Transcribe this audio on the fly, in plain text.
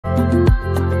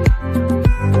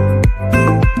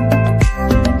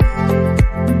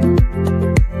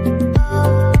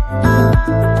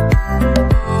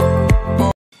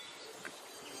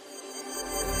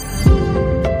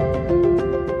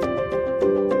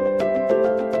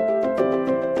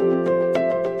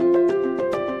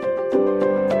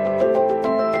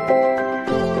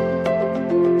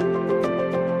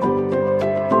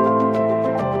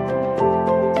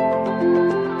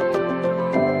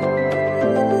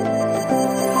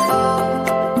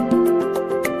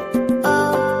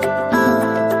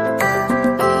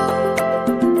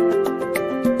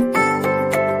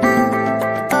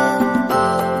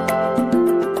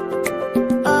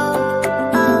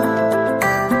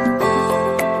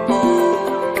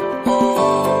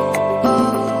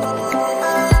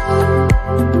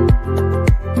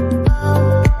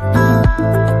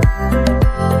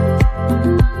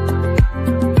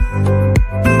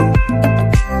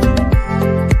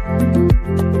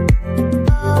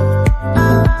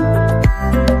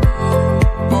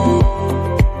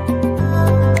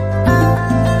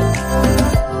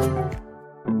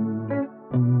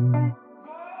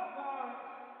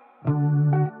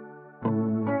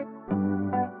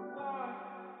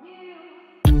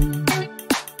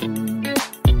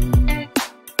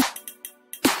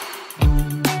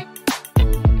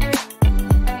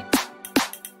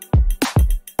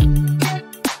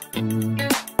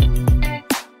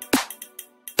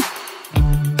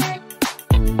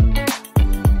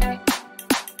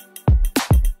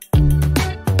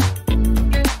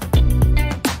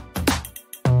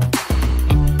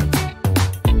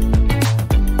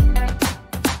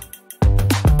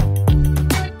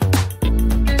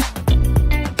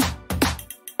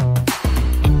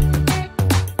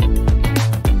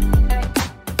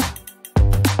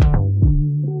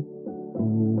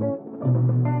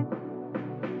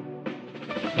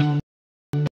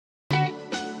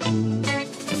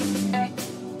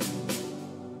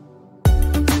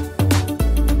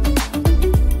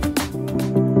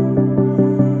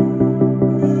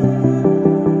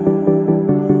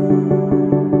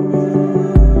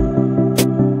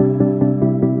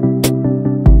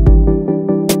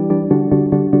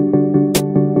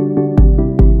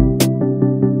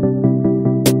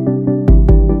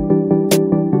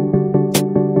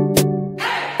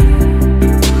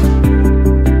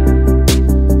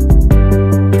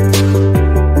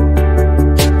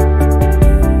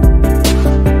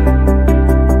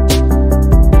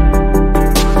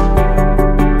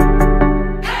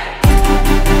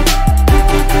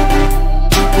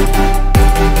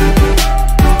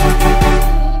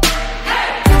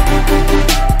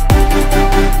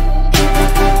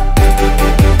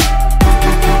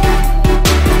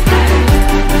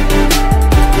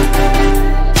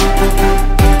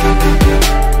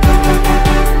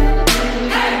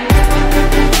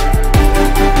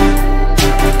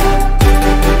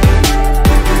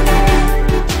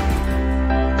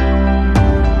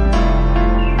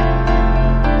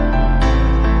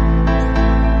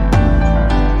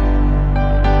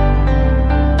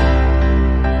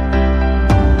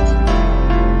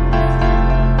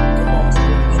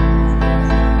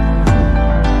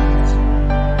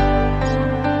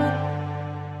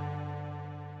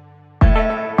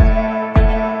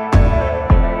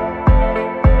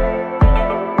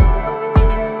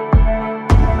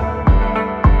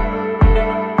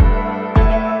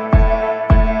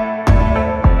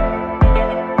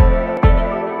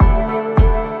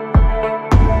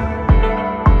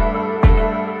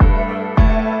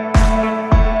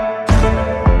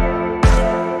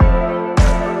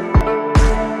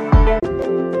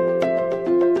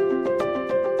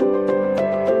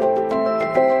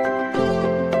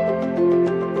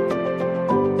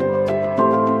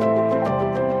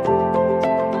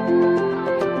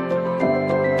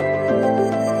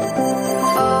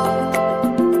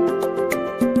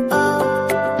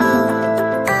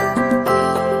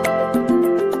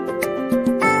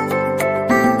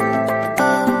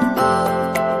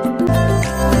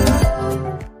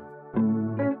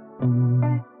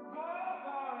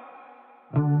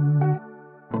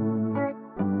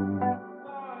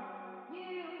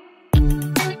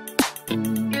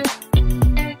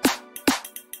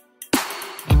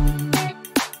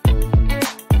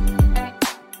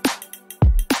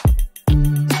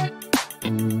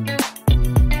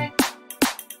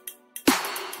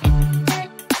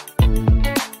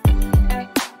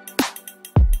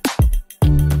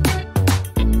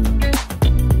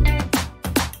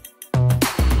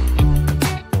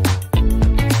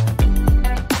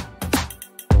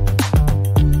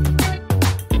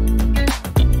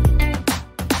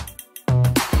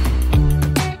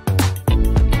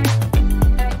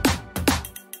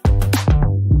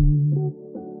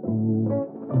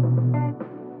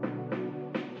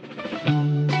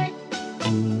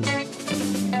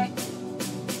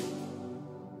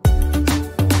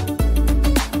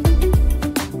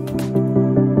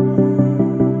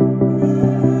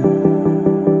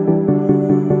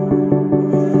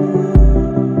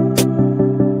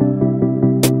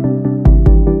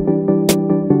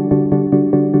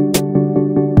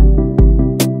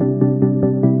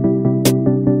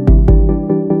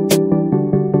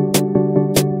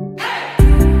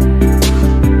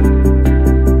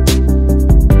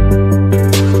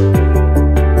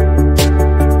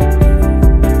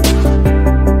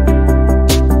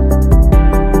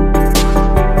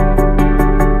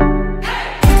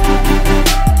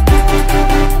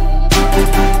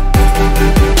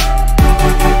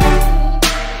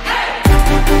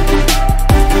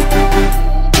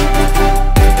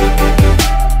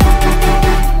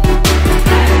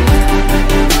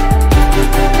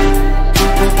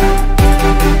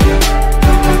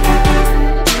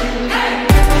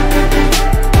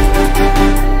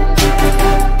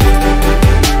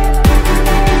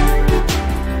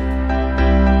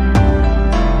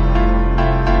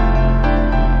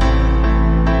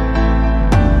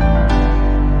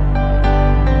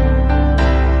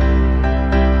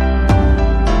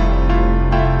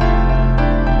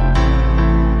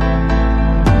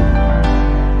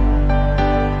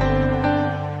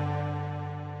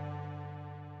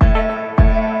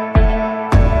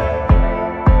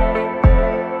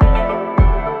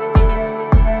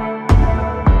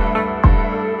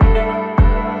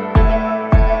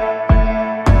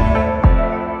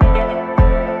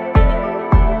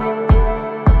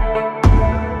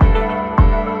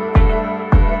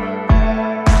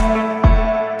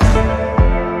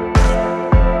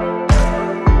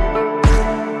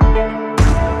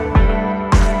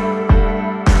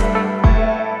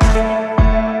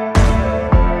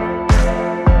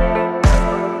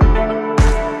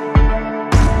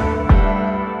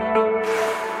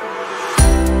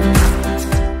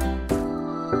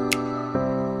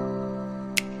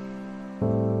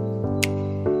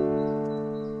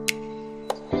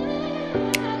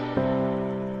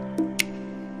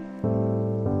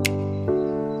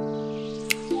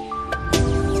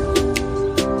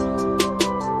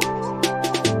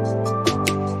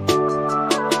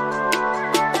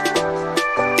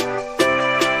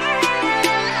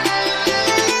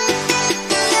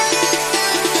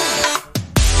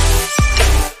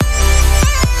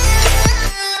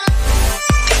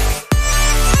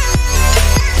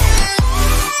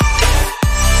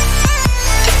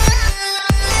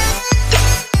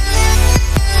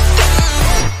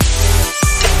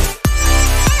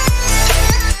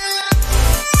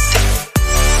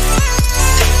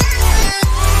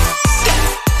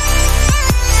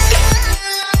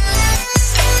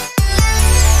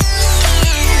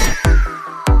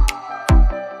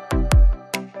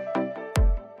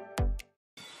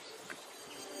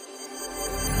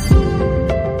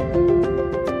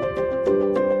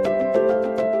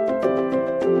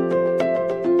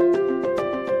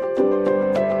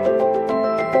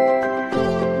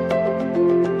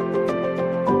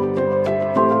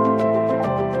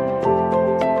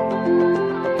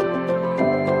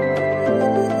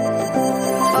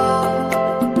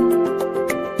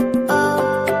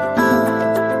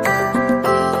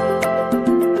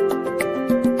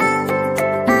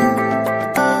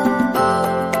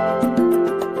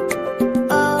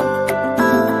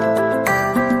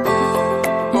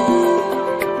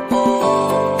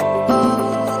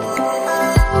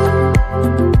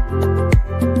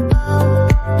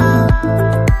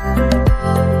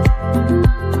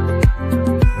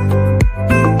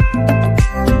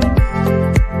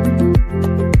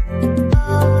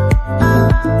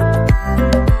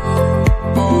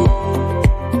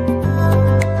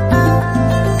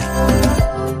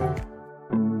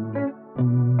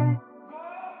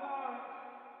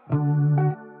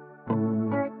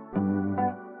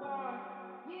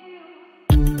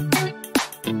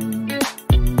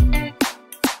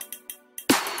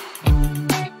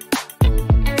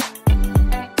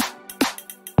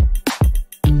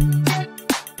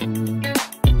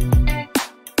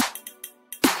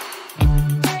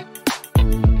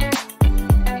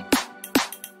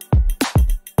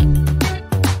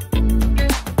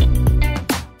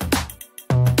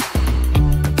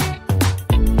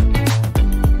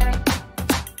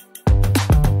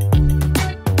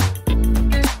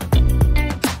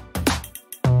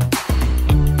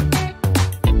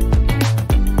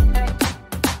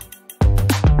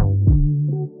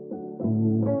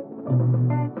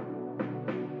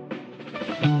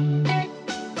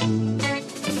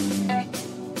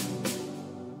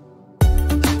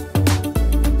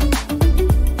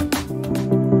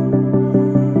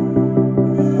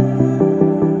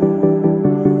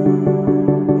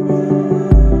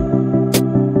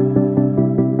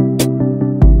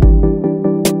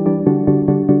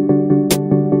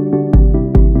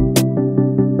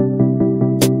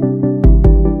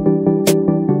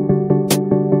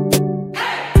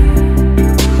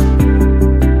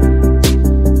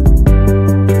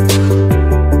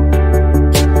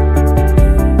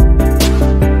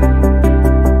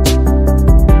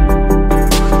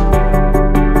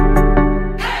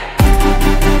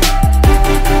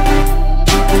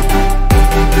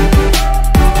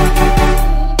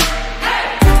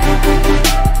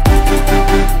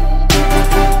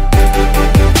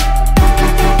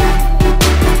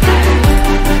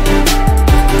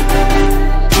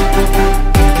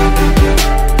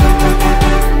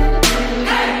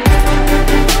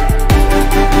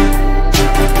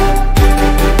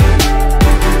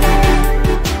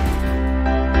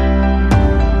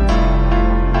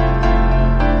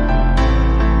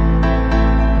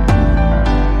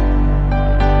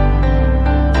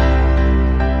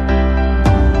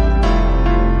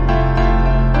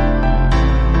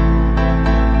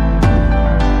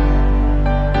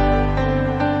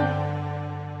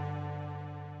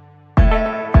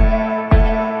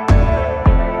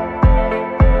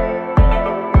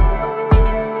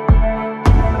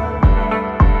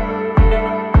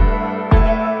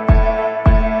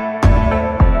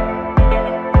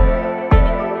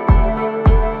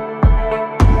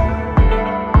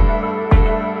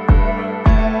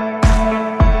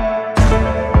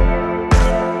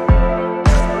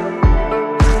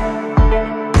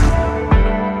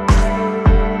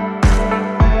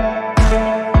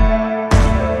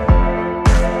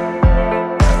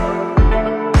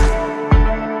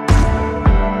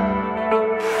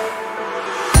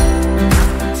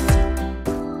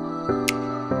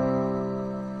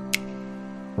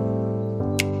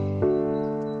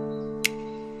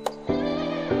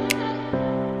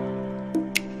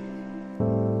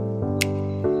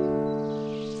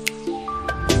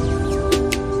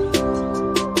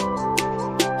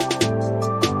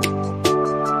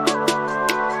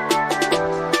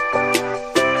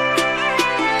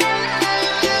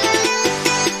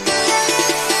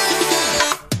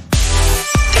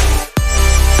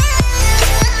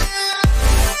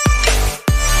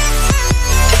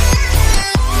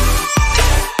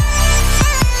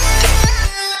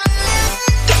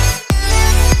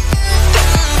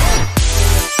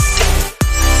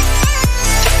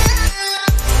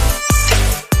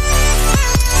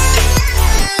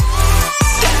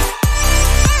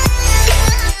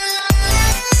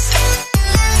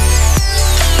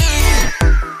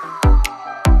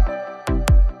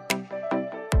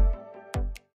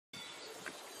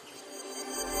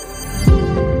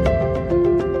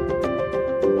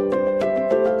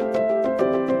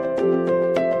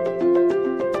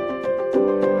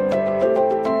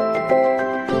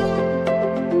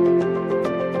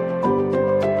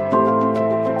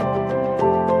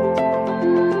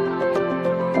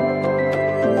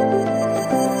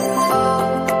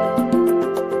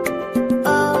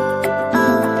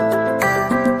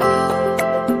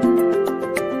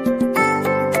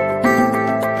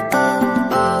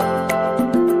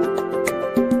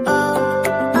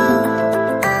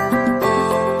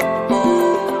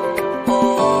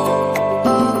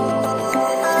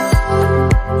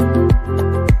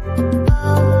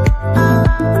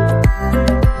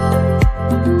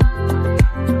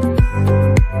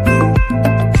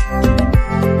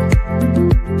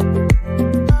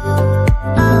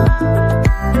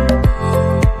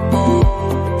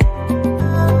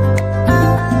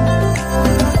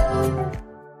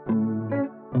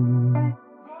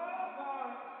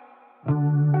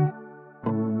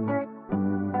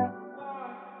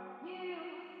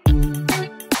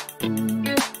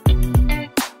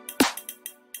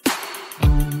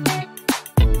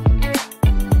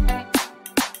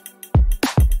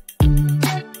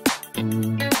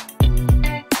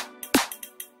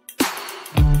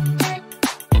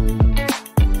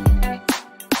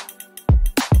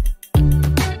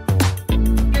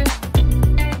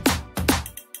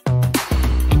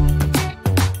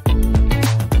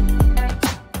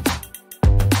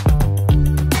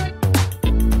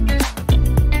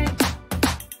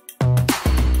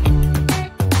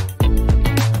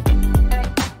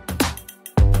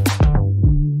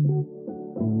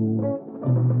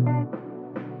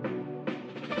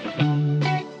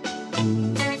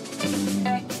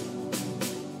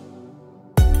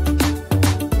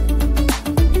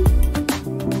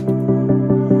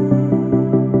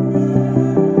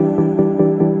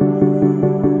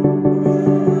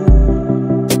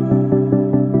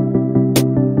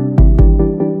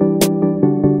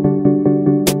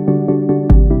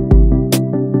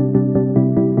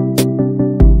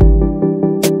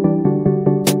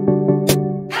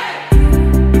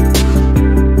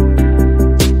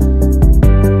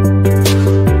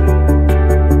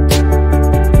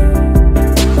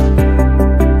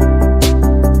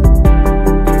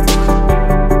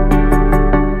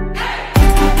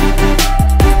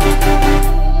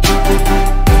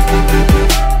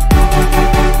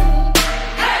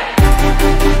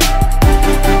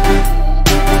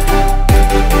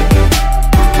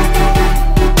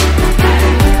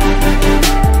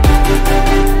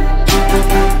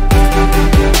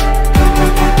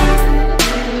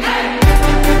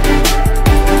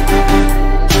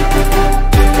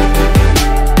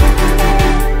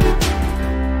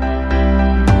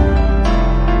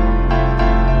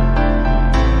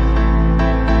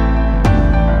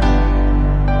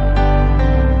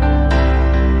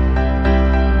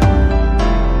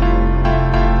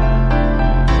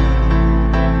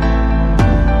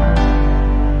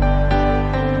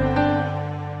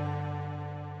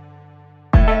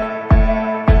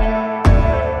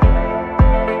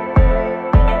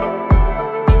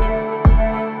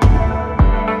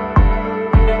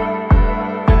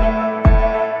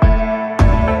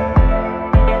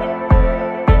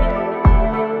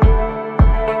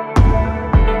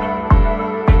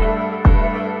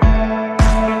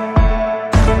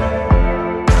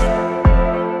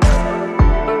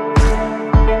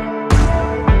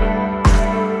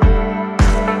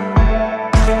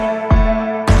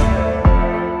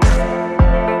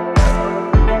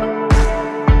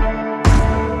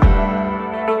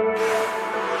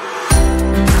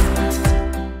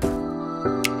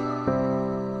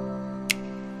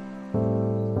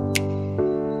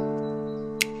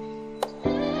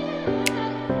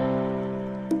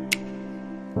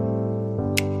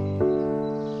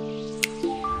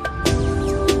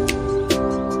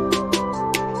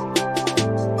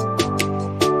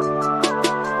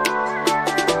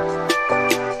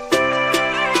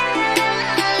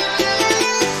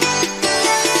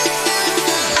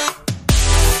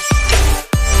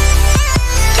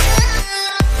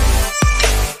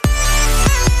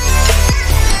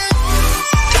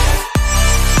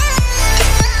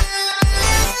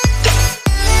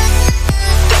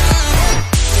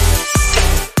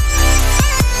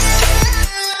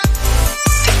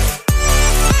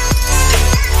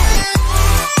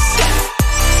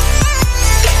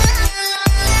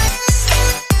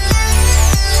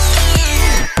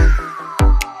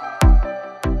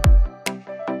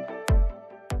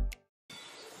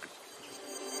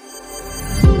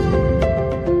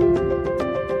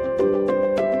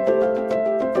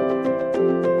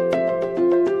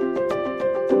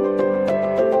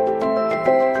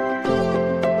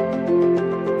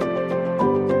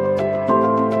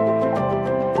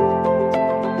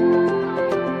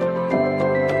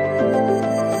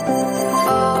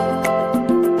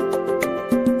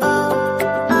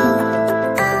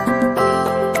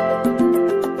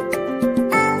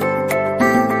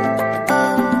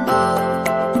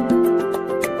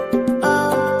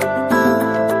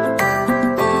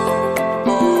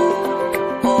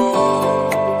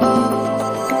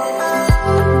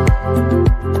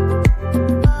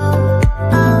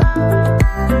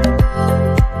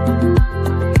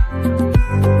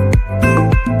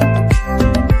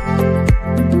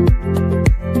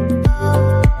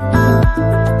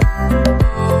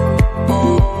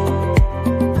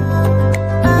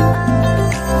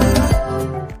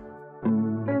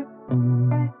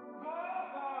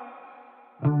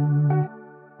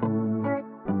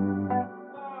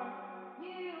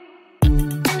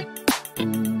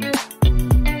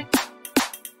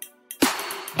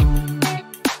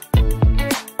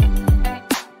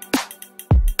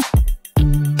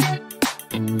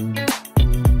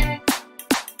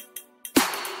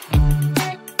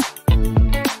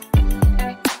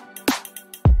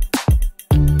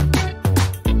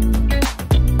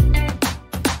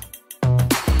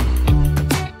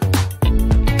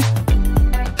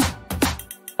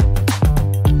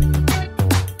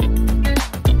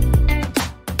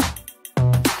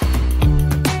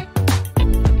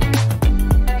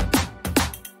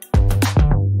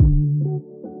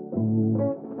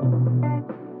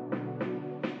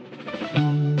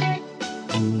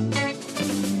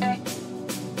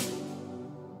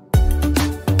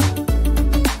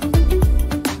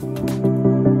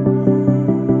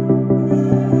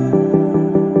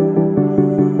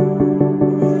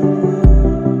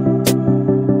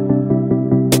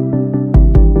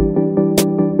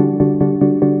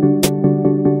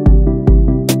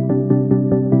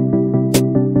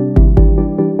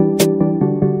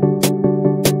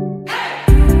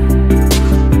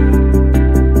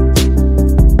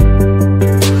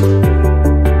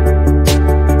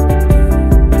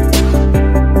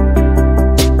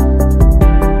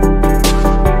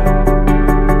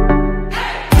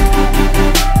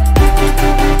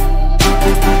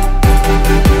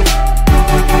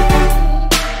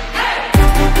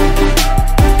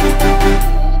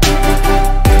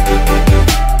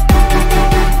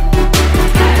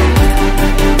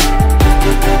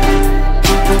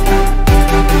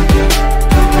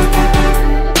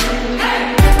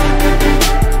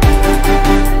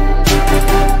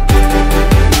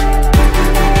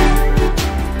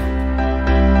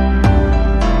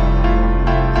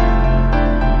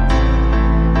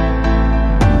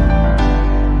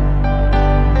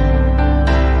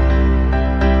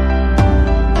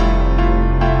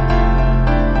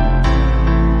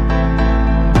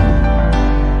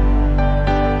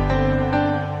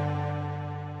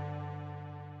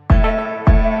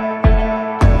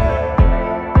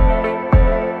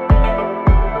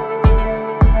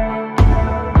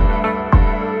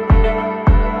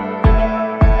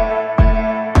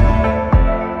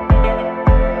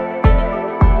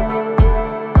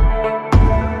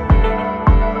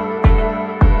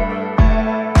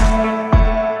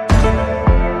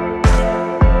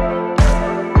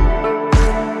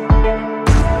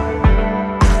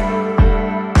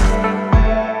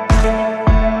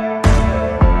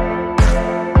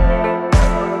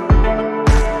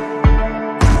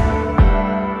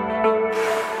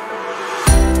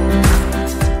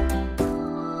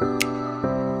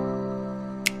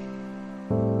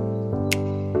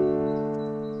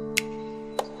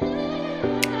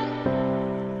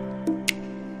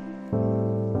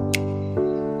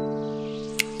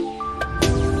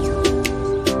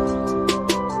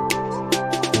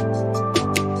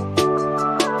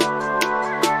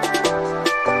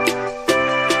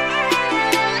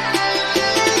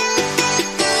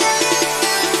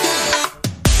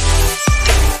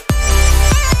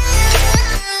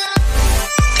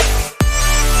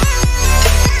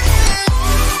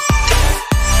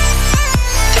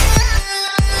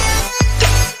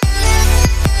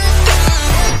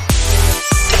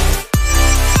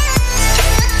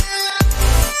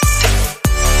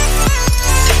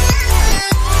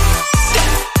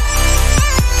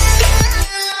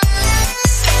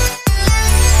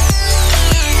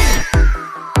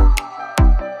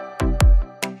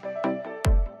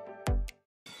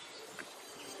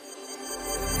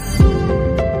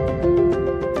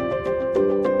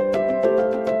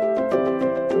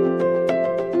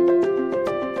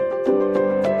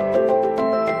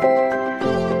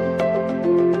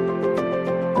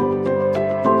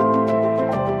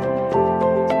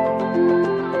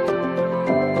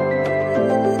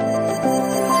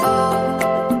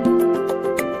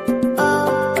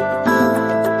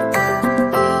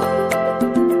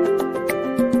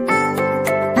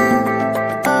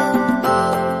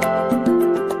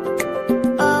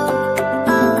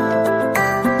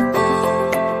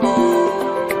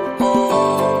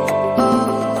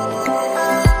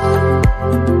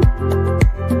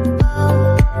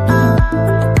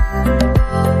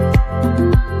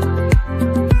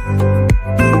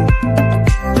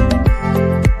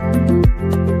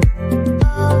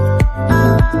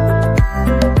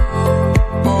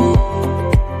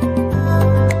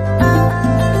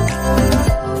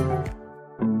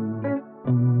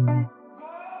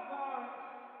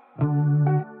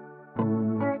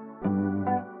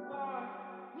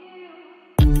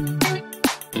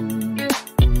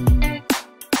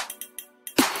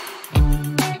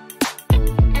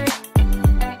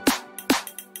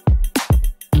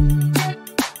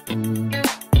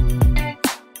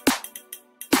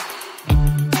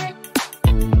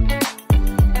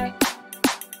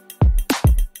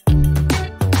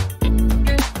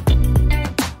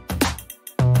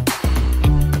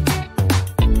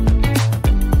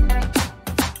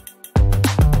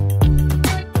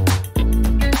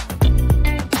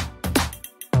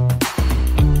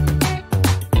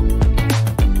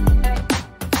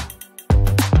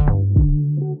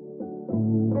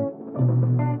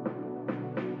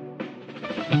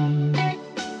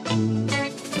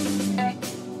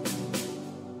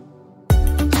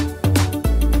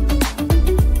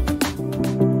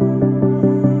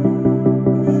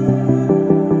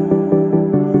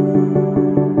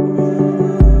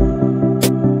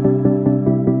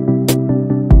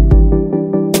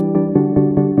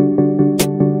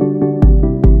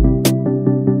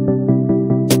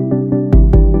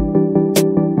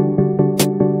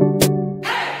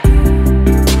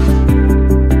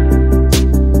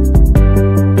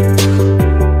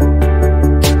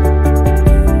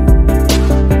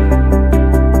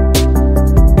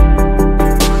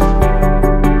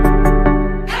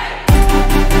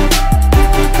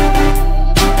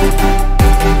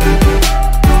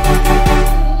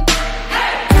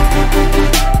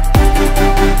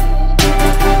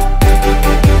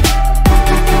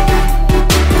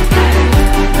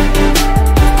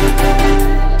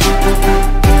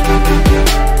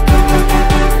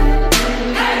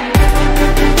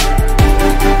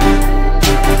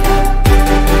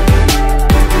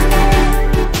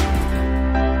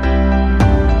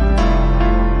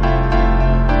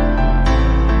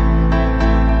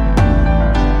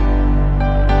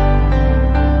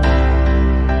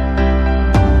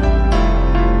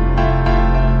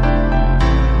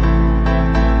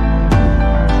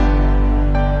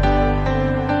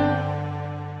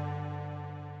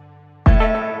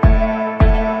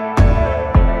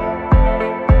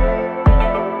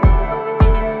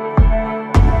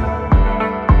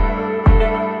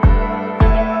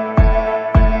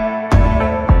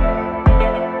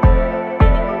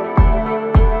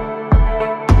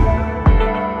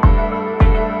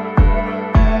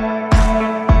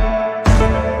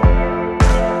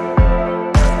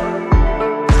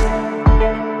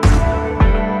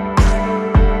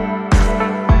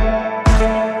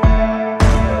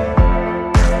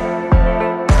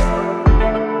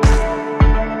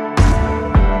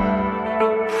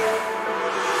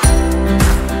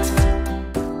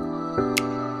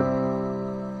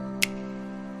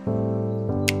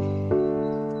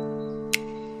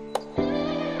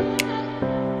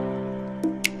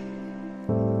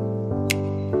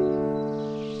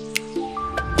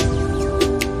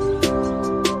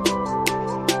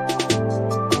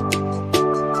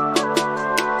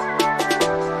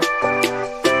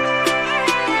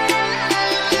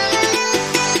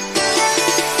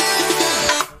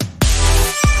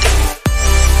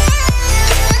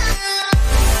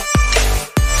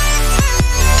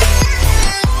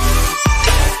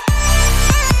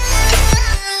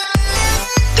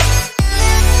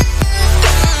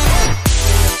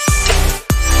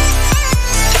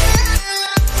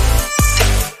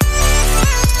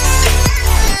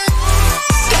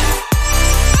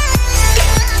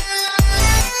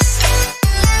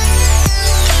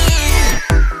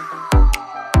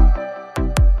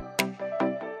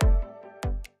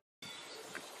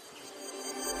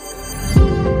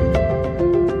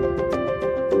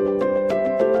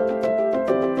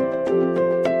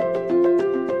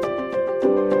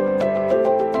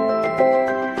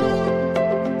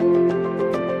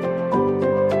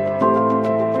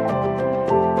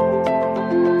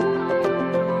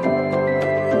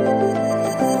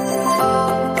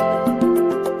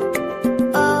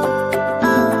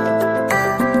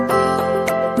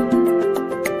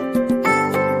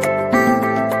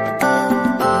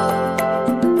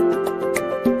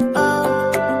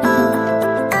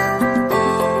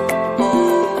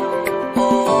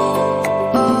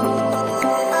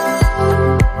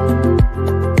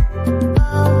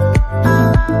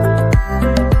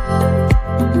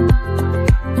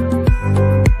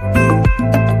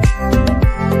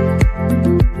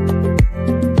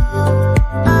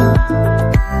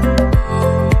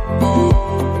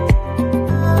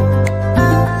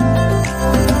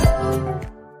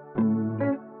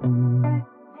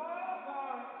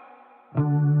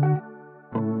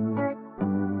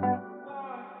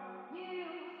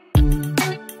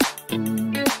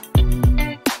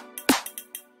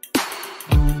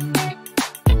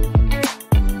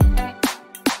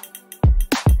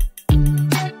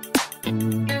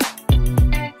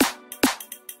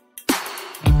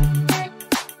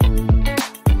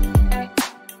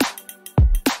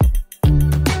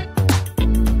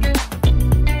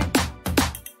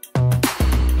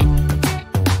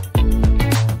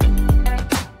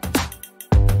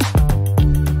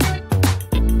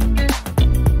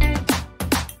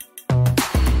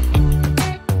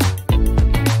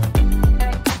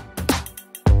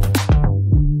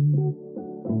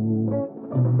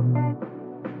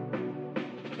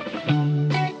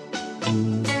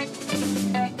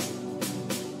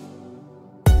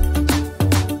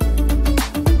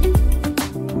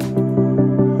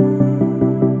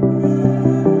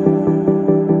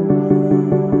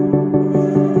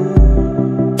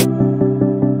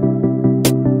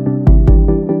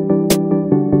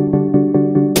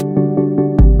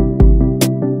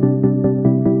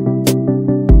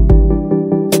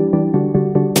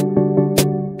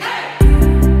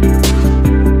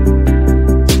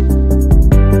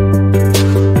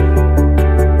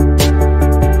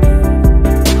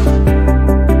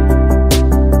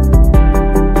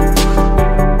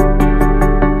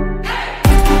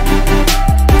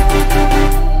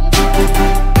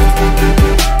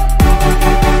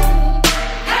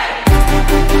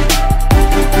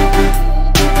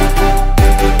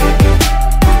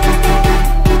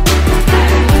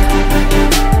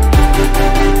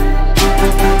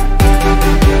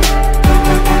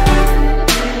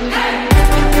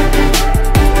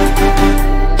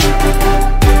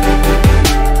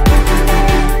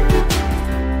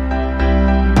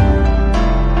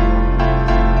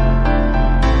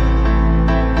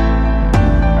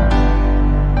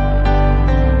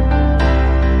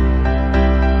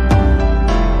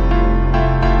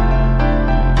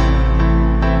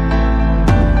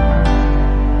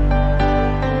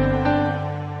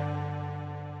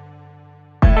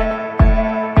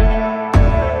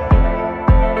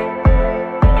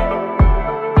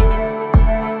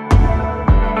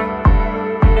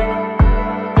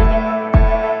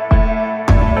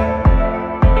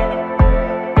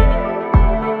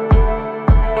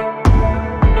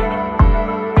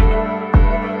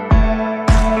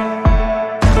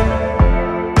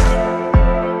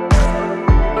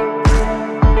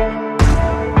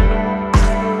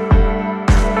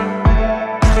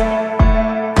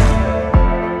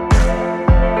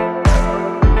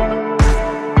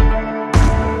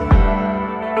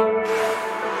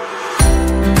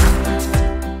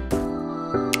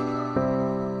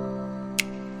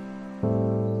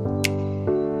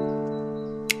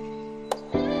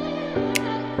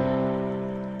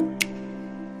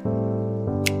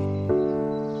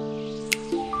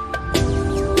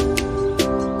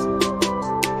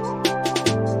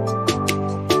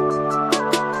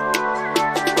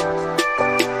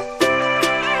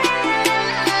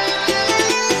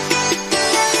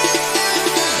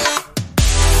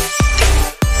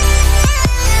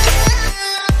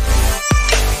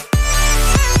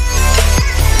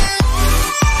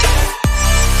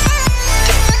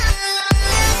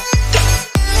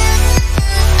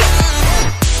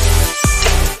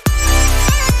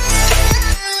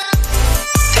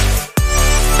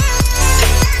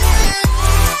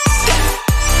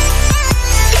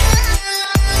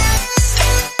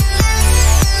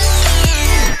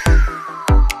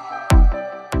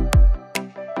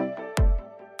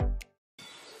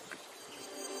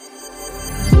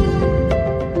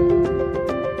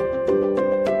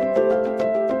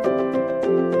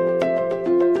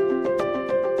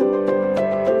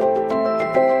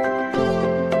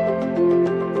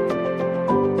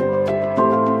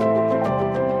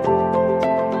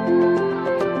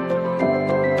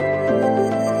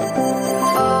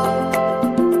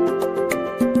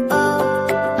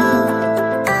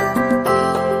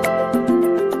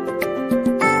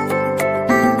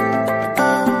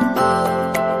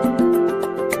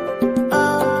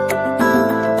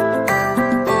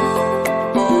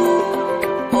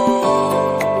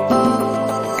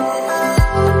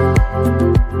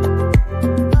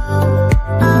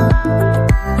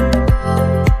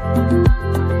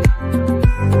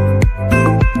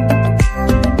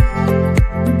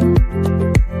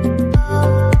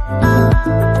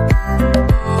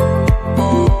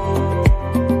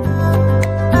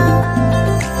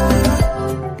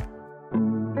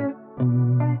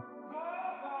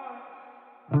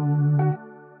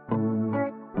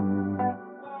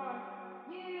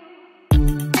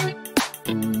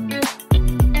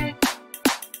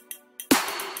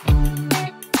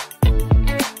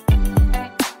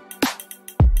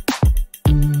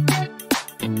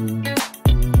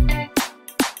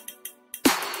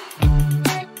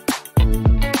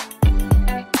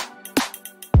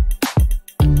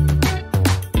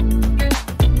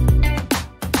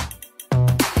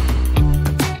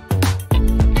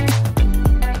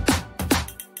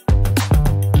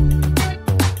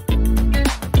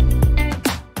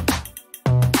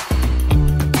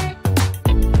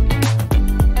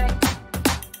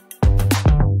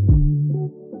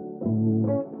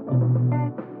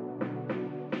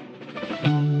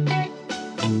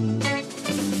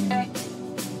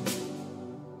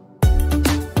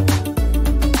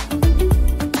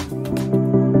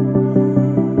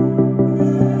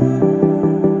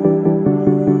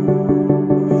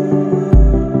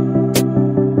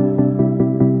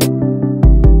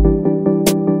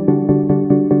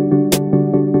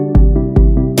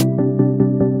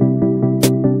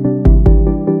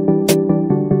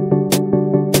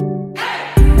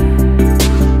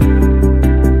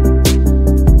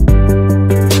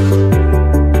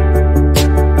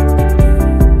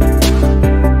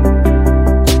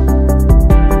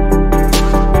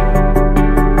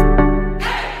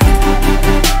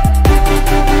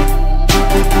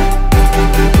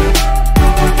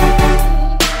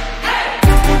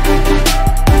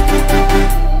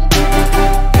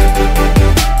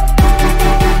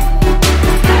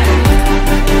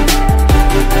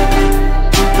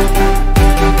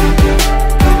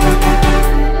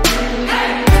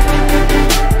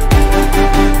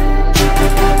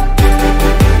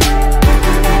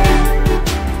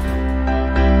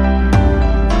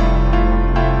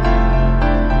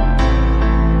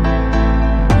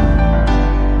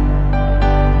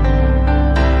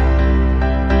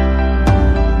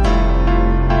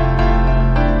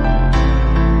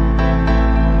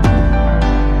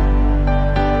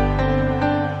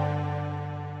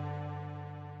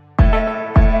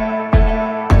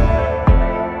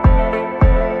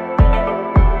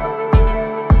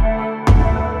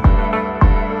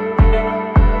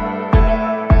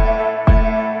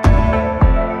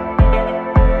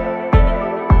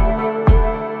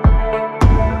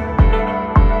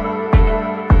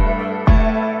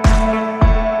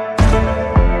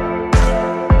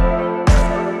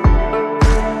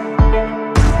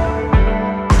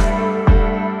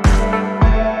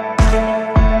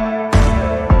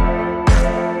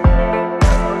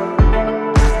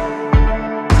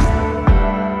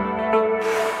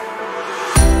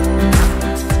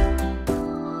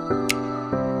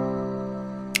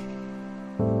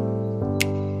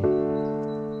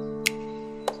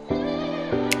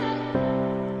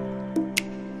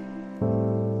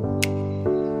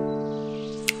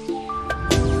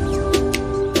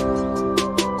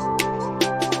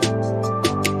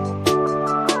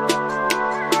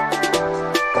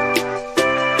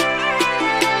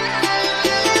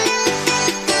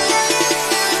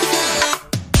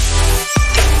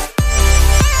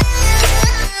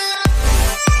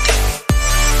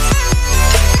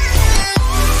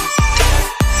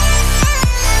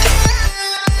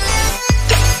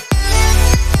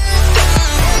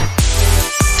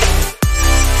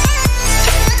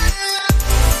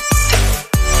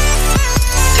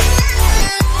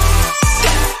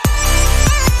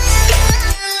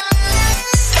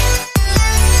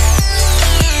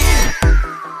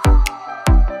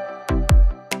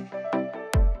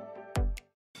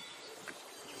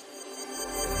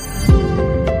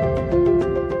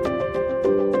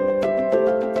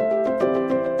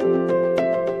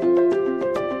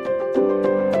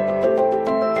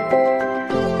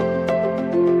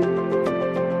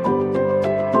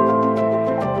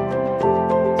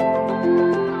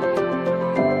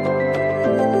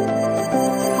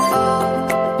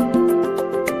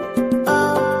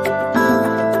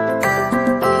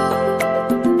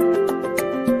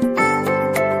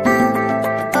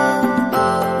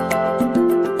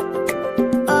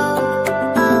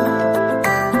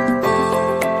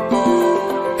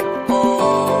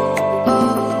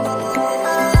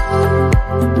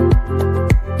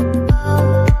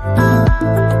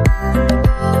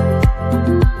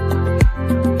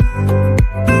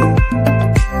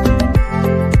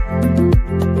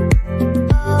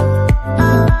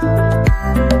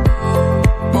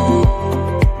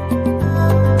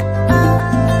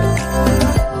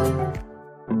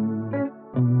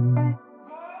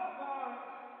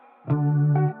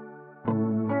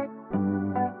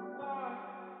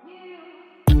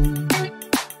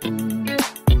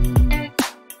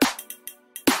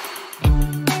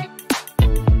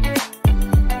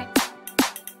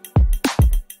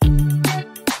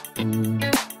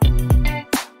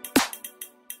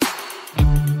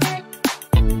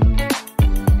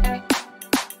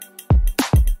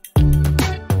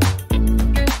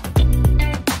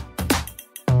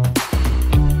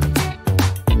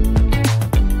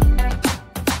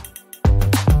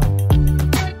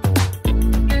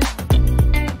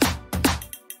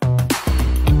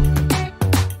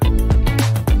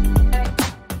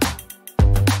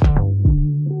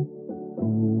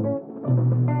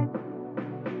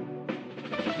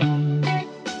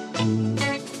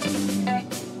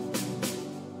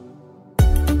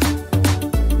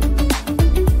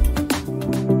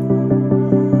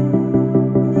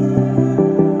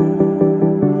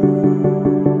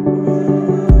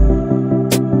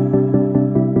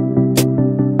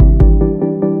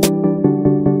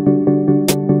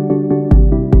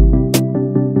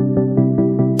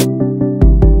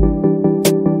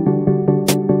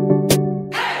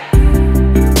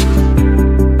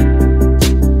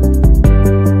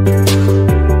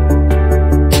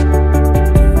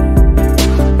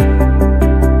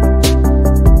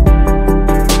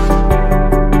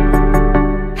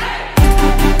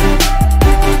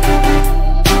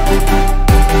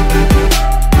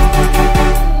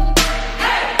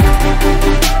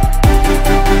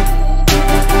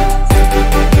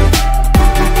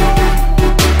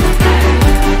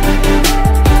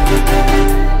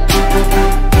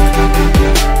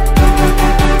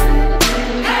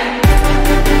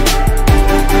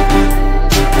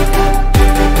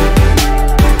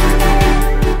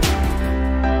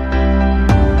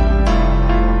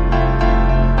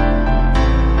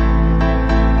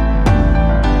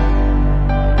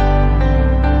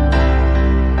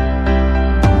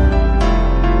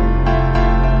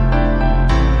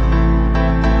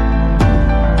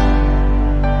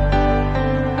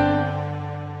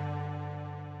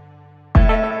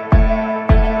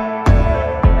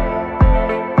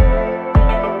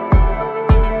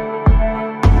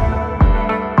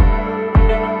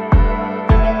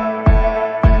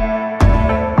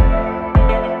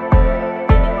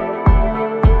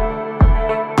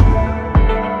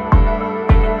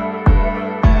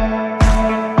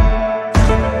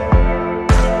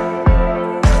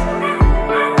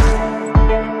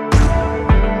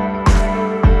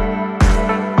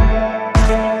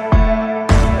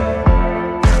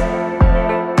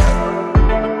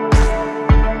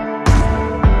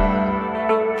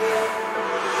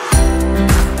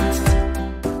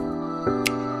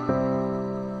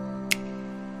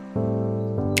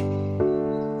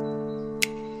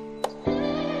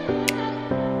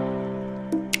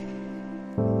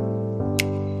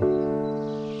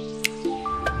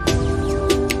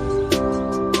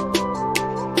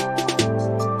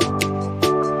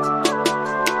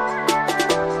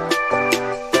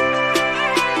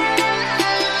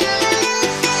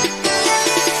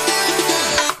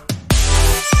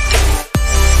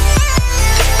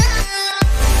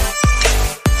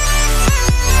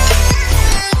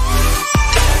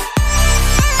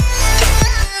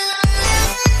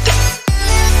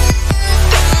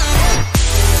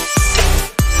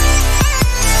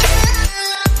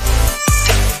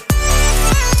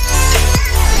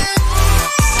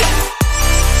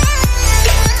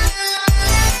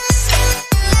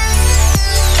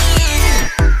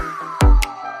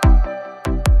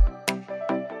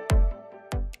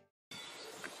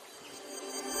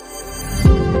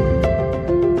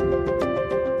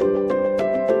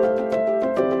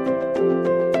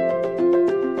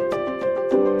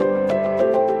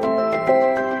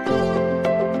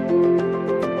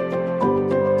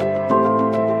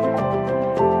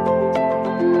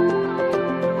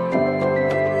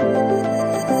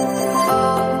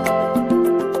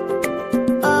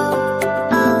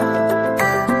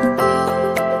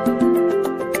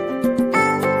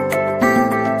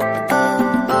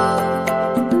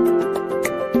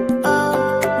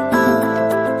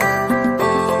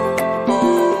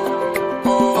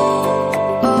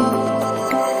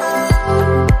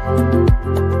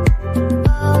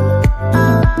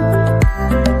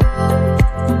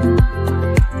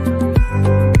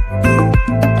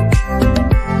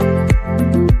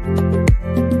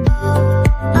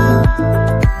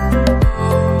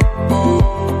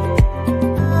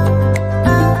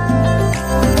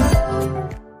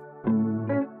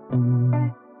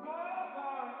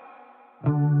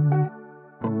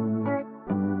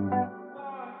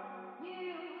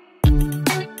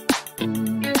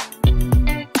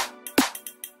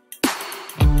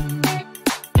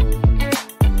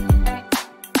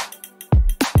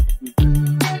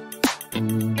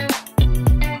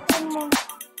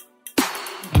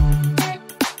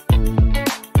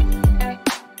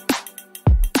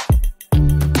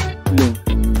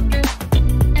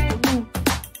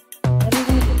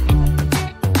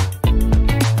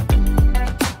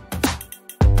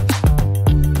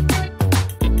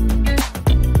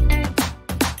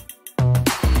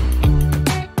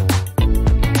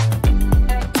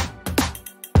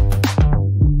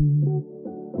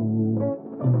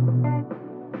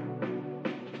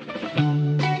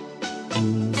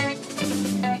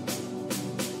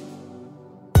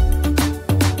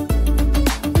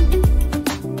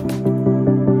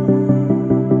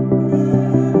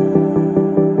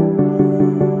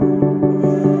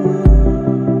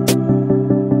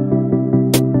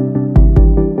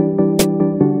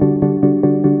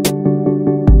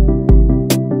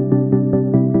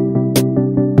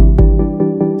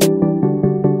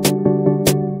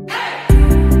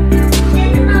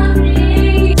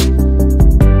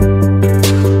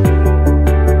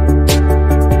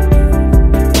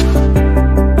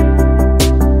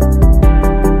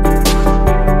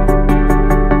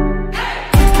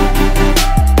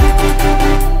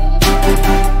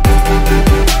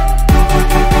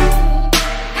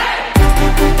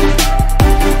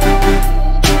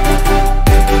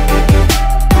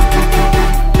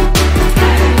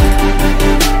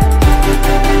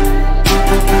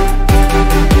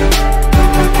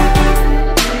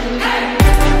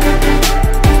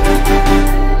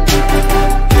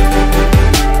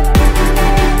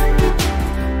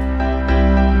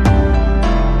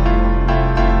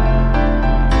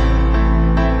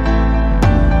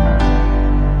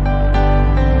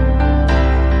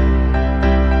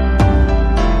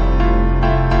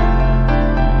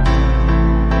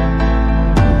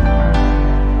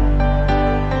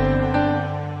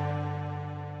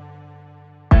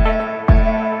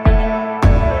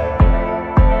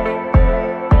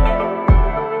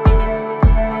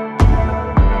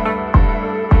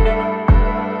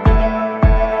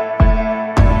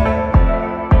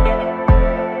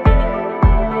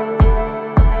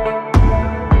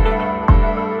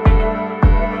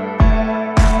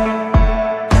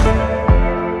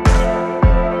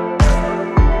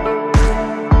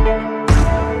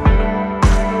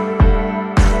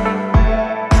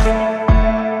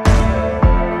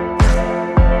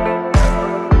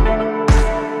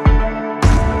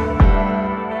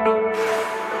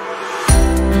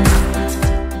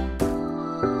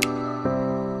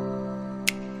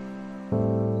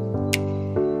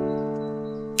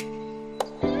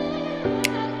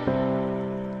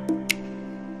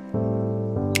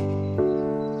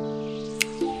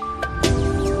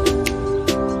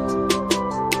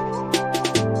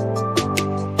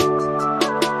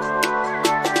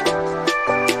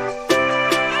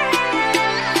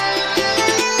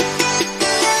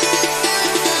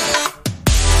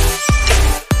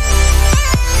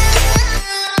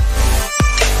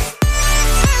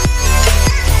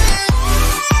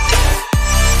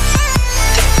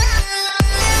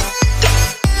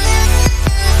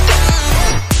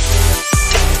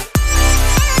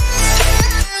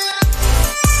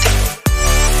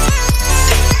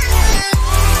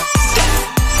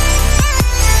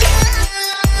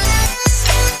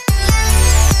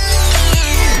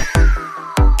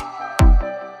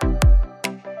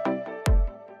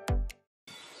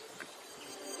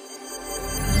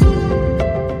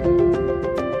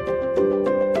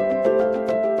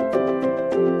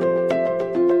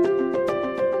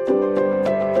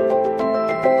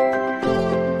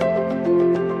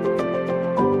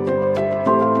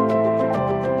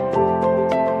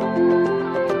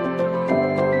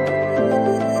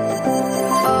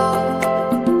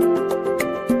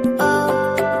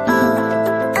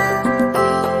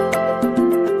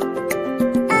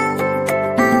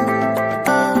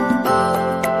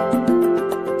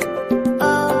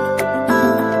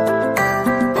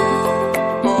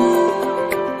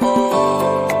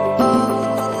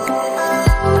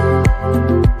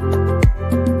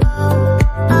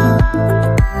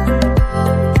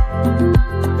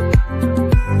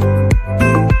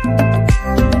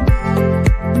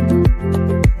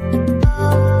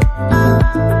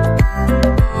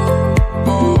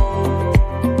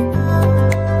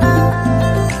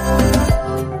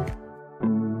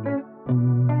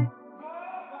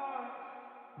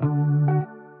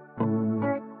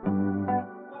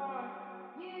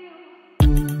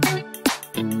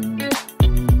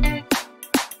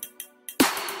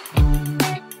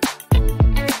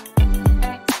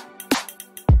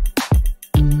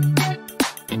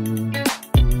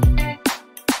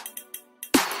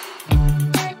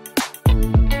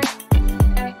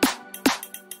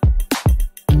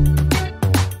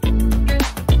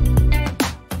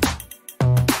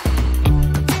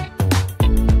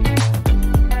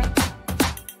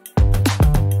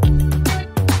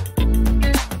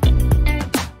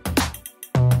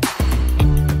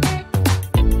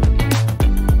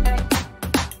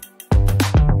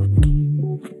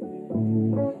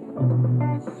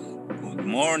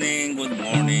morning, good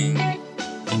morning.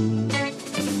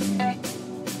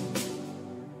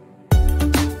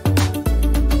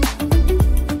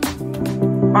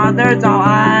 Father 早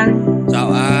安。早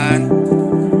安。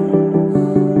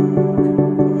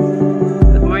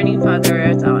Good morning,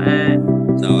 Father 早安。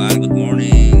早安 good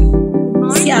morning。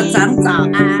校长早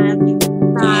安。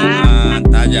早安，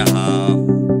大家好。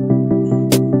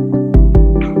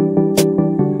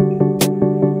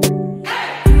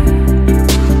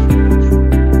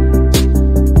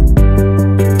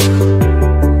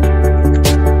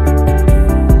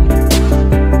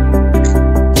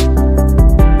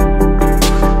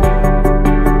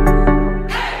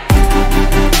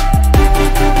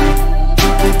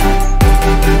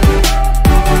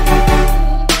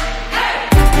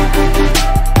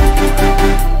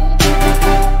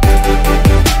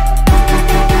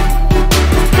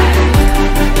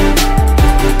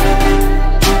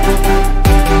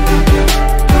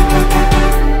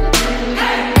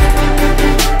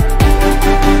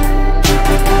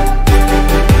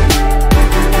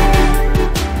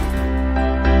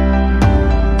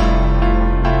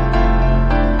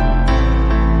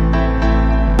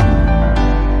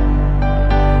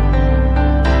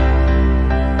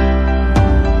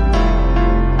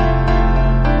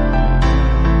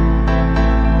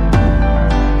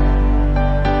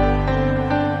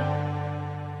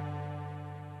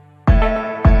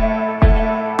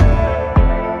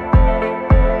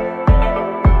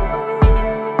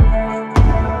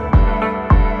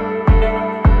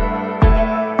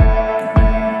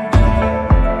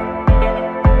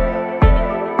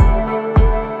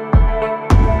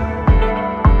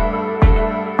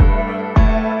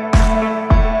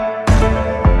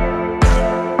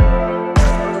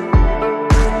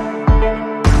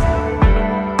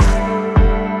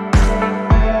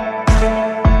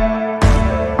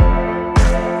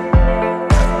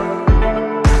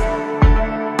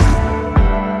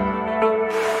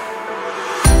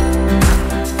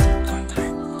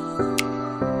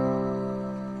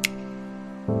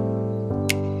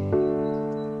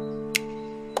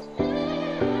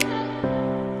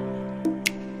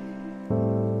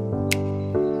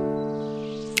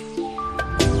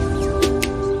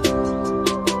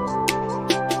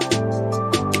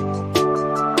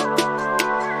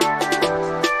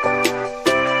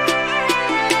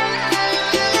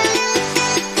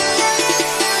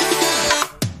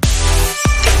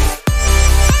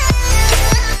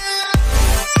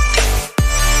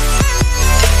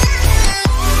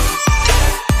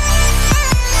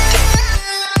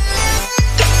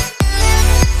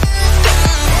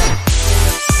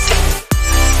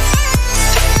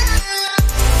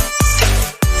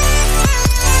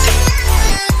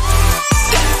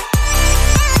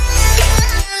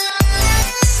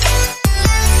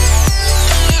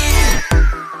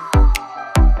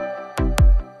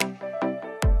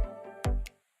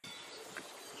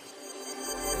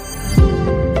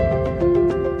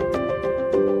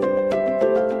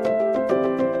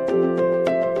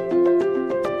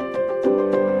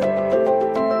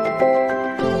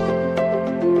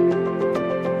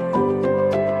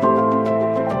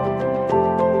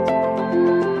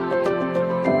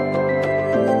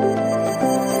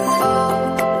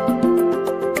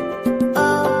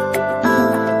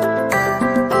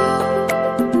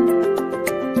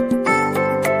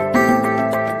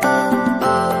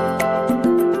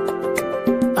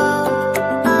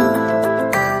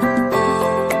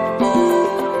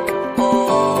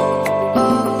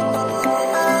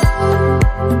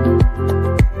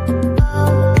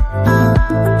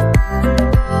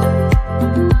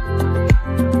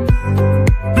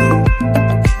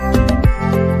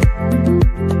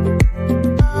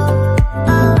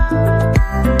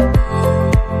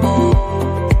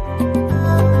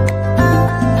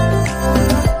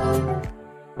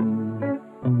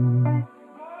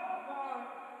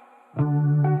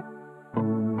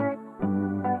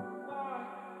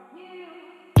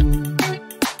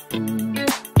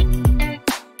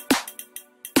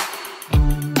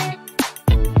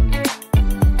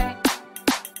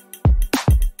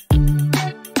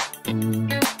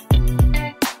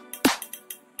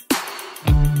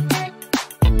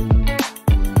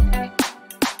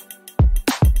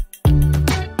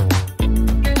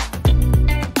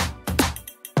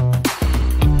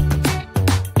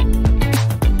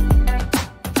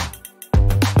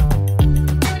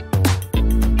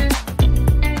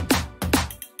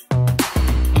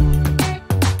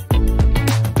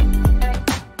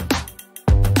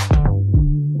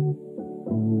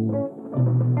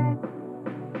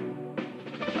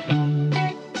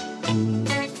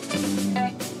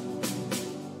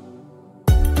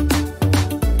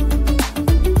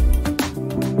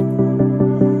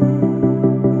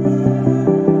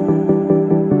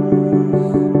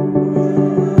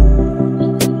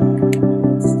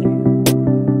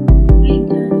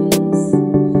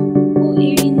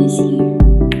is here.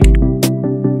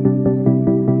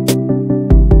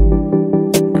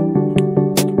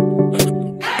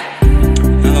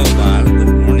 Hello, Val.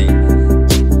 Good morning.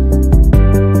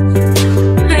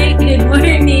 Hi, good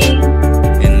morning.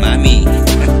 And Mommy.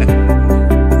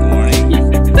 Good morning.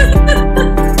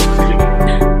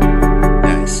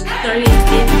 Guys. Sorry,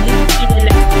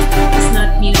 it's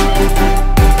not muted.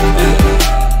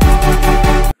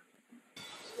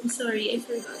 I'm sorry, I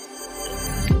forgot.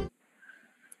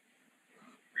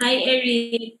 Hi,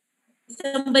 Eric.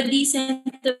 Somebody sent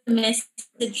a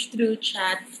message through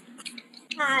chat.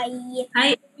 Hi.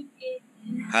 Hi, Eric.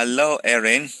 Hello,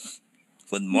 Erin.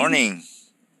 Good morning.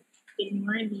 Good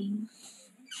morning.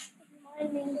 Good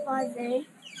morning, Father.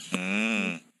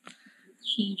 Mm.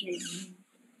 Change your name.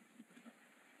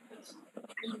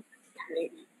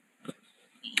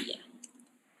 Yeah.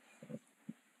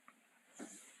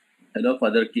 Hello,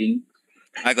 Father King.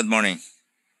 Hi, good morning.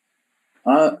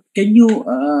 Can you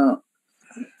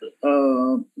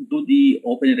do the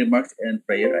opening remarks and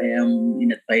prayer? I am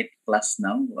in a tight class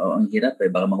now. Ang hirap eh.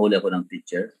 Baka mahuli ako ng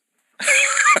teacher.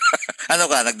 Ano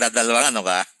ka? Nagdadalawang ano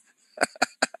ka?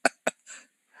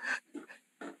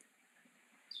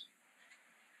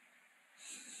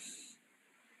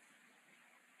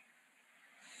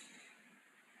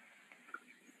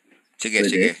 Sige, Pwede?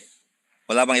 sige.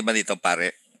 Wala bang iba dito,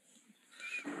 pare?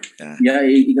 Yeah,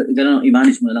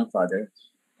 i-manage mo na lang, Father.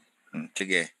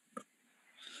 Sige.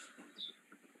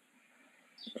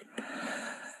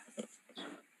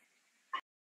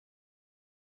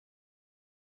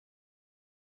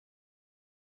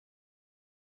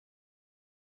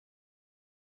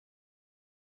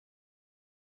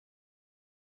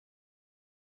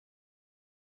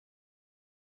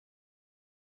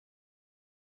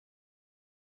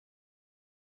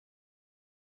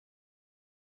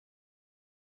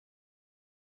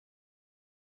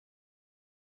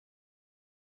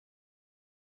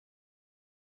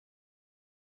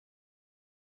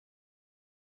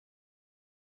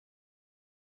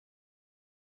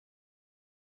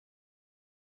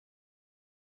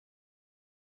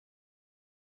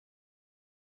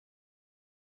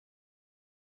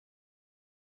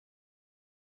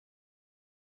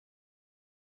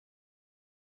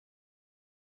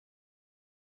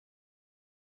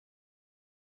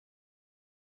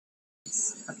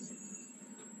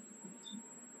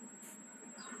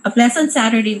 A pleasant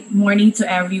Saturday morning to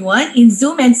everyone in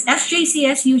Zoom and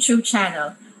SJCS YouTube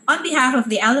channel. On behalf of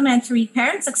the Elementary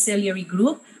Parents Auxiliary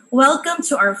Group, welcome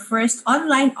to our first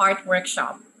online art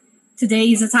workshop.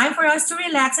 Today is a time for us to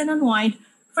relax and unwind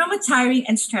from a tiring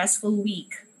and stressful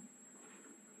week.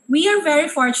 We are very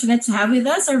fortunate to have with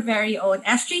us our very own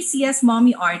SJCS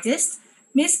mommy artist,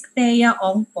 Miss Thea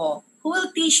Ongpo, who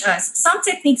will teach us some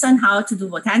techniques on how to do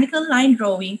botanical line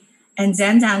drawing and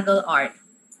Zentangle art.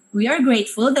 We are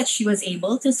grateful that she was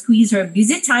able to squeeze her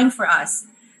busy time for us.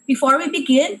 Before we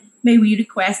begin, may we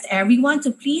request everyone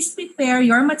to please prepare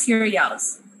your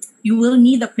materials. You will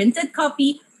need a printed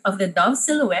copy of the Dove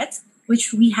silhouette,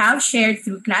 which we have shared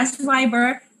through Class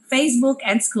Viber, Facebook,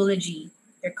 and Schoology.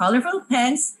 Your colorful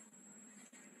pens,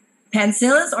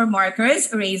 pencils or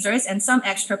markers, erasers, and some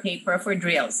extra paper for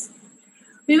drills.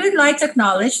 We would like to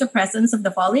acknowledge the presence of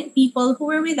the following people who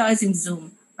were with us in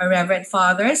Zoom: our Reverend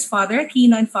Fathers, Father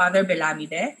Aquino and Father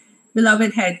Belamide,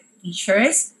 beloved head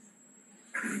teachers,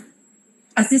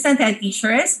 assistant head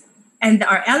teachers, and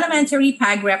our elementary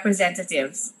PAG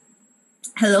representatives.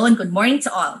 Hello and good morning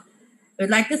to all.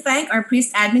 We'd like to thank our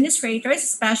priest administrators,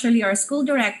 especially our school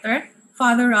director,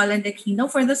 Father Roland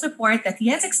Aquino, for the support that he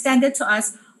has extended to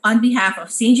us on behalf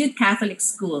of St. Jude Catholic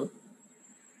School.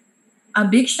 A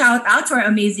big shout out to our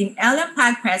amazing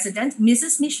LMPAG president,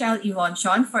 Mrs. Michelle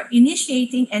Yvonchon, for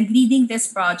initiating and leading this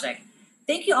project.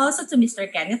 Thank you also to Mr.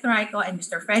 Kenneth Raiko and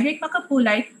Mr. Frederick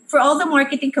Macapulay for all the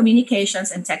marketing communications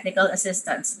and technical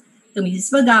assistance. To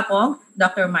Mrs. Bagapong,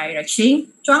 Dr. Myra Ching,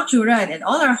 Chuang Churan, and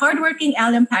all our hardworking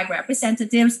LMPAG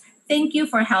representatives, thank you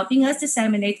for helping us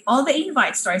disseminate all the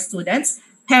invites to our students,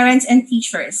 parents, and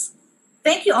teachers.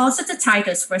 Thank you also to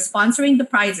Titus for sponsoring the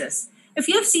prizes. If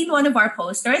you have seen one of our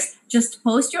posters, just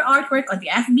post your artwork on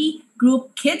the FB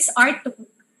group Kids Art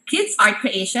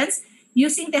Creations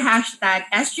using the hashtag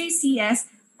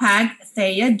SJCS PAG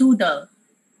Thea Doodle.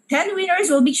 10 winners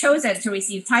will be chosen to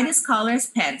receive Titus Colors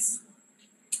pens.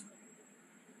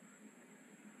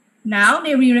 Now,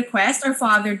 may we request our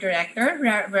Father Director,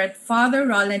 Reverend Father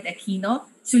Roland Aquino,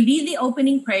 to lead the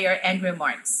opening prayer and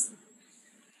remarks.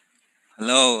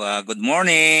 Hello, good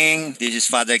morning. This is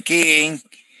Father King.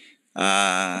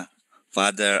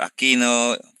 Father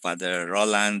Aquino, Father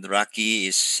Roland Rocky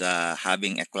is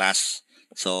having a class.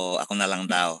 So, ako na lang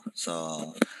daw.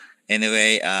 So,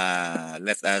 Anyway,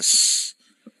 let us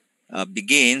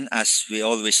begin as we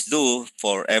always do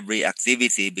for every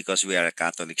activity because we are a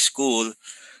Catholic school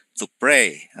to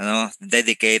pray,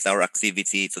 dedicate our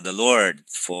activity to the Lord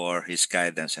for His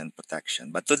guidance and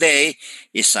protection. But today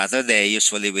is Saturday.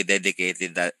 Usually we dedicate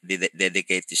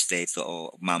this day to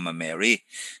Mama Mary.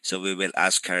 So we will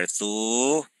ask her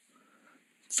to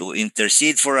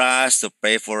intercede for us, to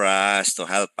pray for us, to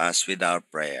help us with our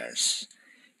prayers.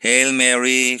 Hail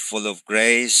Mary, full of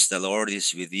grace, the Lord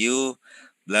is with you.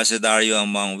 Blessed are you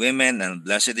among women, and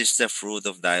blessed is the fruit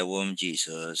of thy womb,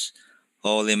 Jesus.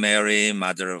 Holy Mary,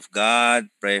 Mother of God,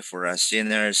 pray for us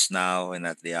sinners now and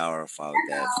at the hour of our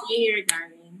death. Here,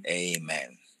 darling.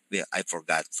 Amen. I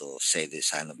forgot to say the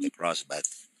sign of the cross, but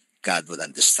God would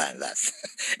understand that.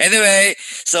 Anyway,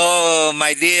 so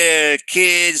my dear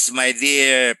kids, my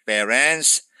dear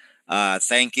parents,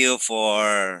 thank you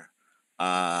for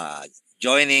uh,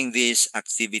 joining this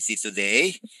activity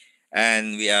today.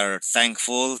 And we are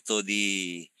thankful to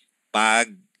the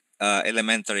PAG,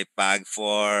 elementary PAG,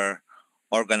 for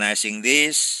organizing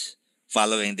this,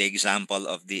 following the example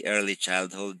of the early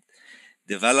childhood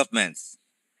development.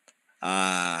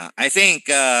 I think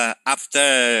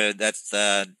after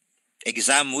that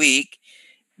exam week,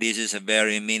 this is a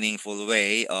very meaningful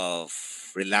way of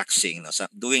relaxing,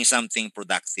 doing something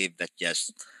productive that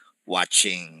just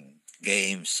watching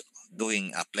games,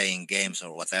 doing playing games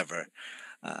or whatever.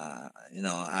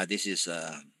 This is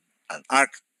an art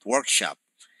workshop.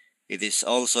 It is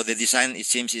also the design. It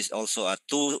seems is also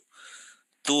two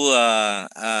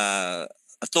a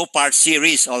two-part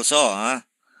series also.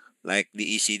 Like the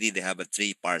ECD, they have a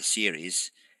three-part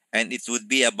series, and it would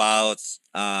be about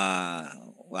wow,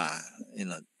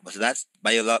 what's that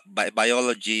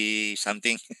biology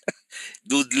something,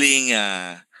 doodling,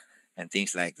 and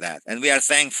things like that. And we are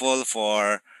thankful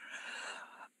for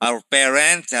our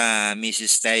parent,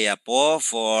 Mrs. Thea po,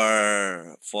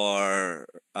 for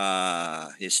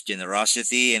his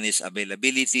generosity and his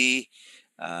availability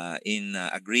in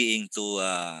agreeing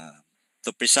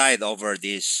to preside over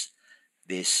this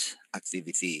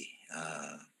activity.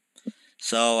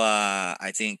 So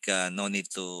I think no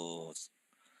need to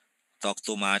talk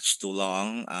too much, too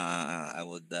long. I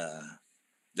would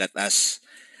let us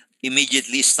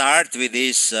immediately start with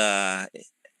this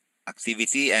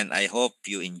activity, and I hope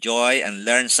you enjoy and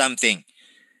learn something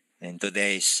in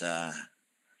today's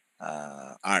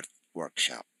art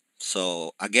workshop.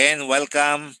 So again,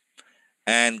 welcome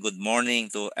and good morning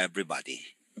to everybody.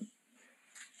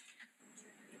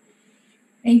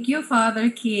 Thank you, Father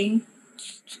King.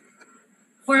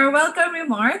 For our welcome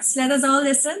remarks, let us all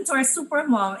listen to our super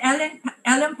mom,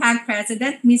 LMPAG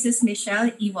President, Mrs.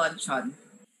 Michelle Yvonne Chon.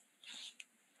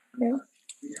 Yes.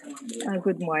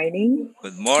 Good morning.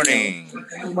 Good Hello. morning.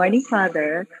 Good morning,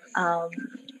 Father. Um,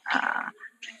 uh,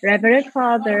 Reverend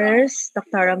Fathers,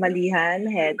 Dr.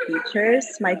 Malihan, head teachers,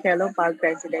 my fellow PAG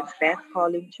Presidents Beth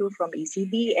Colin Chu from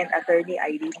ECD and Attorney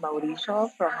Irene Mauricio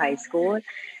from high school,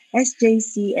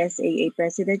 SJCSAA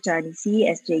President Johnny C,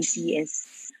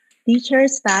 SJCS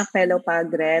teachers, staff, fellow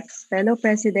PAG reps, fellow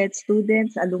presidents,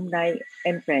 students, alumni,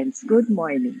 and friends. Good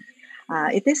morning.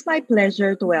 It is my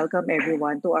pleasure to welcome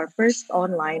everyone to our first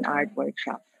online art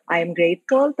workshop. I am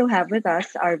grateful to have with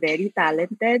us our very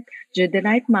talented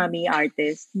Judenite mommy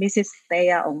artist, Mrs.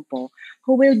 Thea Ongpo,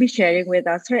 who will be sharing with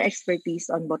us her expertise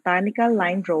on botanical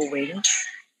line drawing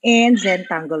and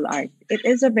Zentangle art. It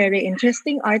is a very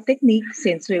interesting art technique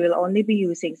since we will only be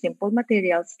using simple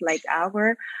materials like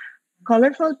our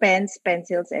colorful pens,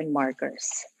 pencils, and markers.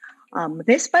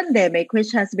 This pandemic,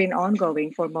 which has been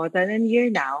ongoing for more than a year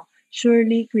now,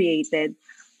 surely created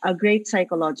a great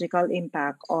psychological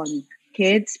impact on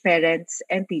kids, parents,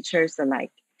 and teachers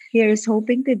alike. Here is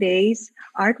hoping today's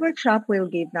art workshop will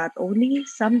give not only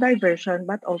some diversion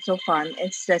but also fun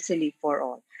and stress relief for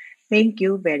all. Thank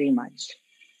you very much.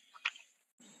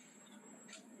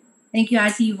 Thank you,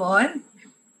 Ate Yvonne.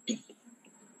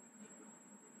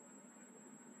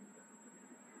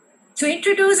 To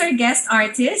introduce our guest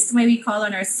artist, may we call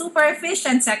on our super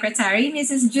efficient secretary,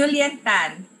 Mrs. Julian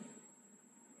Tan.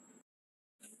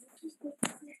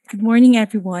 Good morning,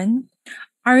 everyone.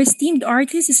 Our esteemed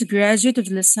artist is a graduate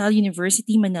of LaSalle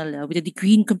University, Manila, with a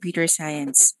degree in computer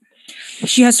science.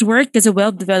 She has worked as a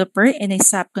web developer and a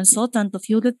SAP consultant of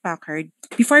Hewlett Packard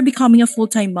before becoming a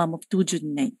full-time mom of two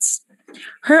Judenites.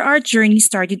 Her art journey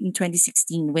started in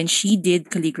 2016 when she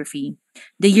did calligraphy.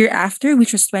 The year after,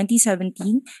 which was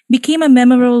 2017, became a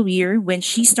memorable year when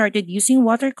she started using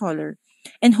watercolor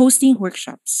and hosting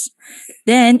workshops.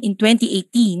 Then, in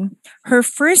 2018, her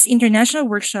first international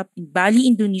workshop in Bali,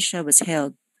 Indonesia was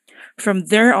held.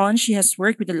 From there on, she has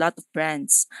worked with a lot of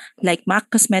brands like MAC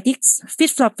Cosmetics,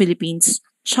 FitFlop Philippines,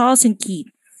 Charles and Keith,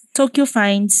 Tokyo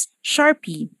Finds,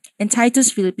 Sharpie, and Titus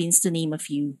Philippines, to name a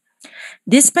few.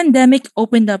 This pandemic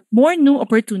opened up more new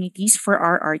opportunities for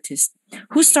our artists,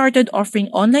 who started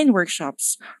offering online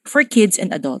workshops for kids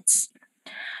and adults.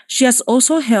 She has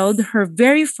also held her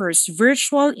very first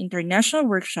virtual international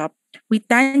workshop with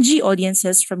Tangi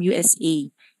audiences from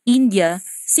USA, India,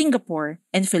 Singapore,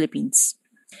 and Philippines.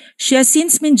 She has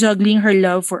since been juggling her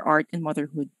love for art and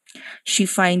motherhood. She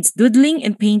finds doodling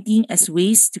and painting as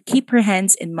ways to keep her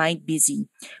hands and mind busy,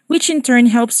 which in turn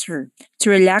helps her to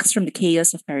relax from the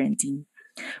chaos of parenting.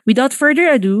 Without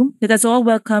further ado, let us all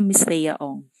welcome Miss Thea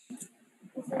Ong.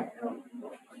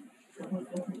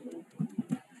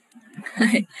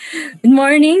 Good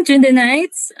morning,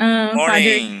 Jundanites. Father,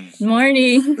 Morning. good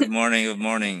morning. Good morning. Good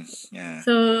morning. Yeah.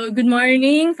 So, good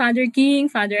morning, Father King,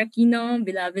 Father Aquino,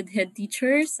 beloved head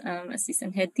teachers,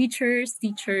 assistant head teachers,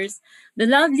 the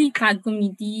lovely CAG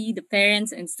committee, the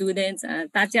parents and students,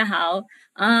 Tatya Hao.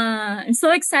 I'm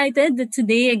so excited that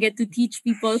today I get to teach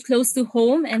people close to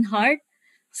home and heart.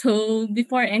 So,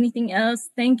 before anything else,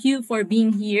 thank you for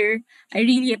being here. I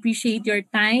really appreciate your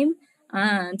time.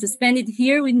 To spend it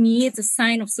here with me, it's a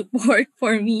sign of support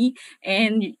for me.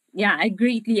 And yeah, I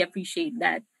greatly appreciate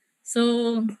that.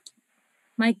 So,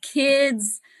 my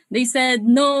kids, they said,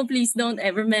 no, please don't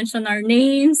ever mention our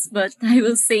names, but I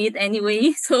will say it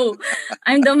anyway. So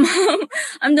I'm the mom.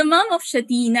 I'm the mom of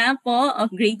Shatina po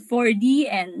of grade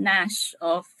 4D and Nash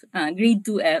of grade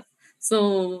 2F.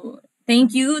 So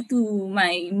thank you to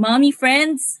my mommy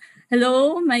friends.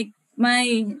 Hello, my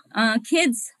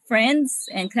kids, friends,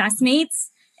 and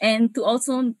classmates. And to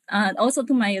also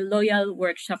to my loyal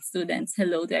workshop students.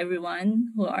 Hello to everyone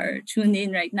who are tuned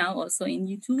in right now, also in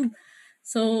YouTube.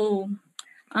 So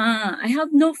I have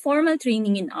no formal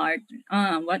training in art.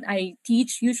 What I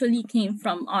teach usually came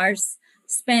from hours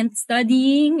spent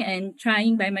studying and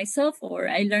trying by myself, or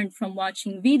I learned from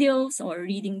watching videos or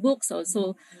reading books,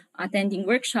 also attending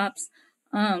workshops.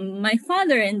 My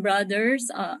father and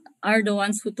brothers are the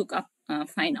ones who took up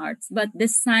fine arts, but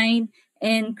design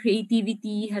and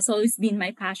creativity has always been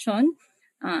my passion.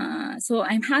 So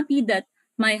I'm happy that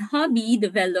my hobby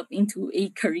developed into a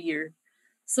career.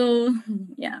 So,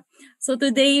 yeah. So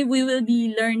today we will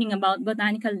be learning about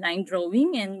botanical line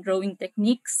drawing and drawing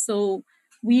techniques. So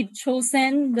we've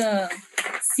chosen the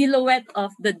silhouette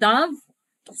of the dove.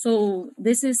 So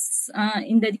this is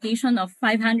in dedication of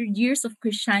 500 years of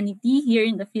Christianity here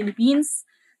in the Philippines.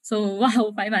 So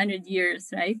wow, 500 years,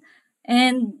 right?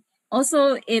 And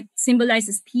also it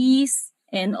symbolizes peace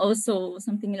and also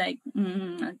something like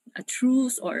a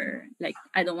truce, or like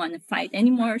I don't want to fight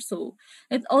anymore. So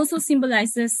it also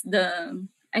symbolizes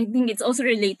I think it's also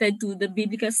related to the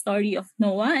biblical story of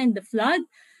Noah and the flood.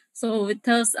 So it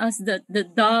tells us that the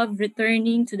dove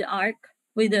returning to the ark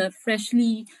with a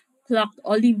freshly plucked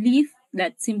olive leaf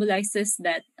that symbolizes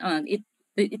that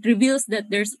it reveals that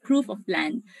there's proof of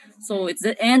land. So it's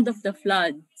the end of the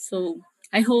flood. So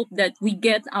I hope that we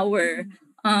get our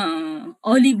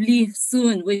olive leaf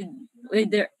soon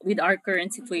with our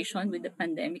current situation with the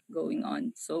pandemic going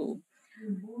on. So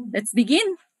let's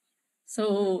begin.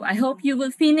 So I hope you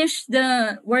will finish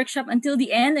the workshop until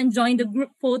the end and join the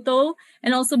group photo,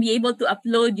 and also be able to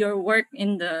upload your work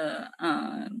in the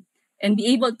and be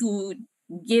able to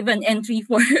give an entry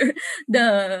for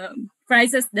the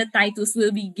prizes that Titus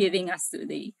will be giving us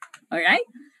today. All right.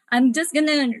 I'm just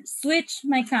gonna switch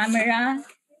my camera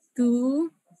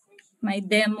to my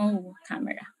demo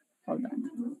camera. Hold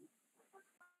on.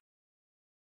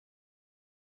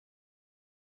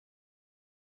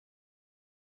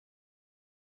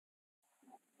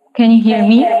 Can you hear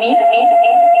me?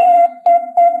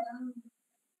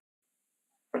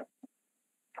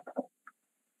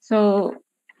 So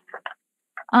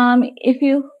if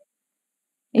you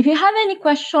have any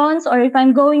questions, or if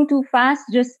I'm going too fast,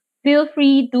 just feel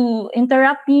free to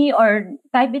interrupt me or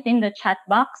type it in the chat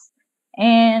box,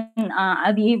 and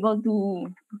I'll be able to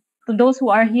those who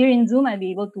are here in Zoom, I'll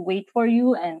be able to wait for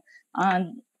you and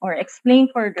or explain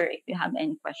further if you have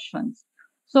any questions.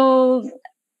 So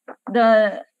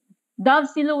the dove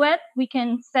silhouette, we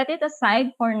can set it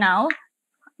aside for now.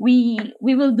 We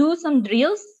will do some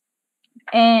drills,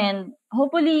 and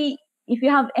hopefully if you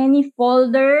have any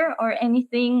folder or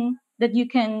anything that you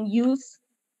can use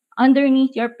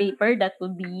underneath your paper, that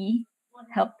would be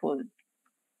helpful.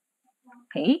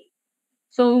 Okay,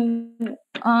 so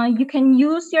you can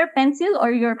use your pencil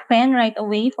or your pen right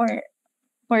away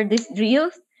for this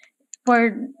drills.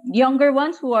 For younger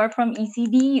ones who are from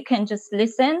ECD, you can just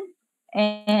listen,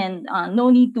 and no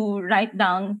need to write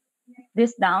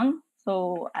this down.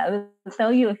 So I will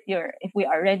tell you if we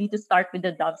are ready to start with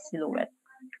the dove silhouette.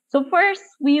 So first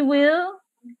we will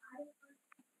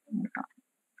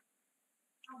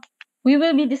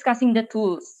be discussing the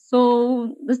tools.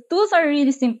 So the tools are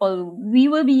really simple. We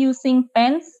will be using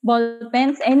pens, ball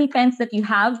pens, any pens that you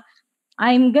have.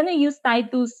 I'm gonna use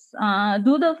Titus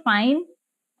Doodle Fine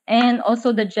and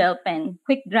also the gel pen,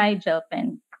 quick dry gel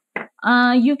pen.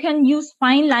 You can use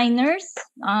fine liners.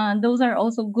 Those are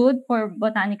also good for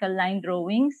botanical line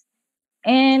drawings.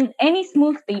 And any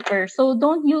smooth paper. So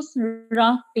don't use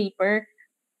rough paper.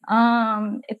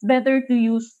 It's better to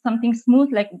use something smooth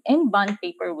like any bond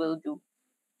paper will do.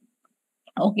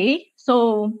 Okay,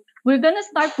 so we're gonna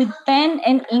start with pen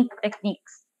and ink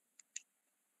techniques.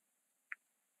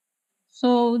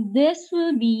 So this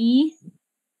will be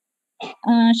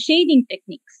shading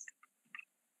techniques.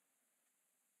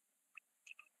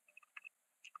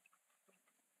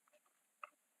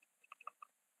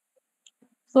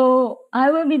 So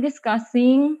I will be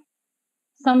discussing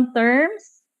some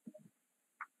terms.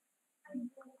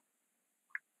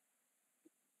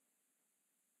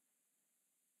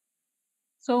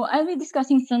 So I'll be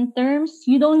discussing some terms.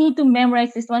 You don't need to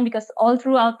memorize this one because all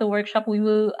throughout the workshop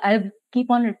I'll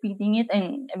keep on repeating it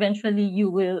and eventually you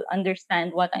will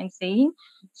understand what I'm saying.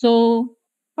 So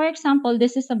for example,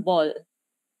 this is a ball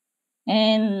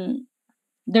and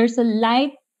there's a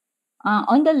light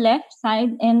on the left side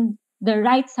and the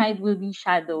right side will be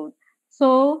shadowed.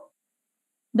 So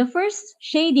the first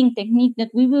shading technique that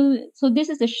so this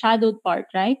is the shadowed part,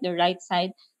 right? The right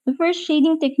side. The first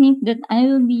shading technique that I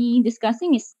will be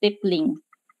discussing is stippling.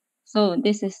 So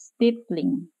this is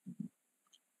stippling.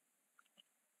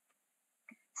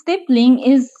 Stippling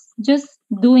is just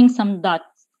doing some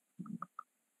dots.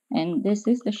 And this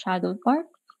is the shadowed part.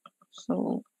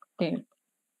 So there,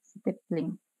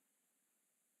 stippling.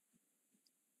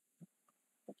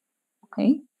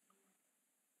 Okay.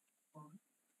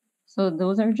 So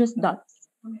those are just dots.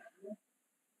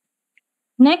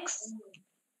 Next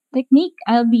technique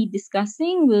I'll be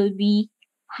discussing will be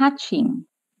hatching.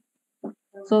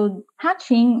 So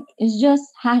hatching is just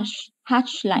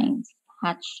hatch lines.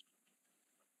 Hatch.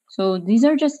 So these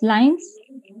are just lines.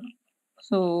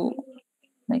 So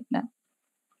like that.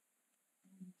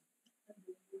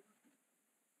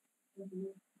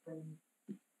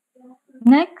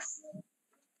 Next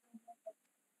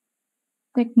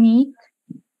technique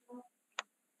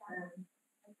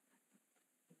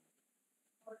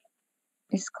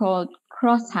is called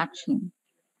cross hatching.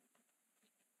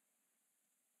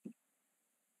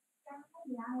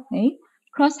 Okay,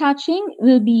 cross hatching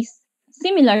will be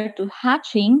similar to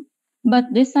hatching, but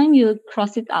this time you'll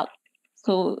cross it out.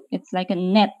 So it's like a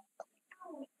net.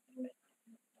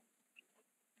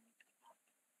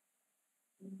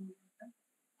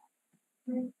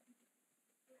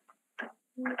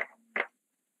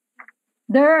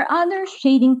 There are other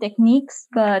shading techniques,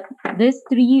 but these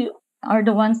three are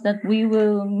the ones that we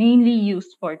will mainly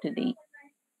use for today.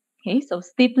 Okay, so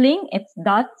stippling, it's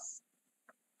dots.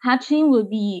 Hatching will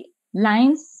be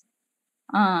lines.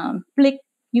 You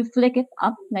flick it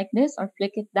up like this or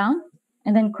flick it down.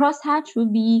 And then cross hatch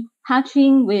will be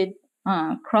hatching with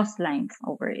cross lines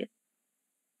over it.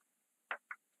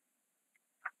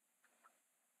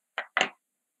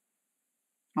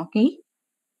 Okay.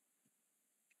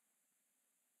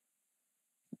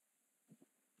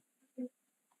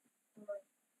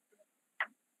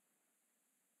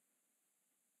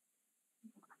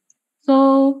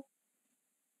 So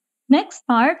next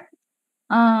part,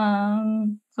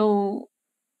 so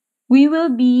we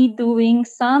will be doing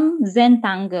some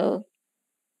Zentangle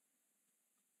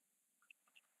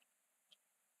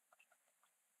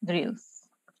drills.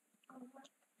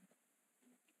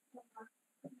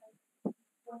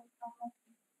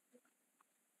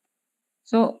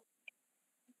 So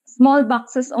small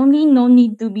boxes only, no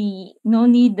need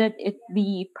that it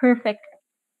be perfect.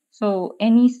 So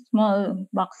any small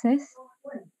boxes.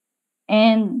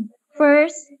 And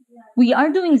first, we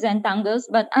are doing Zentangles,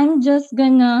 but I'm just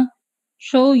gonna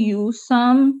show you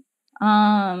some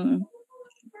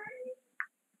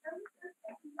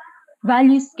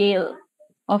value scale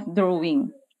of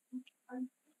drawing,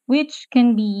 which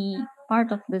can be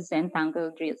part of the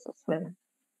Zentangle drills as well.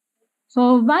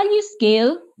 So value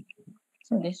scale,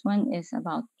 so this one is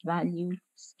about value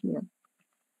scale.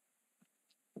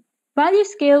 Value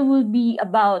scale will be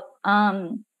about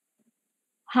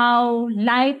how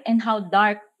light and how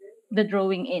dark the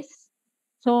drawing is.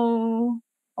 So,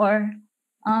 or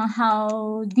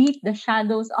how deep the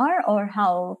shadows are or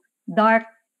how dark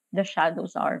the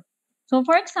shadows are. So,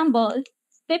 for example,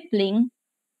 stippling.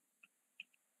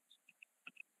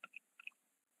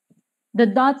 the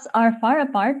dots are far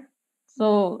apart.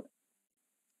 So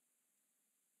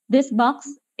this box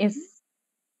is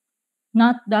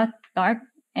not that dark,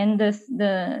 and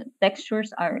the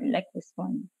textures are like this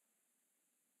one.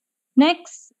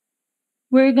 Next,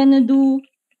 we're gonna do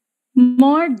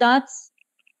more dots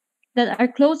that are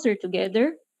closer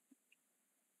together.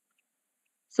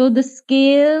 So the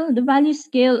value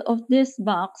scale of this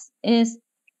box is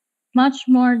much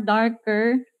more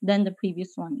darker than the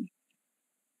previous one.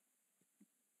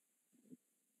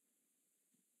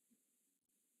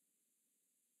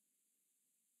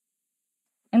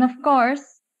 And of course,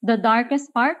 the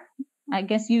darkest part, I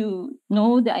guess you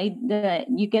know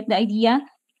you get the idea.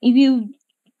 If you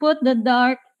put the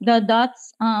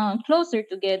dots closer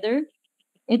together,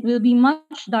 it will be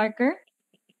much darker.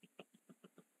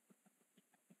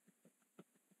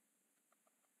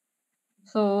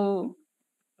 So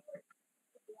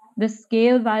the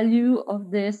scale value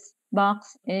of this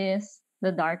box is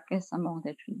the darkest among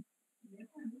the three.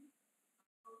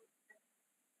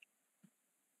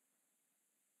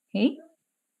 Okay.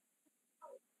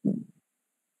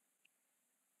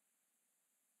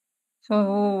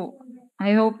 So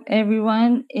I hope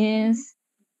everyone is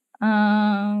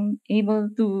able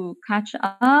to catch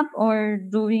up or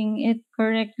doing it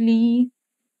correctly,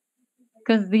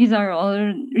 because these are all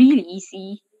really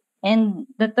easy and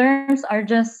the terms are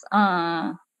just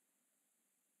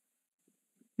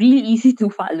really easy to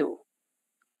follow.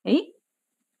 Okay.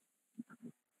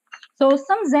 So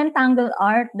some Zentangle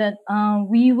art that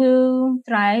we will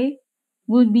try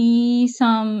would be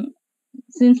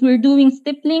since we're doing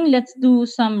stippling, let's do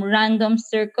some random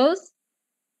circles.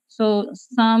 So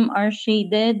some are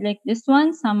shaded like this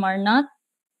one, some are not,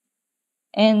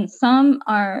 and some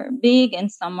are big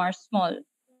and some are small.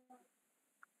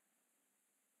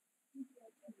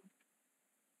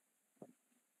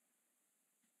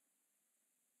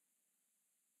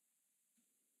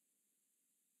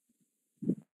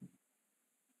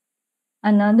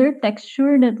 Another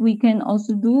texture that we can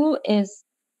also do is,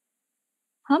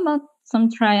 how about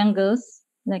some triangles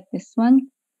like this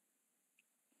one?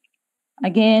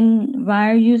 Again,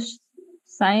 various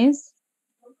size.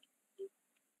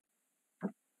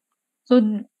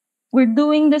 So we're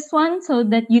doing this one so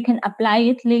that you can apply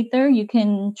it later. You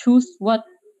can choose what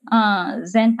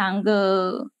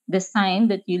Zentangle design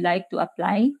that you like to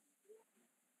apply.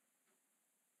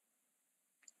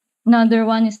 Another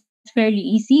one is fairly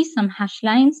easy, some hash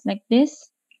lines like this.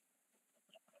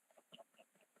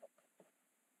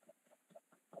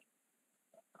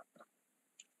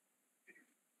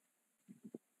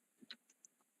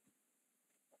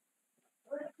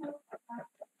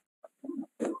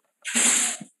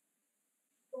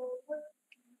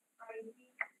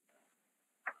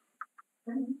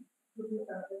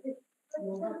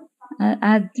 I'll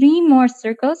add 3 more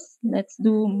circles. Let's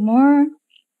do more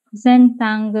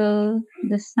Zentangle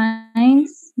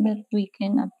designs that we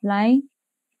can apply.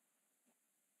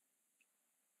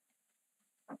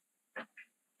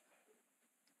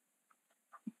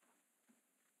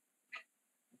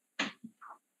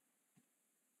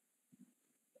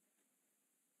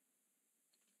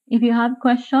 If you have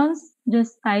questions,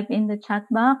 just type in the chat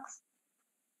box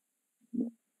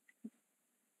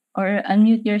or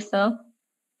unmute yourself.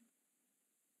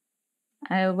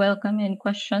 I welcome any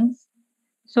questions.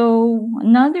 So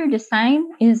another design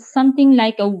is something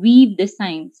like a weave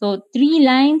design. So 3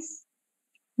 lines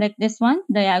like this one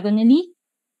diagonally,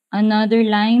 another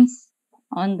lines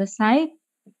on the side,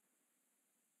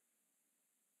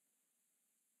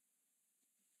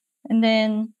 and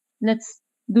then let's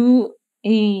do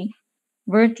a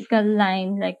vertical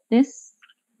line like this.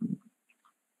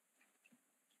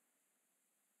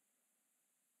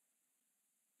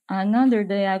 Another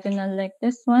diagonal like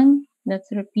this one. Let's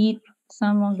repeat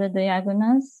some of the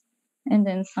diagonals and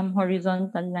then some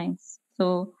horizontal lines.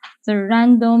 So it's a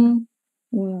random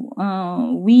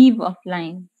weave of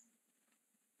lines.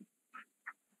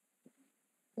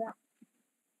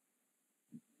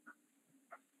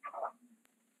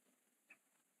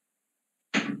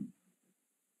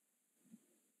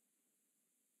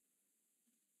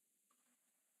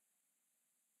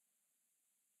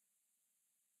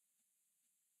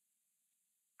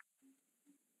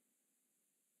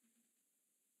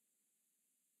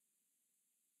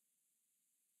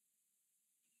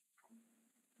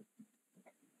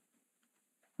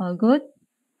 All good.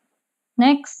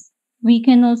 Next, we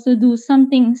can also do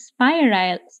something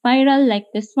spiral like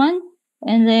this one,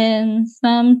 and then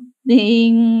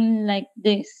something like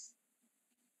this,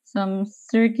 some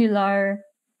circular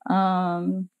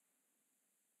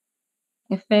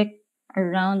effect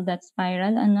around that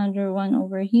spiral. Another one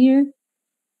over here,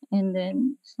 and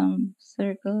then some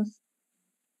circles.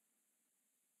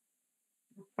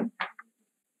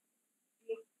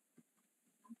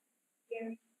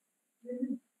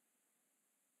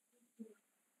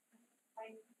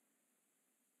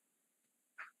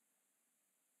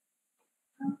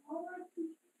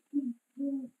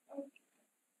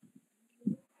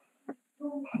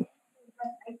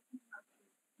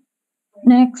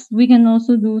 Next, we can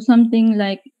also do something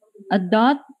like a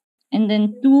dot and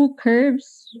then two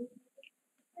curves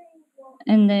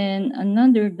and then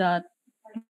another dot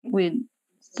with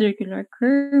circular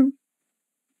curve,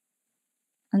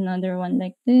 another one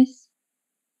like this.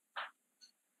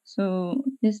 So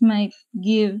this might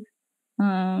give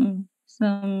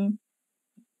some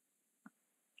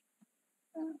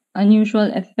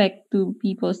unusual effect to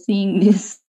people seeing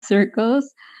these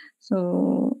circles.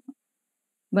 So,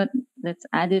 but let's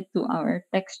add it to our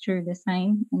texture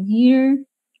design. And here,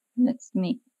 let's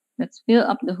fill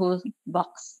up the whole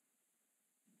box.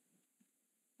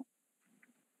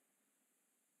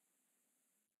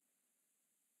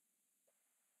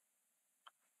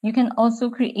 You can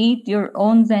also create your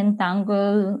own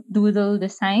Zentangle doodle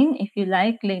design if you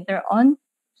like later on.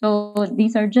 So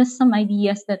these are just some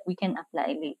ideas that we can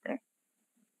apply later.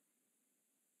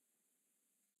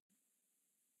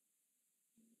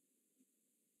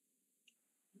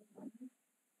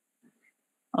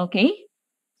 Okay,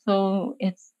 so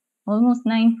it's almost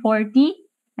 9:40.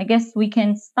 I guess we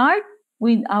can start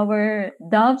with our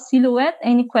dove silhouette.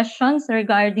 Any questions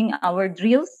regarding our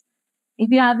drills?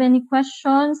 If you have any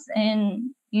questions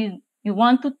and you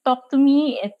want to talk to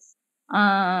me,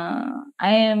 I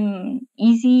am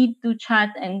easy to chat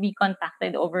and be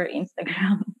contacted over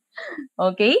Instagram.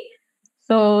 Okay,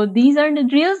 so these are the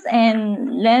drills,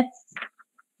 and let's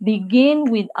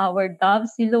begin with our dove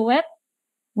silhouette.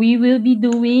 We will be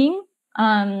doing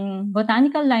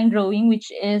botanical line drawing,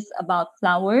 which is about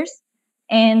flowers,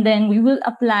 and then we will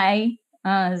apply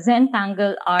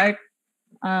Zentangle art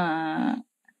uh,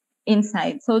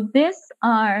 inside. So these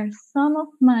are some of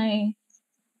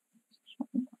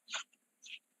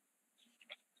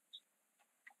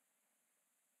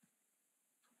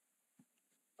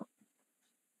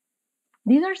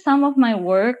my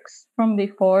works from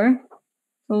before.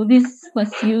 So this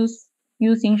was used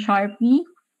using Sharpie.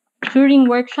 During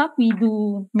workshop, we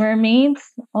do mermaids.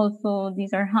 Also,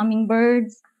 these are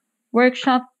hummingbirds.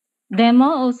 Workshop demo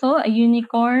also a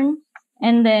unicorn.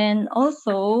 And then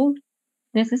also,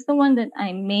 this is the one that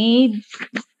I made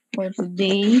for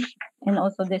today, and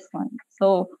also this one.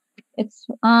 So it's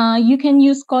you can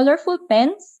use colorful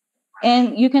pens,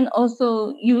 and you can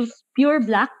also use pure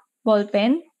black ball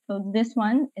pen. So this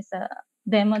one is a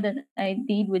demo that I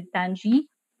did with Tanji.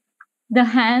 The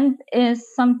hand is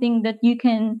something that you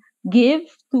can give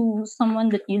to someone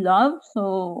that you love.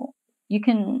 So you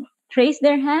can trace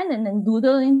their hand and then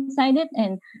doodle inside it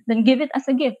and then give it as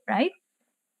a gift, right?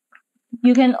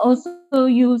 You can also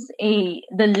use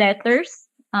the letters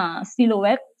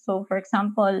silhouette. So for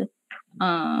example,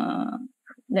 uh,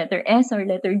 letter S or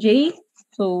letter J.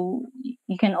 So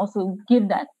you can also give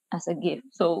that as a gift.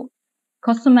 So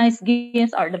customized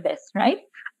gifts are the best, right?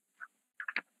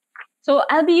 So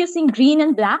I'll be using green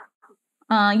and black.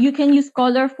 You can use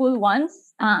colorful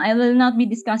ones. I will not be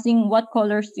discussing what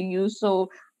colors to use. So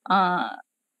uh,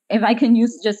 if I can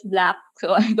use just black,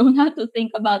 so I don't have to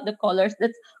think about the colors.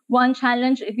 That's one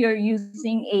challenge if you're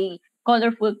using a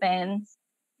colorful pens.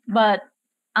 But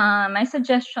my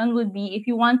suggestion would be if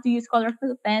you want to use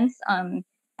colorful pens,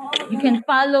 you can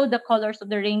follow the colors of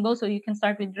the rainbow. So you can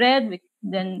start with red,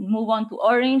 then move on to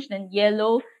orange, then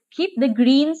yellow. Keep the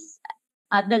greens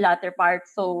at the latter part.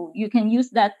 So you can use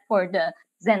that for the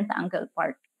Zentangle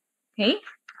part. Okay.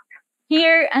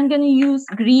 Here, I'm going to use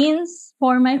greens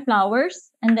for my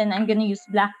flowers, and then I'm going to use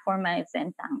black for my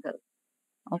Zentangle.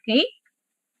 Okay?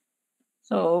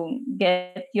 So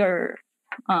get your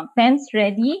pens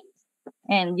ready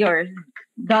and your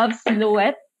dove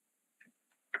silhouette.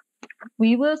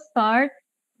 We will start.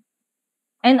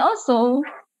 And also,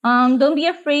 don't be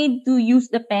afraid to use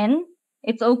the pen.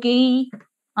 It's okay.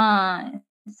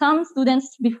 Some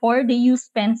students before they use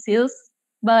pencils,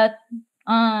 but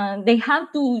they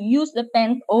have to use the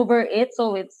pen over it,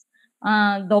 so it's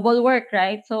double work,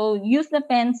 right? So use the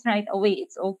pens right away.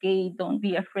 It's okay. Don't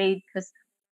be afraid because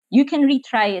you can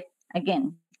retry it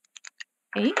again.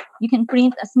 Okay, you can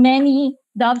print as many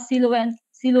dove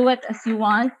silhouette as you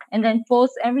want, and then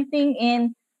post everything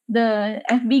in the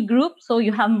FB group so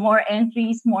you have more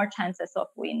entries, more chances of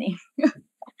winning.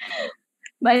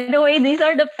 By the way, these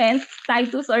are the pens.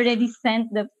 Titus already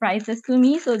sent the prizes to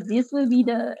me, so this will be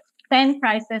the 10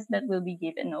 prizes that will be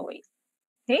given away.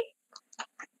 Okay.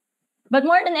 But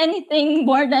more than anything,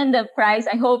 more than the prize,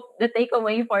 I hope the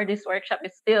takeaway for this workshop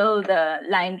is still the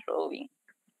line drawing.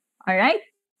 All right,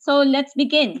 so let's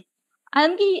begin.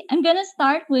 I'm gonna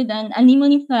start with an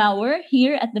anemone flower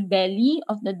here at the belly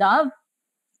of the dove.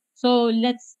 So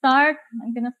let's start.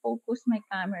 I'm gonna focus my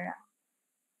camera.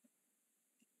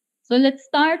 So let's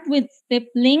start with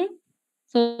stippling.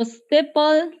 So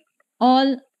stipple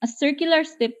all a circular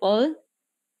stipple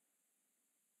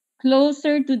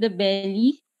closer to the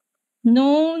belly.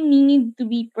 No need to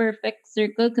be perfect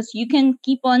circle because you can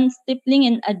keep on stippling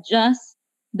and adjust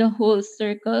the whole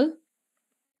circle.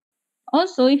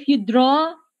 Also, if you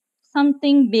draw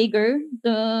something bigger,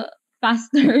 the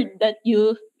faster that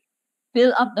you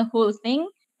fill up the whole thing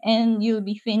and you'll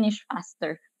be finished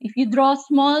faster. If you draw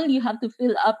small, you have to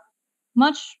fill up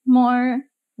much more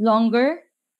longer.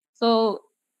 So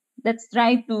let's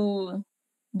try to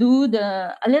do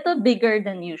a little bigger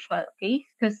than usual, okay?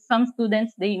 Because some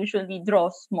students, they usually draw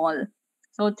small.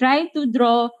 So try to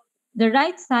draw the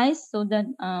right size so that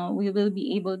we will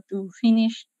be able to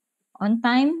finish on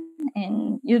time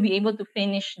and you'll be able to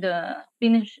finish the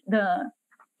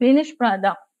finished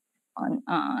product on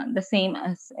the same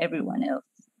as everyone else.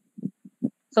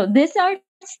 So these are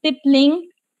stippling.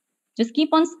 Just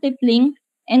keep on stippling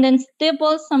and then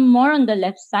stipple some more on the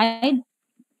left side.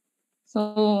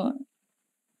 So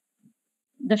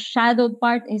the shadow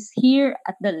part is here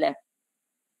at the left.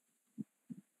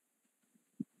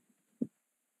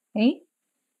 Okay.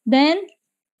 Then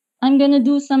I'm gonna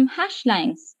do some hash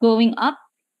lines going up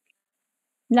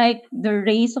like the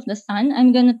rays of the sun.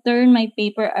 I'm gonna turn my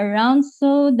paper around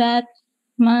so that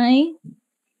my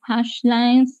hash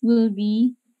lines will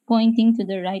be pointing to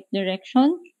the right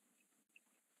direction.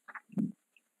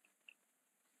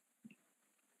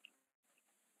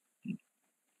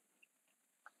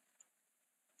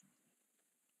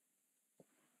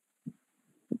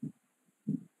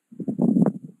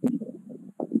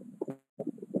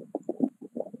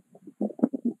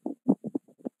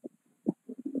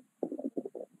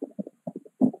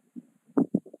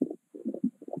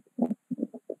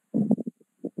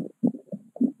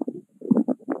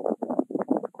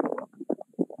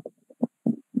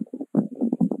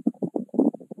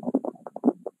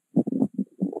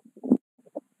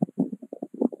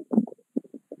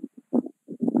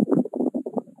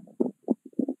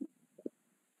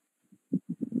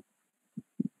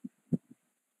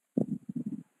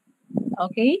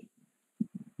 Okay.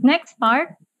 Next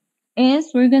part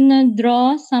is we're gonna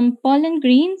draw some pollen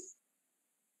grains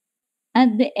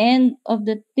at the end of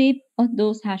the tip of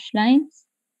those hash lines.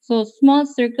 So small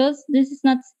circles. This is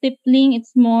not stippling,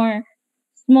 it's more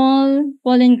small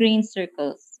pollen grain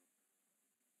circles.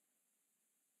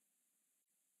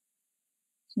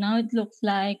 So now it looks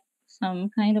like some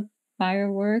kind of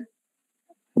firework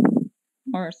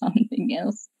or something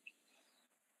else.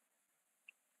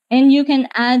 And you can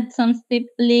add some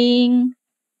stippling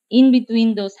in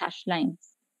between those hash lines.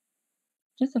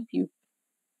 Just a few.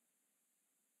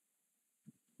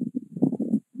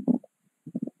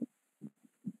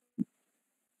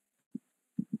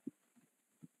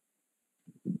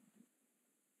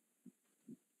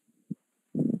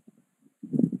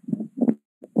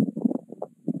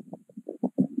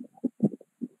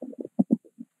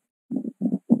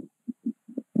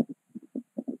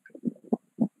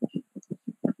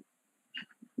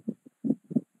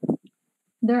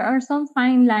 There are some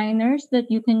fine liners that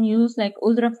you can use like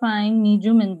ultra fine,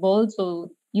 medium, and bold. So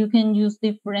you can use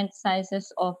different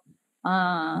sizes of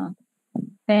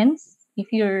pens if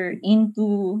you're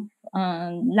into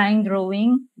line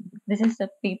drawing. This is a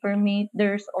paper mate.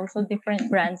 There's also different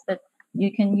brands that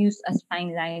you can use as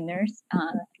fine liners.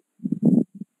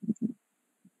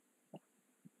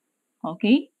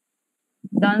 Okay,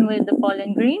 done with the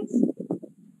pollen grains.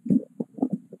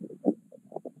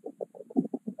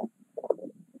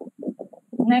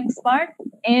 Next part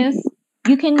is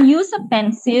you can use a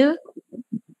pencil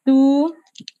to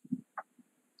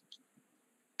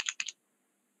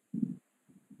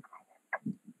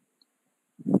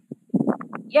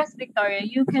yes, Victoria,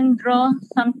 you can draw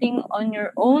something on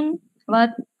your own,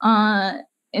 but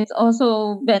it's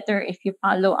also better if you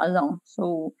follow along.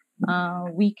 So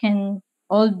we can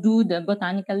all do the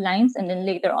botanical lines, and then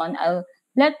later on, I'll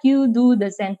let you do the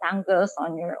Zentangles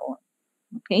on your own.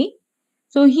 Okay?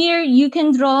 So here you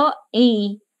can draw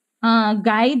a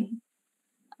guide,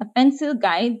 a pencil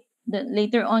guide that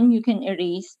later on you can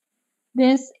erase.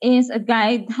 This is a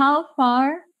guide how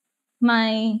far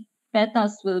my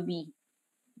petals will be.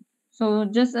 So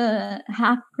just a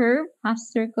half curve, half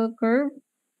circle curve.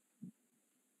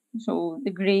 So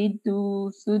the grade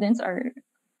 2 students are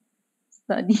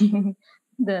studying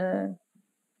the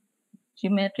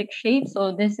geometric shape.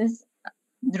 So this is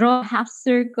draw a half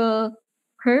circle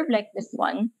curve like this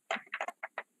one.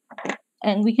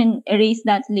 And we can erase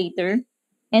that later.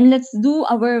 And let's do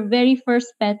our very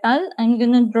first petal. I'm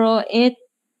gonna draw it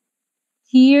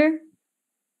here,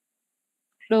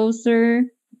 closer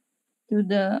to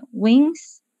the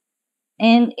wings.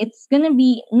 And it's gonna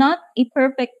be not a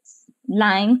perfect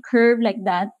line curve like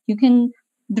that. You can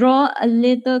draw a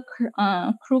little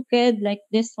crooked like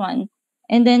this one,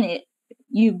 and then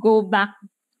you go back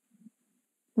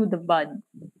to the bud.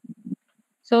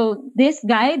 So this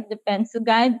guide, the pencil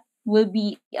guide, will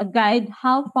be a guide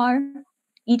how far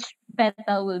each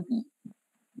petal will be.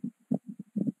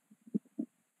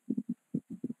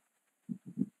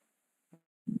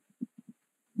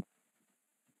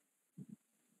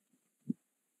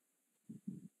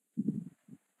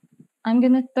 I'm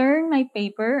gonna turn my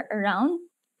paper around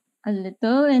a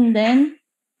little, and then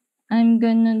I'm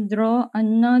gonna draw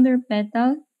another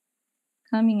petal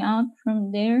coming out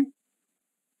from there,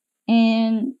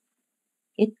 and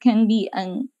it can be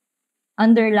an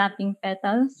underlapping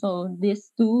petal, so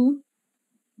these two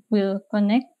will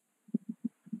connect.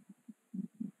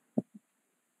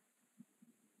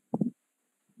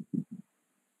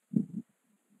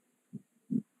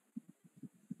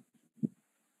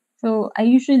 So I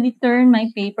usually turn my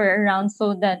paper around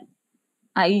so that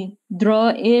I draw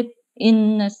it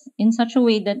in such a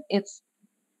way that it's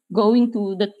going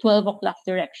to the 12 o'clock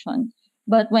direction.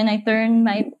 But when I turn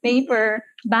my paper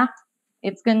back,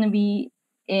 it's going to be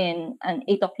in an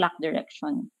 8 o'clock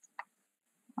direction.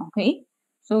 Okay?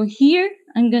 So here,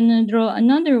 I'm going to draw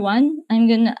another one. I'm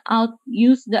going to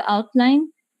use the outline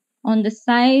on the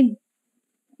side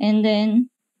and then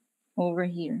over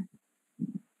here.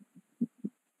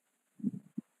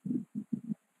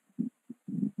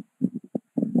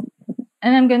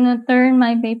 And I'm going to turn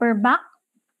my paper back.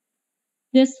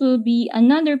 This will be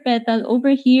another petal over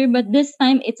here, but this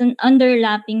time it's an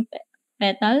underlapping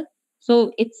petal.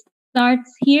 So it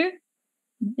starts here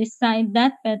beside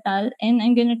that petal, and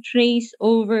I'm going to trace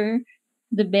over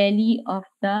the belly of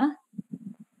the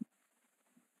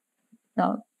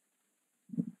dog.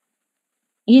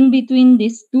 In between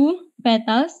these two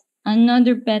petals,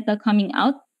 another petal coming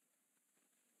out.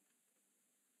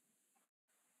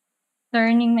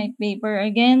 Turning my paper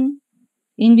again.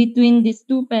 In between these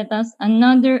two petals,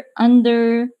 another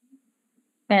under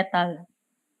petal.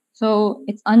 So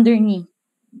it's underneath.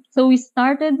 So we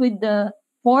started with the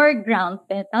foreground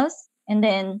petals, and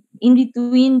then in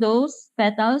between those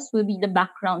petals will be the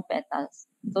background petals.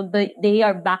 So they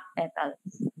are back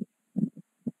petals.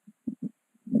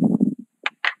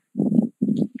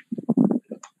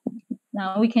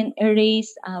 Now we can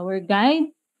erase our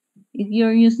guide. If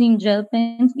you're using gel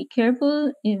pens, be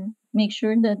careful. Make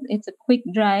sure that it's a quick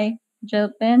dry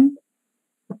gel pen.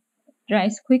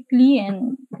 Dries quickly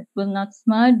and it will not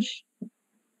smudge.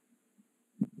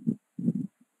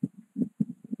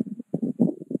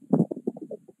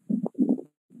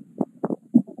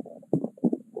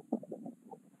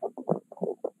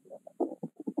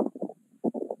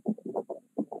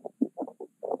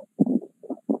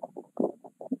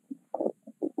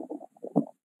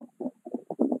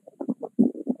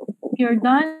 If you're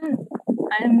done,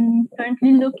 I'm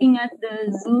currently looking at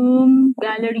the Zoom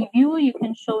gallery view. You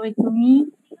can show it to me.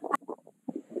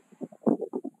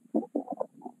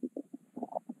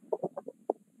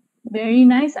 Very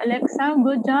nice, Alexa.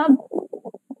 Good job.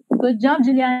 Good job,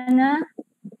 Juliana.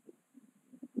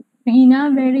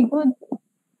 Rina, very good.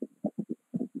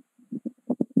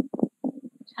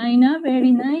 China,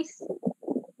 very nice.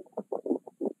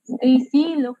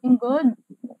 Stacy, looking good.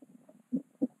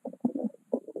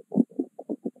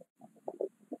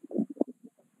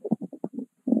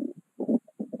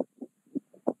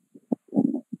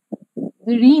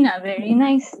 Rina, very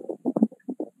nice.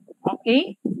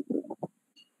 Okay.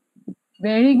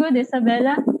 Very good,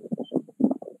 Isabella.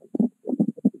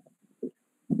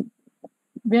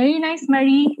 Very nice,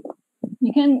 Marie.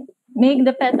 You can make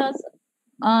the petals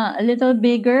a little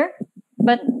bigger,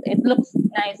 but it looks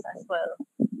nice as well.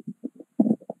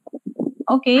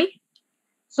 Okay,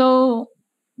 so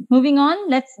moving on,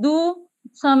 let's do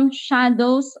some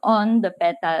shadows on the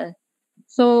petal.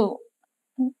 So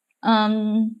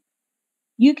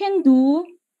you can do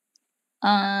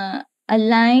a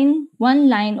line, one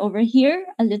line over here,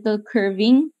 a little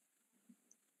curving,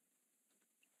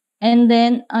 and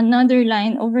then another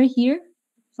line over here.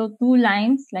 So two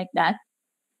lines like that.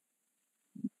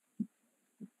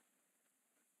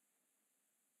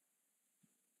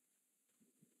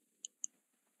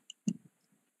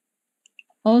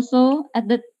 Also, at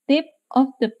the tip of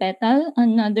the petal,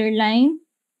 another line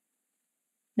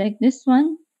like this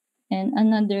one. and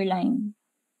another line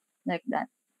like that.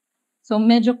 So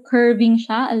medyo curving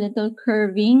siya, a little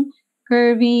curving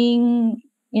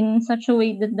in such a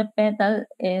way that the petal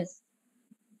is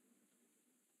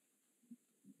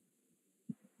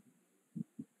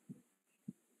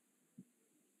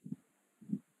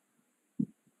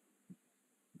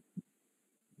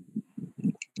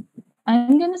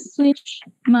I'm gonna switch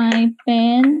my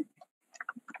pen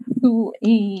to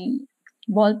a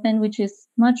ball pen which is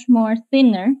much more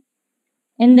thinner,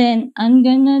 and then I'm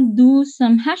gonna do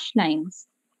some hash lines.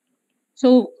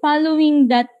 So following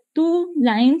that two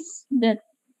lines, that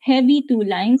heavy two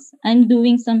lines, I'm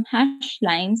doing some hash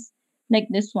lines like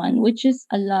this one, which is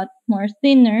a lot more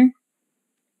thinner,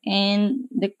 and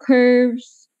the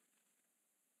curves,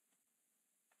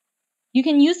 you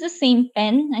can use the same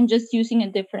pen. I'm just using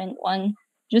a different one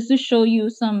just to show you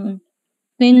some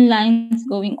thin lines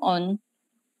going on,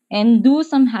 and do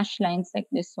some hash lines like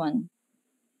this one.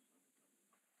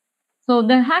 So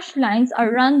the hash lines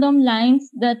are random lines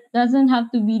that doesn't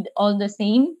have to be all the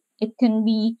same. It can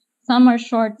be some are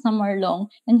short, some are long,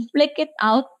 and flick it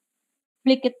out,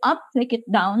 flick it up, flick it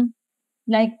down,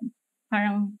 like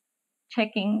parang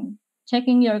checking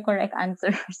your correct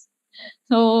answers.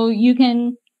 So you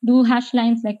can do hash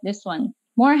lines like this one.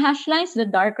 More hash lines, the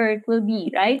darker it will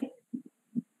be, right?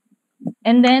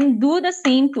 And then do the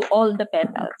same to all the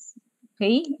petals.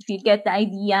 Okay, if you get the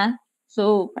idea.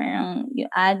 So parang you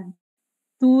add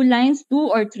two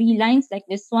or three lines like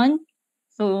this one.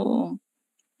 So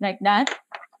like that.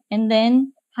 And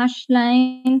then hash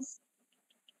lines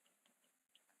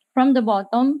from the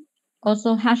bottom,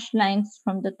 also hash lines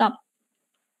from the top.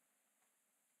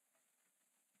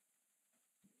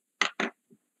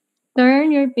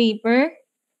 Turn your paper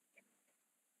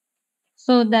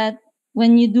so that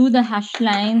when you do the hash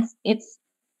lines, it's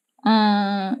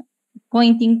uh,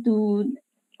 pointing to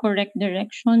correct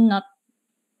direction, not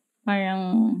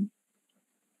parang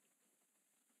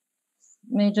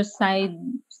medyo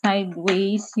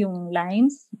sideways yung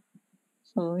lines.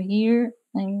 So here,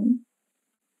 I'm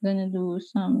gonna do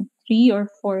some 3 or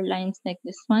 4 lines like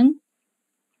this one.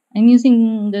 I'm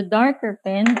using the darker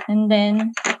pen, and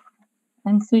then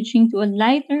I'm switching to a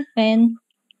lighter pen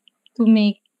to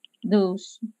make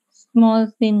those small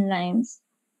thin lines.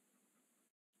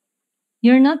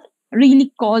 You're not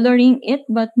really coloring it,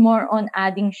 but more on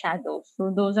adding shadows.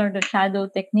 So those are the shadow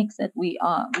techniques that we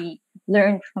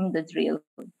learned from the drill.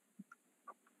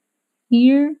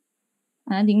 Here,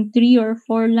 adding 3 or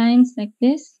 4 lines like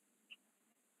this.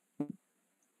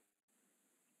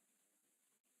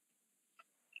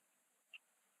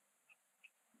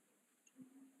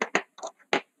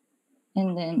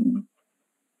 And then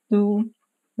do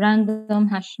random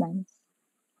hash lines.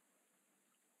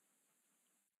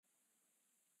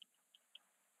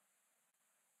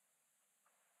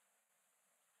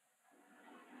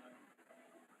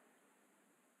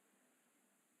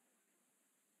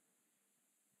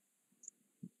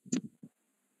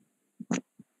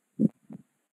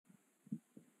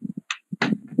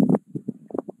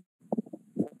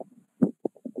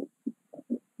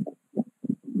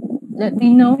 Let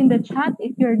me know in the chat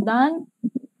if you're done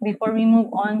before we move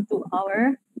on to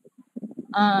our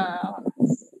uh,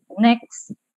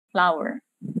 next flower.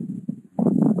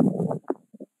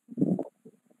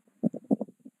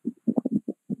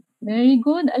 Very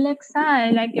good, Alexa.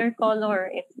 I like your color.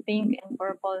 It's pink and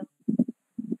purple.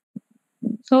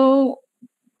 So,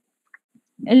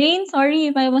 Elaine, sorry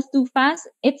if I was too fast.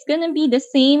 It's gonna be the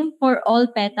same for all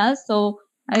petals. So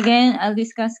again, I'll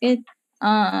discuss it.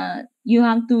 You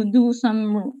have to do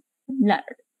some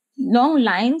long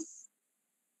lines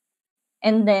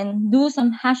and then do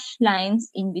some hash lines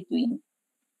in between.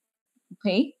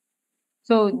 Okay.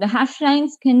 So the hash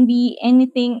lines can be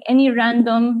anything, any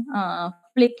random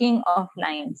flicking of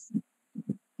lines.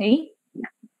 Okay.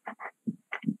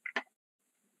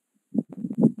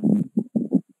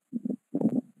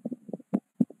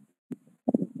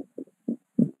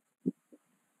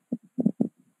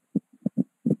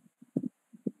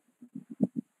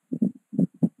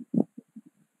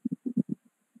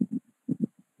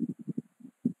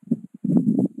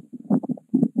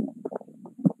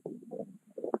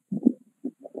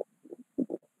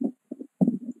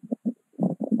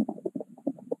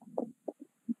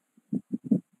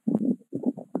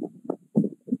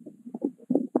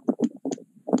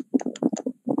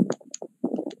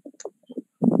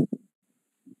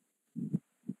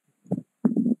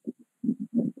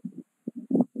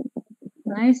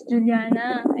 Nice,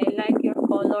 Juliana. I like your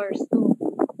colors too.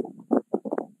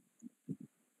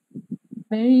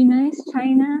 Very nice,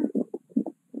 China.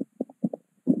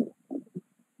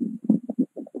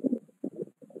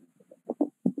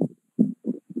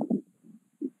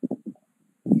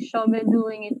 Shobe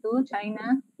doing it too,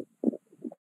 China?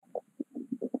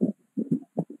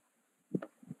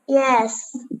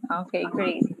 Yes. Okay,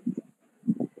 great.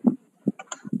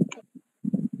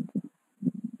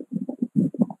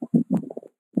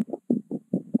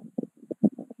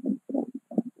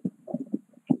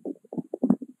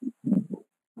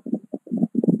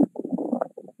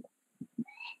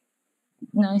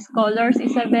 Nice colors,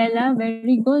 Isabella.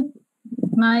 Very good.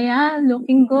 Maya,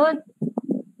 looking good.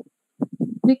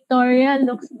 Victoria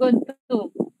looks good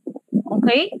too.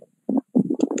 Okay?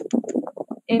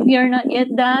 If you're not yet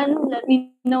done, let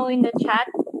me know in the chat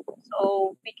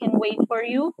so we can wait for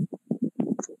you.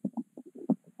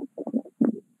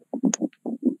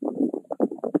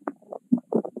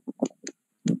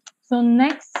 So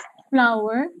next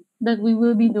flower that we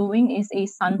will be doing is a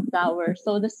sunflower.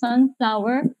 So the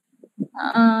sunflower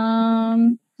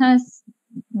has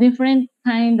different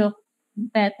kind of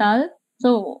petal.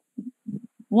 So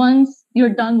once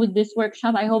you're done with this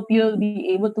workshop, I hope you'll be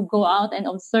able to go out and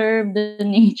observe the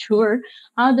nature,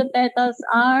 how the petals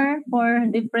are for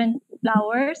different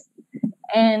flowers,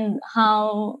 and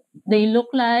how they look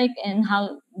like, and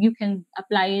how you can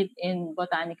apply it in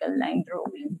botanical line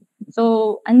drawing.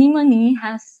 So anemone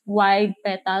has wide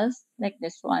petals like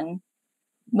this one,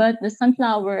 but the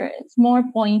sunflower, it's more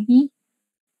pointy,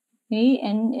 okay,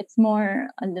 and it's more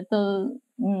a little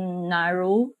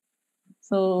narrow.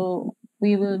 So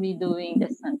we will be doing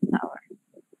the sunflower,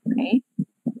 okay?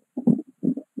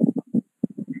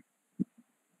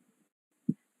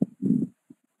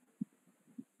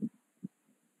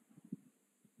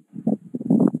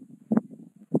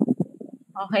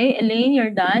 Okay, Elaine,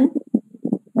 you're done.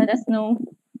 Let us know.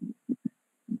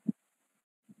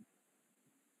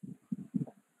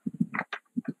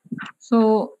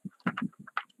 So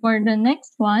for the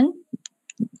next one,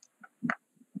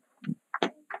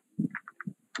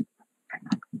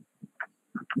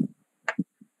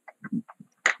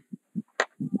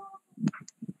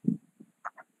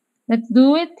 let's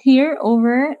do it here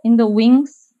over in the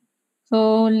wings.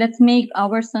 So let's make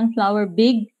our sunflower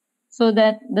big so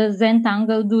that the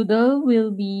Zentangle doodle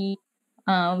will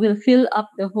fill up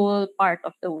the whole part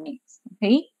of the wings.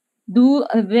 Okay, do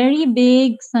a very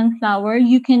big sunflower.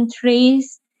 You can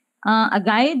trace a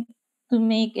guide to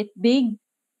make it big.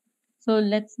 So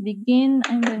let's begin.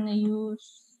 I'm gonna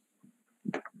use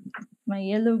my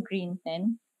yellow green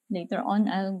pen. Later on,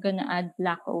 I'm gonna add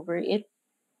black over it.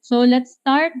 So let's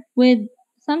start with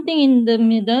something in the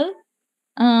middle.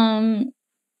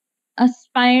 A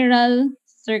spiral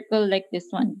circle like this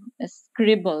one, a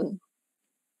scribble.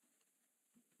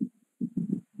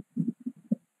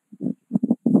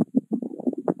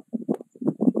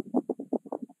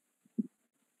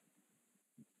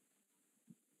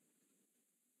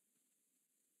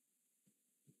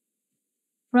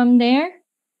 From there,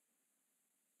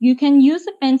 you can use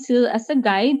a pencil as a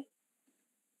guide,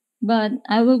 but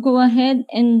I will go ahead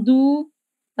and do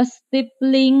a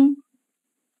stippling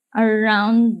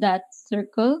around that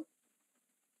circle.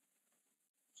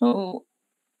 So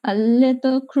a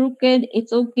little crooked,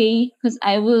 it's okay because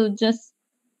I will just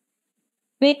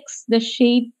fix the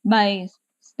shape by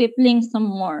stippling some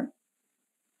more.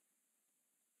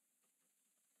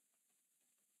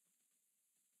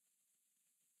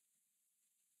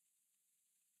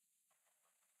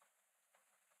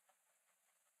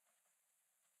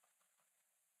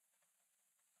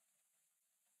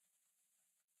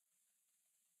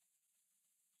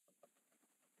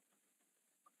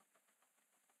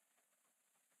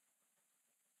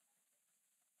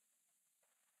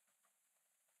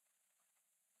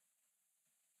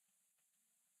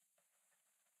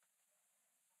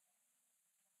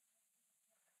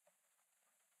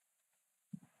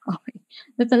 Okay.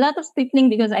 That's a lot of stippling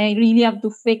because I really have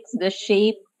to fix the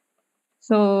shape.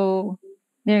 So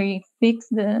there you fix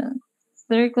the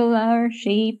circular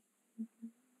shape.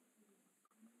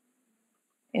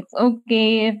 It's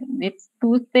okay if it's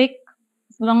too thick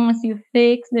as long as you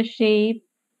fix the shape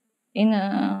in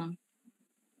a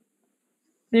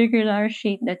circular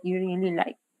shape that you really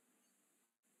like.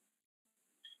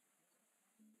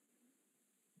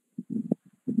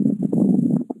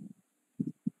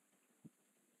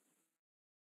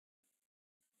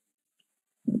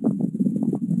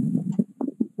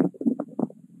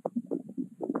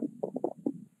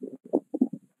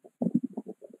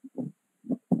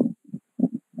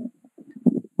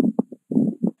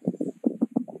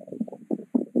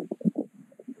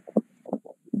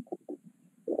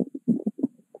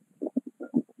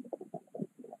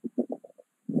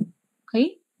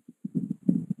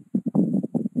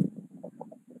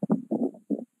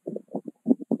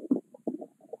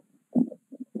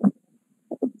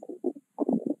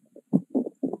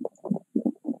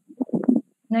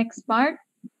 next part,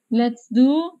 let's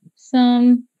do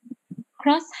some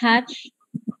cross hatching.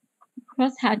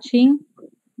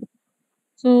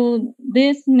 So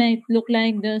this might look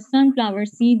like the sunflower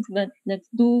seeds, but let's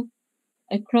do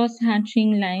a cross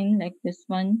hatching line like this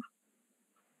one.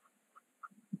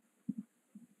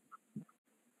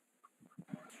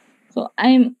 So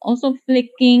I'm also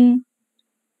flicking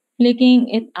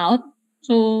it out.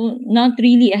 So not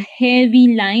really a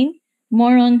heavy line,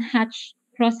 more on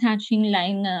cross hatching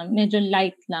line na medyo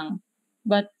light lang,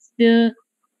 but still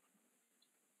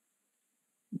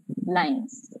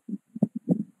lines.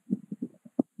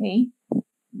 Okay?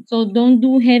 So don't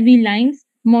do heavy lines,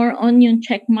 more on yung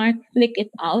check mark, flick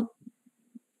it out,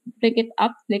 flick it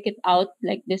up, flick it out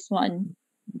like this one.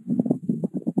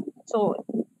 So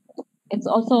it's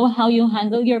also how you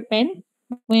handle your pen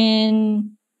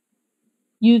when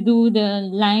you do the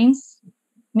lines,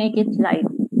 make it light.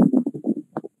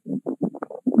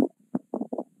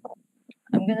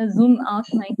 I'm gonna zoom out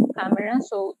my camera.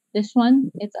 So this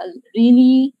one, it's a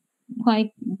really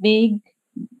quite big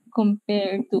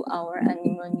compared to our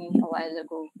anemone a while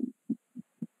ago.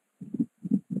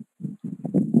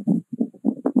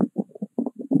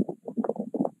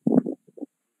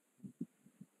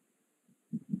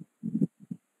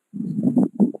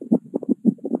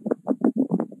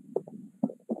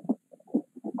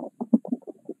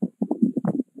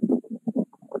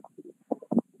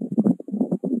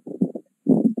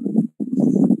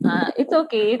 It's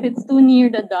okay if it's too near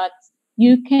the dots.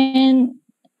 You can.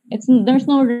 There's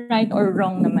no right or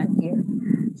wrong naman here.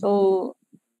 So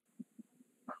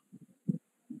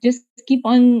just keep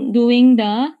on doing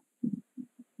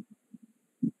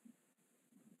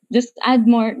just add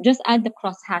the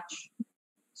crosshatch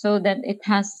so that it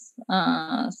has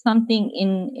something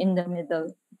in the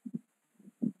middle.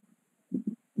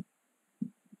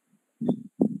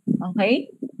 Okay.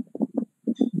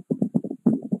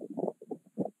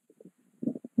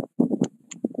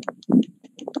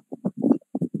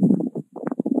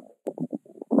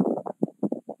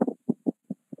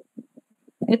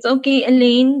 It's okay,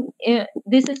 Elaine.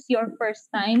 This is your first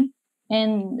time,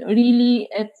 and really,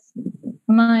 it's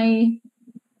my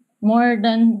more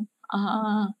than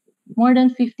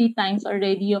 50 times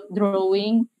already of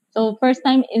drawing. So first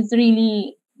time is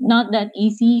really not that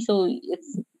easy. So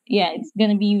it's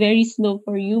gonna be very slow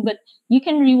for you, but you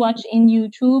can rewatch in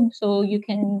YouTube so you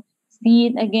can see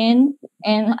it again,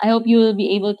 and I hope you will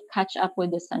be able to catch up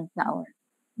with the sunflower.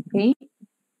 Okay.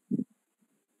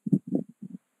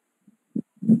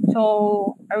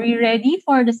 So are we ready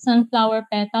for the sunflower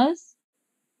petals?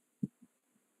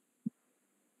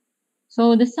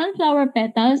 So the sunflower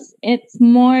petals, it's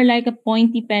more like a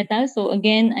pointy petal. So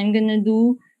again, I'm gonna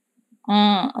do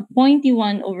a pointy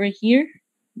one over here.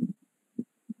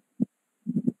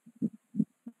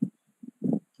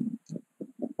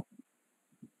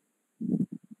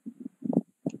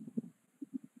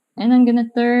 And I'm gonna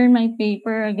turn my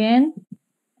paper again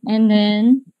and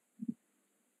then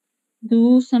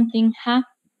do something half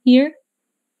here.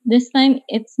 This time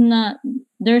it's not,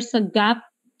 there's a gap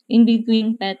in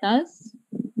between petals.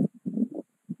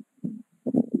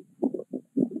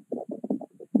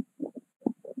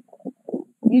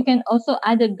 You can also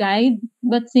add a guide,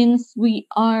 but since we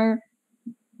are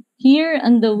here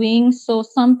on the wings, so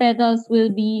some petals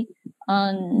will be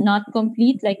not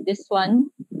complete like this one.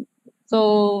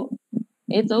 So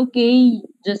it's okay,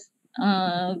 just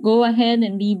go ahead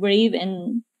and be brave,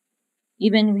 and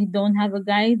even we don't have a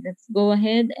guide, let's go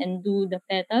ahead and do the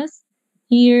petals.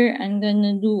 Here, I'm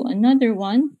gonna do another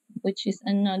one, which is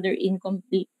another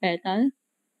incomplete petal.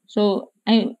 So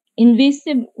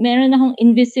meron akong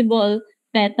invisible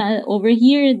petal over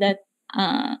here that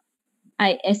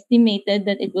I estimated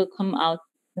that it will come out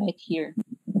right here.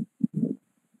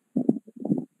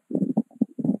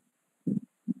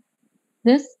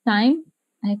 This time,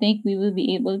 I think we will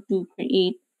be able to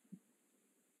create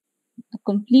a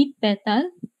complete petal.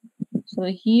 So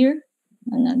here,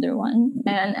 another one.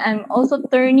 And I'm also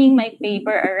turning my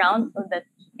paper around so that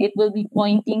it will be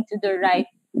pointing to the right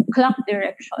clock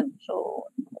direction. So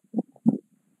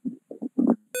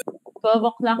 12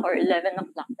 o'clock or 11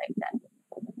 o'clock like that.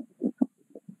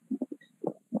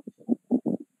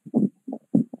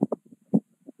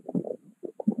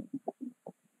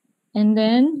 And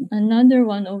then another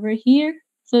one over here.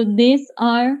 So these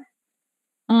are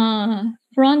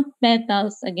front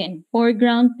petals again,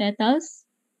 foreground petals.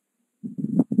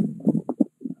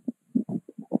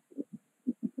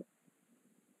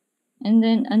 And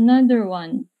then another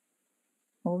one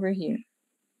over here.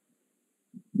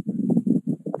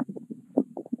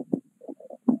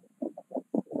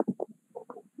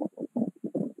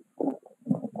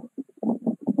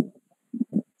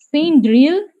 Same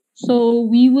drill. So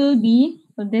we will be,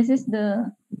 so this is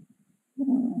the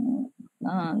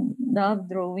dove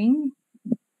drawing.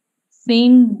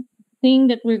 Same thing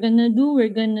that we're gonna do. We're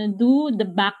gonna do the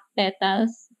back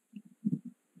petals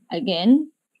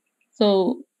again.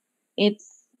 So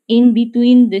it's in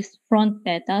between this front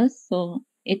petals. So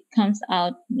it comes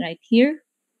out right here.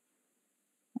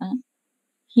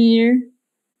 Here,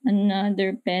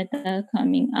 another petal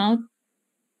coming out.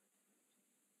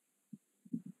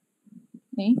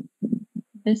 Okay.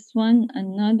 This one,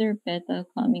 another petal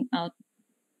coming out.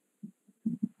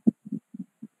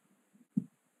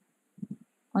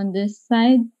 On this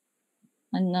side,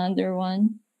 another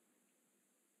one.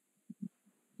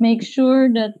 Make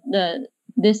sure that the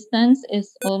distance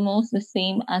is almost the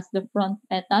same as the front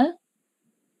petal.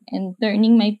 And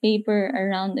turning my paper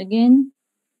around again,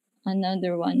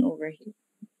 another one over here.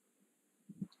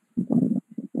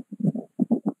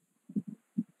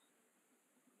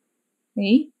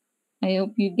 Okay, I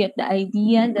hope you get the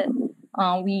idea that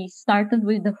we started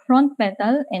with the front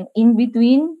petal and in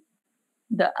between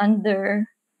the under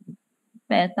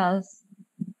petals,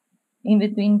 in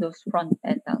between those front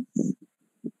petals.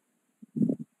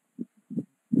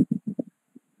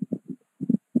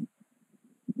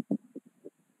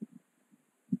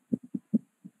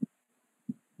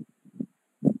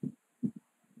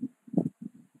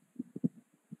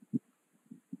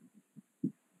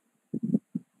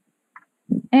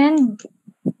 And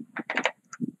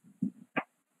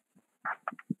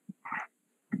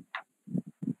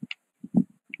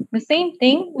the same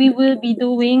thing, we will be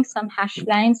doing some hash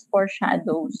lines for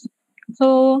shadows.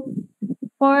 So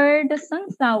for the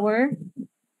sunflower,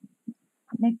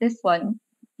 like this one,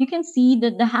 you can see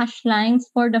that the hash lines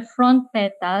for the front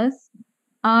petals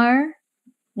are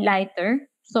lighter,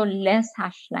 so less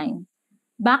hash lines.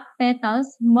 Back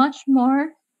petals, much more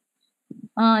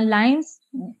lines,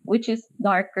 which is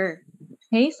darker.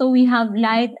 Okay, so we have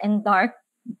light and dark,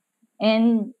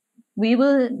 and we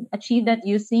will achieve that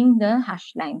using the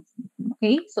hash lines.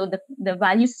 Okay, so the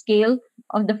value scale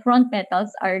of the front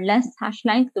petals are less hash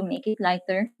lines to make it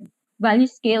lighter. Value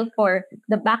scale for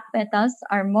the back petals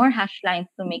are more hash lines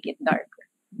to make it darker.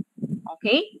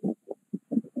 Okay?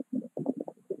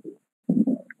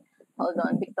 Hold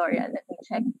on, Victoria, let me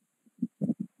check.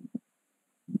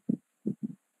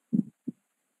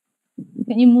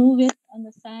 Can you move it on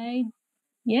the side?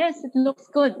 Yes, it looks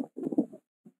good.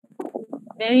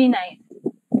 Very nice.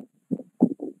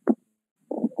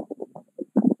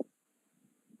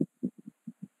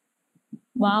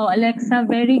 Wow, Alexa,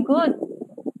 very good.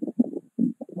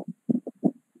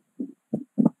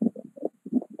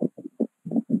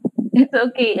 It's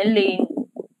okay, Elaine.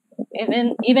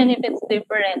 Even if it's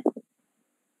different.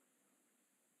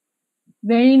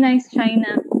 Very nice,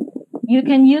 China. You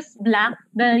can use black.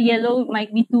 The yellow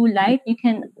might be too light. You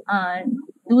can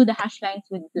do the hash lines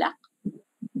with black.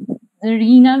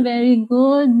 Zarina, very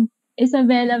good.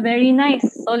 Isabella, very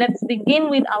nice. So let's begin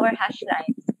with our hash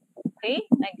lines. Okay,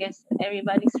 I guess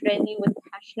everybody's ready with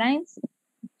hash lines.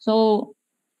 So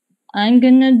I'm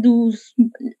gonna do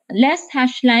less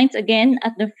hash lines again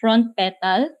at the front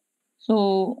petal.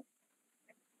 So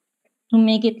to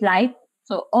make it light.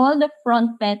 So all the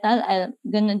front petal, I'm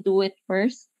gonna do it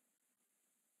first.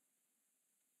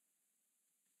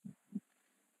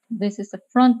 This is the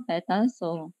front petal,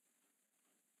 so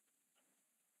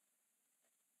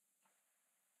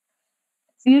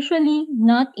it's usually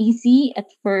not easy at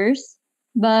first,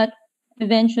 but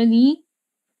eventually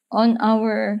on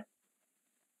our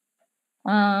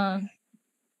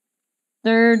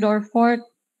third or fourth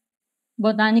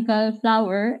botanical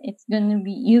flower, it's gonna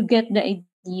be, you get the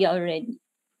idea already,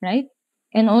 right?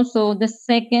 And also the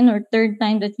second or third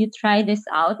time that you try this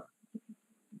out,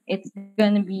 it's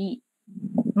gonna be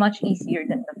much easier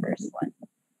than the first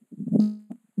one.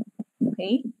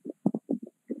 Okay.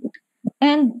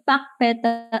 And back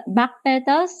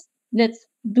petals, let's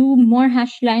do more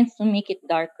hash lines to make it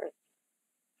darker.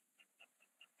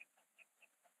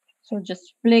 So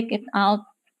just flick it out.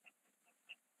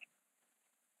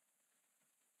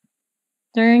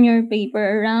 Turn your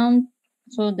paper around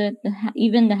so that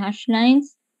even the hash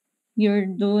lines, you're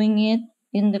doing it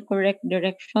in the correct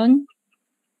direction.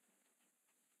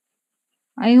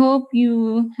 I hope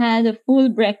you had a full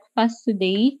breakfast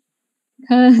today,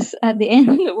 because at the end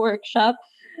of the workshop,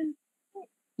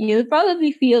 you'll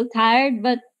probably feel tired,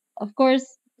 but of course,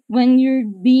 when you're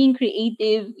being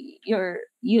creative,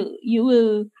 you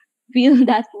will feel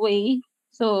that way.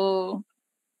 So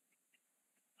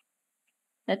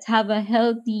let's have a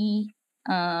healthy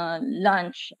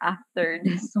lunch after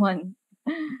this one.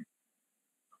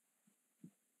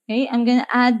 Okay, I'm gonna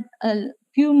add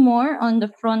few more on the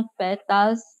front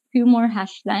petals, few more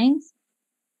hash lines,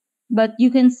 but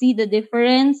you can see the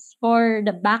difference for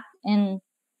the back and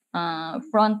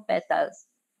front petals.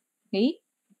 Okay.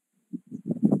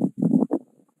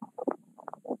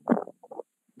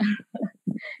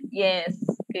 Yes,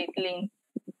 Caitlin.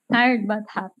 Tired but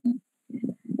happy.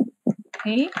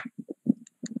 Okay.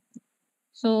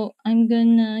 So I'm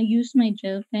gonna use my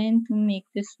gel pen to make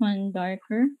this one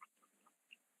darker.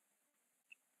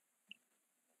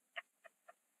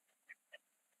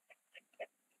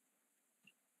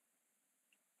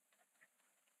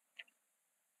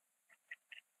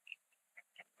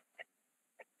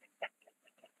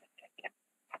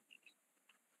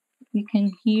 You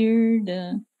can hear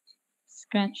the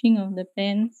scratching of the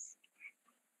pens.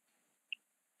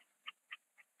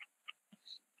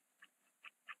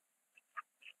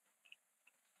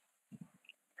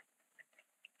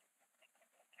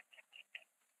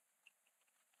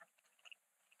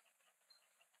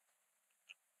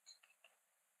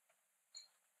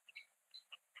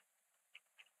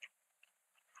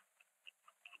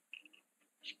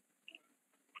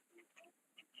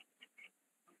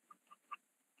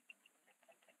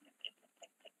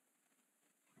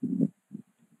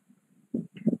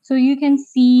 So you can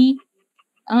see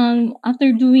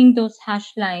after doing those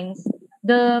hash lines,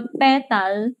 the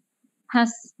petal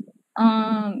has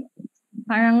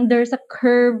parang there's a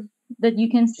curve that you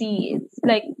can see. It's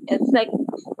like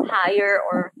higher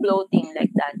or floating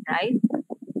like that, right?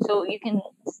 So you can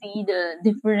see the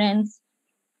difference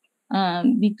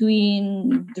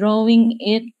between drawing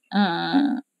it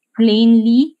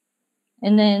plainly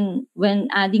and then when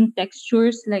adding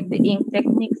textures like the ink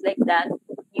techniques like that,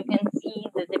 you can see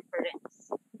the difference.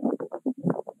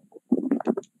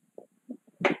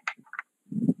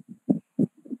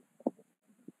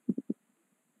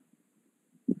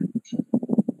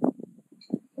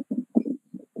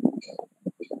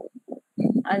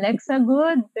 Alexa,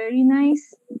 good. Very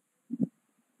nice.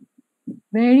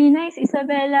 Very nice,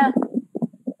 Isabella.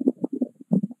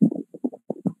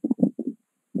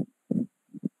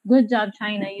 Good job,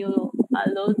 China. You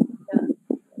load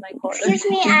my color. Excuse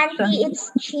me, Auntie,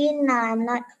 it's China,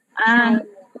 not Ah,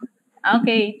 China.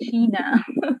 okay, China.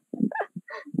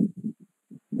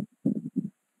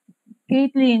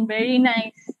 Caitlin, very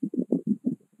nice.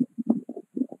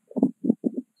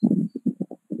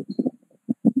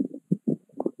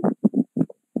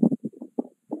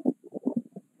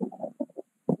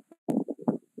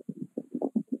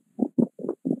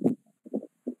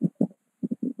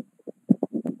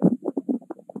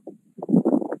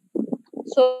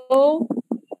 So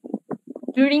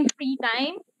during free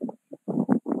time,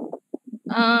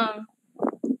 um,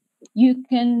 you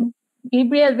can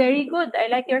Gabriel, very good. I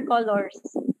like your colors.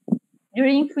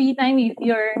 During free time, if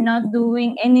you're not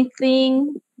doing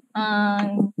anything,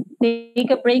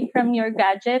 take a break from your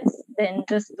gadgets, then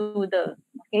just do the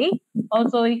okay.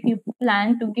 Also, if you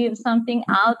plan to give something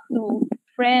out to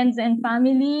friends and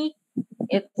family,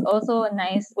 it's also a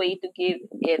nice way to give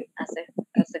it as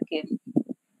a gift.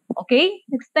 Okay,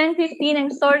 it's 10:15.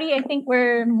 I'm sorry. I think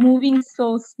we're moving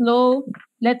so slow.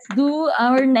 Let's do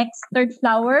our next third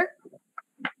flower.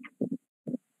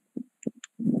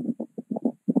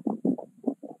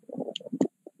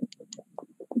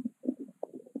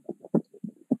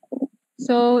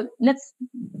 So let's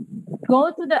go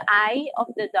to the eye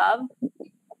of the dove.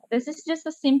 This is just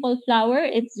a simple flower.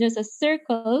 It's just a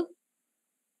circle.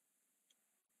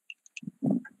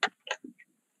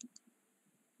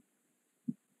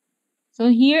 So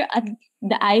here at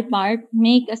the eye part,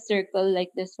 make a circle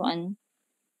like this one.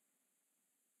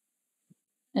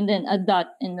 And then a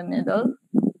dot in the middle.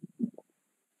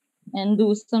 And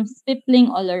do some stippling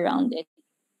all around it.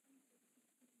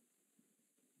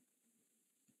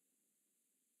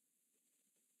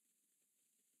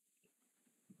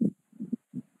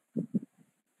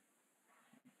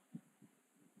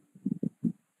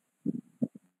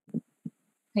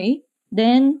 Okay.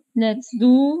 Then let's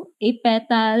do a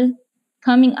petal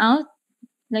coming out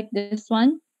like this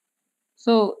one.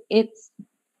 So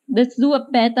let's do a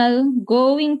petal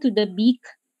going to the beak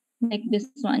like this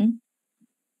one.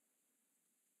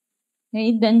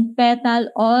 Okay, then petal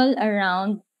all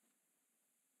around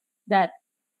that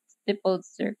stippled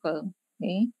circle.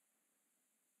 Okay.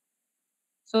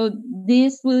 So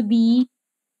this will be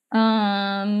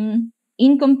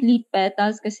incomplete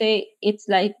petals kasi it's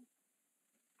like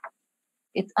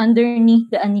it's underneath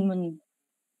the anemone.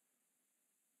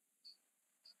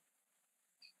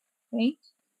 Okay.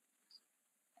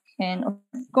 And of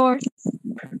course,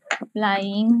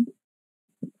 applying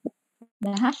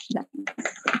the hash lines.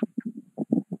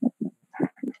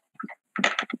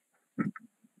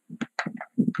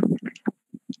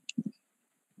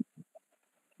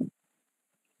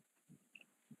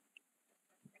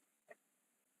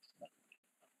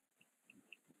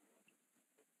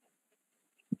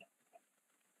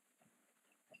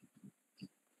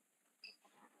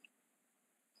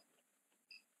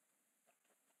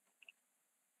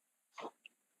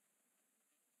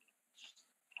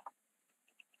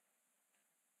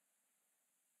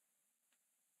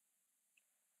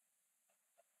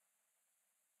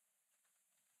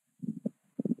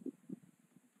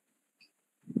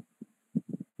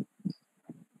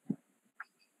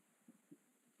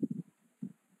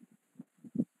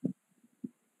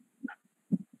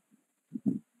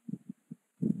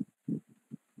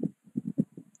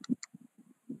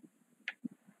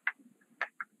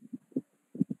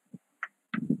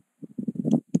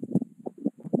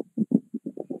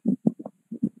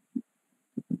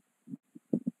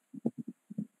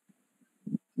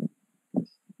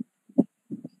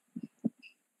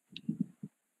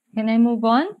 Can I move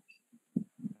on?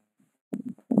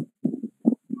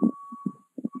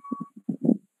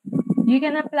 You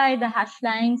can apply the hash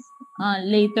lines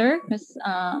later because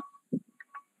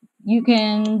you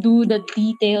can do the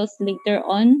details later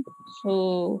on.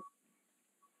 So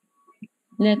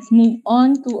let's move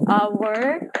on to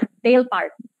our tail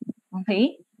part.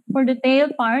 Okay, for the tail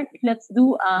part, let's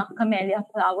do a camellia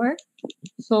flower.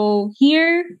 So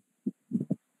here,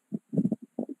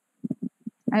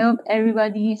 I hope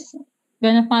everybody's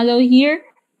gonna follow here.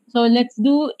 So let's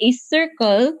do a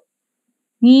circle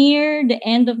near the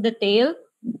end of the tail.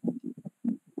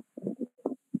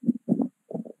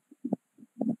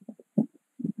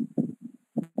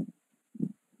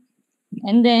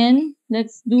 And then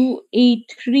let's do a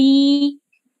 3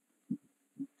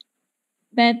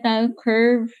 petal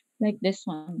curve like this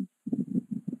one.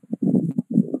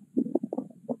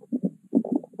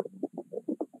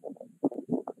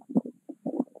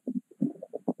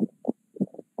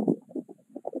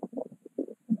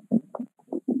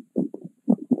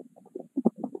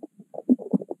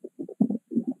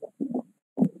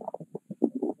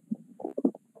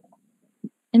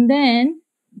 And then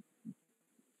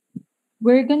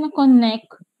we're gonna connect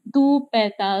 2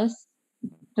 petals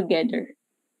together.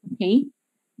 Okay,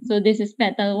 so this is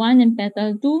petal 1 and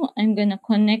petal 2. I'm gonna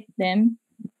connect them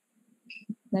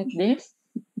like this.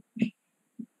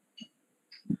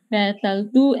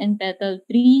 Petal 2 and petal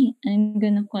 3, I'm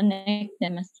gonna connect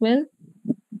them as well.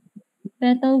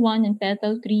 Petal 1 and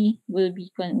petal 3 will be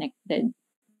connected.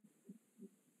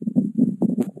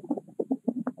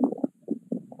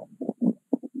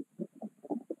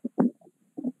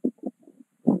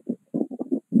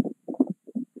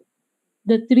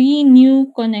 The 3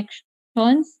 new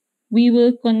connections, we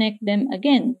will connect them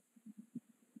again.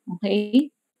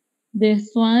 Okay,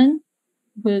 this one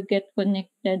will get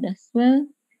connected as well,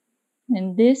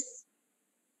 and this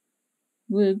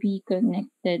will be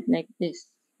connected like this.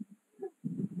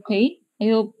 Okay,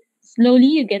 I hope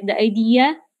slowly you get the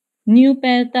idea. New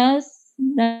petals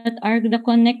that are the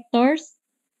connectors,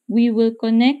 we will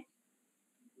connect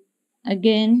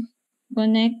again,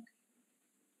 connect.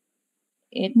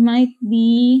 It might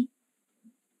make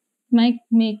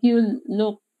you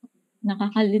look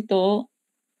nakakalito,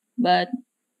 but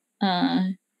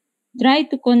try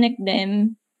to connect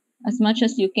them as much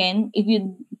as you can. If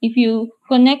you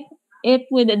connect it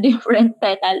with a different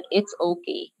petal, it's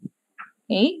okay.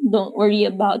 Okay, don't worry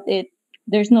about it.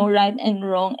 There's no right and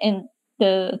wrong, and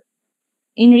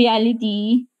in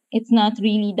reality, it's not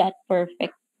really that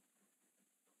perfect.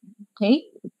 Okay,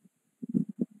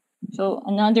 so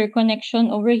another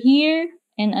connection over here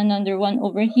and another one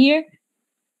over here,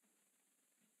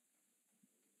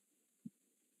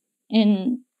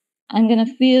 and I'm gonna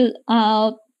fill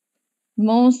out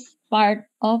most part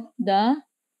of the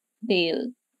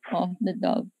tail of the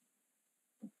dog.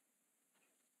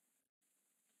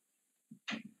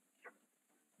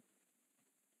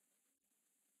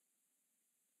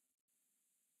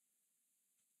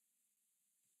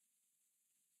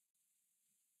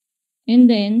 And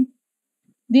then,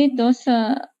 dito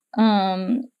sa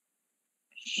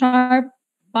sharp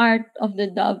part of the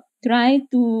dog, try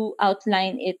to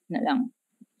outline it na lang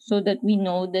so that we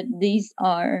know that these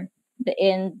are the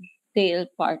end tail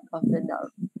part of the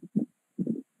dog.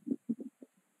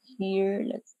 Here,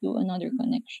 let's do another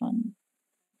connection.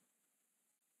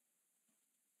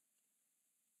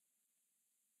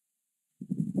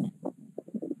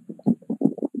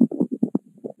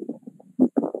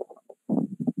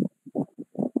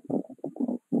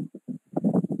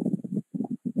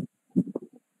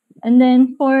 And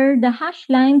then for the hash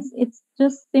lines, it's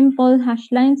just simple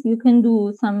hash lines. You can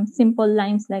do some simple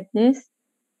lines like this.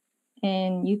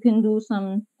 And you can do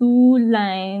some 2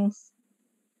 lines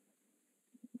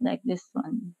like this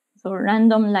one. So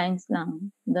random lines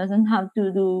lang. Doesn't have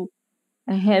to do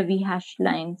a heavy hash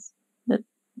lines. That's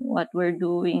what we're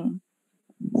doing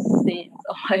since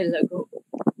a while ago.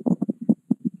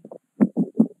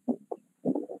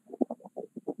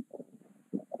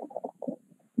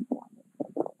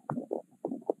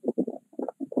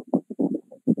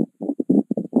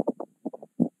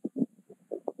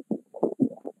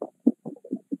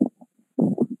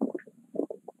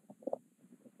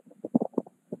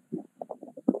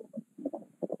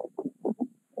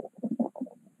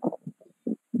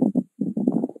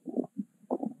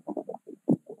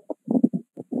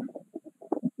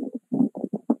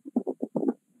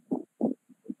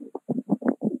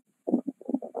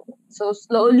 So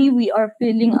slowly we are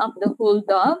filling up the whole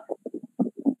dog.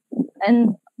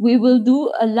 And we will do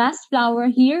a last flower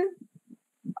here,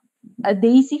 a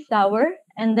daisy flower.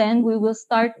 And then we will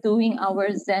start doing our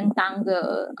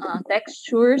Zentangle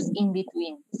textures in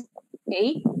between.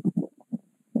 Okay?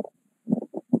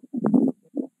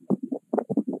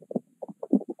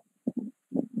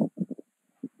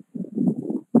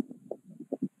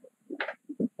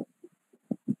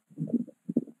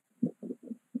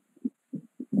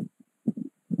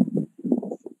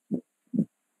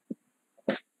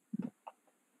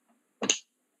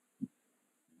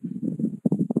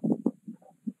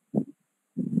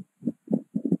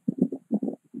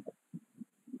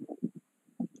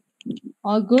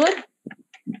 All good?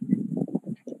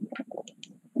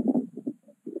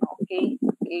 Okay,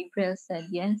 Gabriel said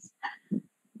yes.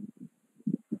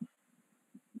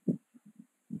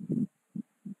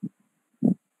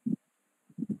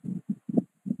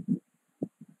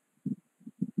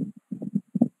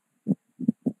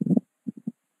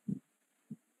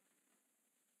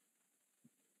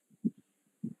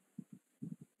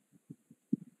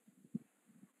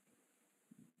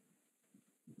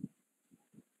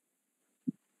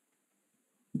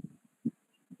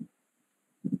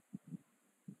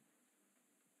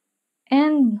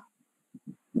 And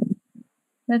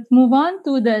let's move on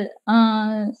to the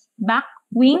back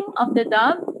wing of the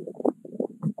dove.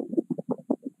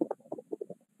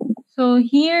 So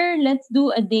here, let's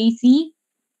do a daisy.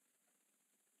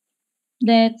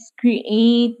 Let's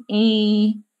create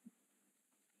a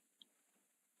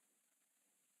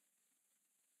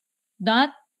dot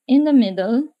in the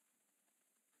middle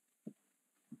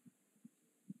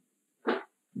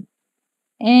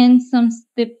and some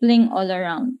stippling all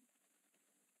around.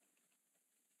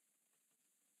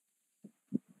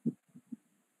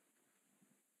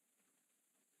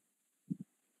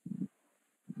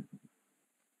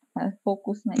 I'll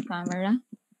focus my camera.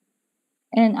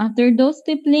 And after those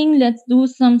stippling, let's do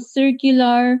some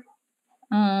circular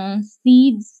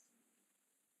seeds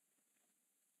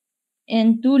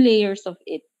and 2 layers of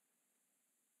it.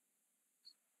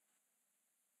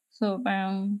 So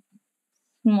parang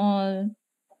small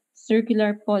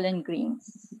circular pollen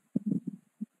grains.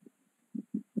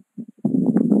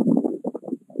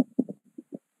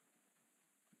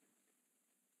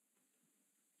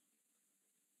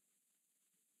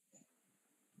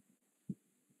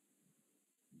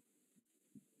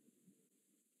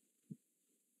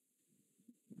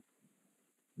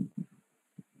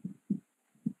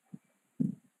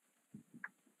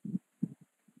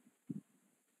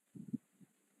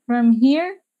 From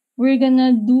here, we're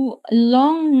gonna do a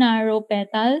long narrow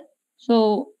petal.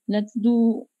 So let's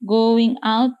do going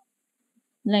out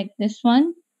like this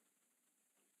one.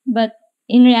 But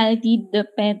in reality, the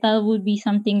petal would be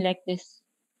something like this,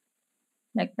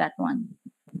 like that one.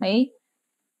 Okay?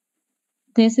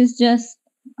 This is just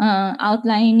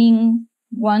outlining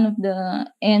one of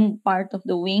the end part of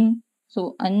the wing.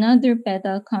 So another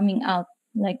petal coming out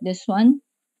like this one.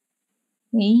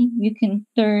 Okay? You can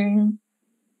turn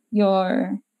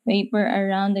your paper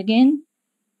around again.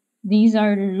 These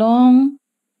are long,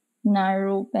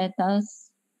 narrow petals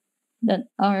that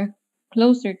are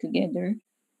closer together.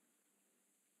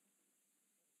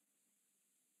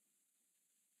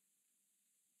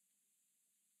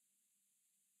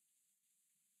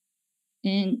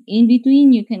 And in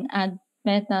between, you can add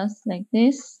petals like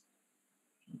this.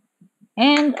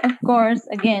 And of course,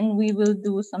 again, we will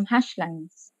do some hash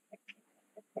lines.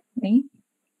 Okay.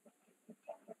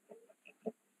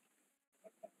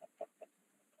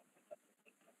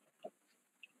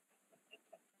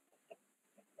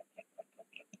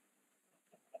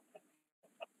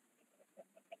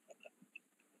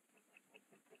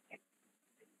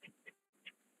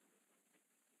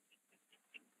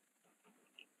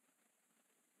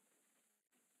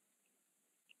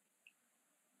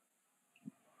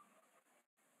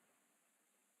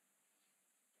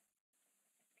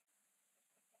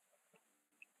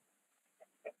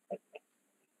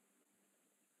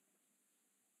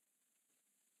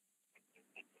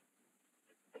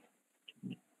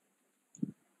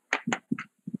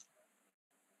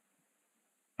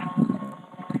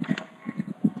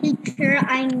 Teacher,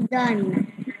 I'm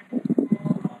done.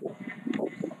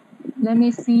 Let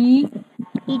me see.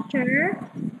 Teacher,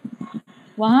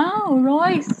 Wow,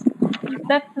 Royce,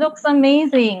 that looks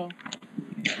amazing.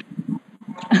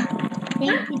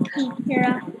 thank you,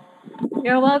 teacher.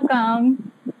 You're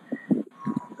welcome.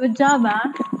 Good job, ah.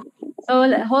 So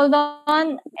hold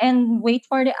on and wait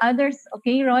for the others,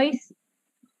 okay, Royce?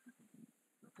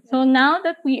 So now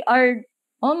that we are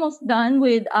almost done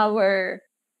with our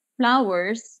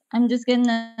flowers, I'm just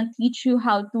gonna teach you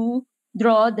how to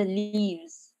draw the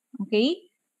leaves, okay?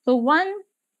 So one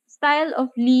style of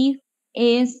leaf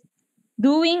is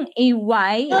doing a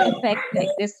Y effect like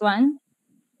this one.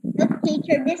 Look,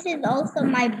 teacher, this is also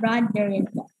my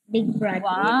brother-in-law, big brother,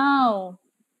 Wow.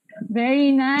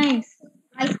 Very nice.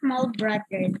 my small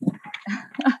brother-in-law.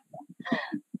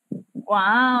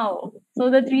 Wow. So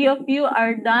the three of you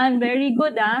are done. Very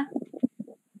good, ah.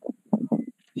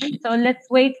 So let's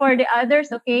wait for the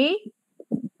others, okay?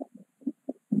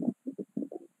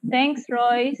 Thanks,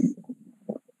 Royce.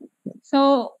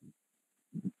 So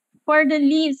for the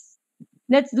leaves,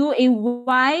 let's do a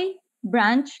Y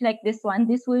branch like this one.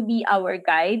 This will be our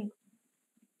guide.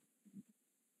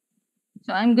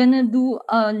 So I'm gonna do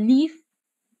a leaf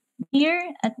here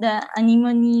at the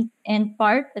anemone end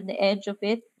part at the edge of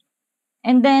it.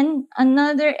 And then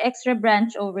another extra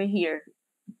branch over here.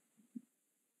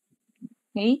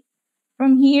 Okay.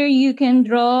 From here, you can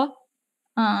draw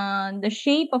the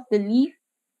shape of the leaf,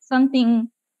 something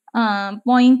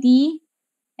pointy,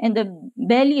 and the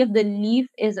belly of the leaf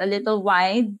is a little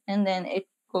wide, and then it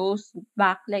goes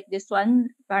back like this one,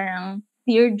 parang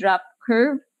teardrop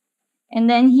curve. And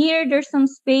then here, there's some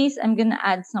space. I'm gonna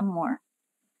add some more.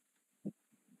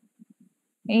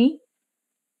 Okay.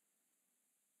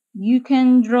 You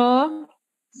can draw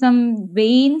some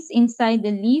veins inside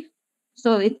the leaf,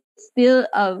 so it's still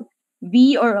a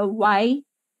V or a Y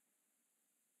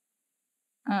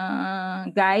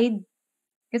guide.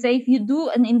 Because if you do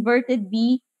an inverted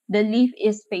V, the leaf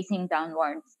is facing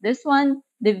downwards. This one,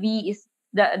 the V is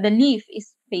the leaf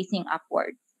is facing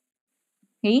upwards.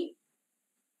 Okay.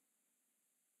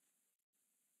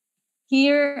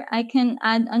 Here I can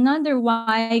add another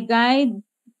Y guide.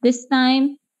 This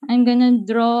time I'm gonna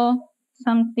draw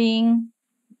something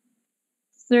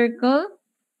circle,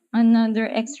 another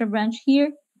extra branch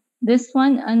here. This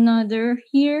one, another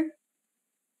here.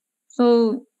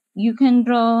 So you can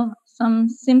draw some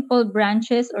simple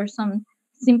branches or some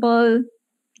simple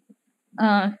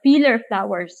filler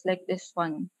flowers like this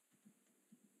one.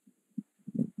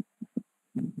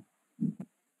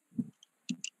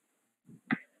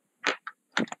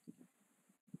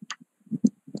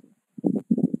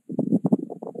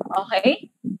 Okay.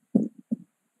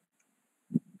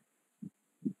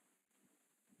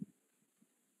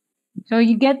 So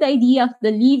you get the idea of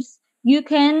the leaves. You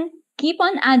can keep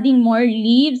on adding more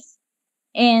leaves,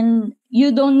 and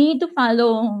you don't need to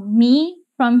follow me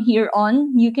from here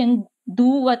on. You can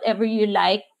do whatever you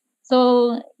like.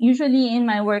 So usually in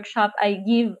my workshop, I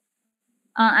give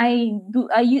I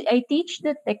teach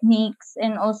the techniques,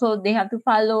 and also they have to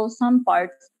follow some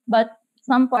parts, but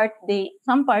some parts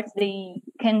they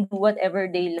can do whatever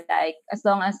they like as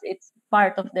long as it's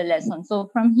part of the lesson. So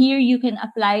from here you can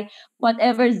apply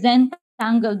whatever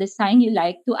Zentangle design you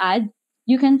like to add.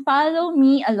 You can follow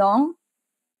me along,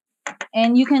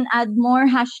 and you can add more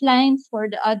hash lines for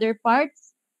the other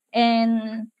parts,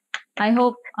 and I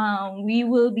hope we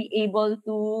will be able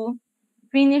to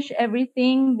finish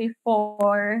everything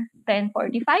before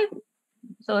 10:45.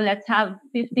 So let's have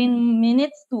 15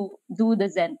 minutes to do the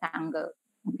Zentangle.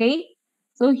 Okay?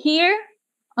 So here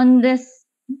on this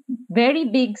very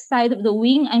big side of the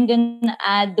wing, I'm gonna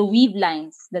add the weave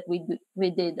lines that we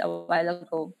did a while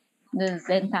ago, the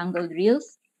Zentangle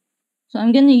reels. So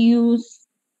I'm gonna use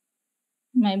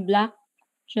my black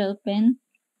gel pen.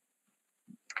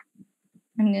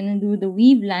 I'm gonna do the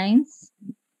weave lines.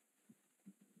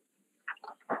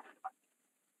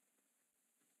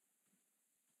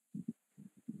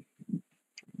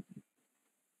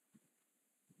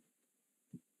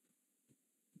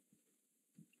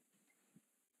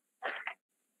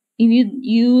 If you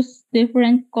use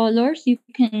different colors, you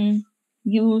can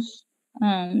use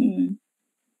um,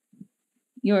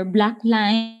 your black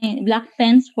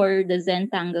pens for the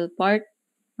Zentangle part,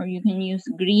 or you can use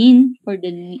green for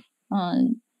the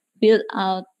fill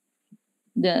out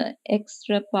the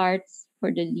extra parts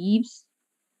for the leaves.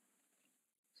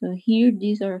 So here,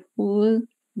 these are full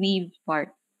weave part.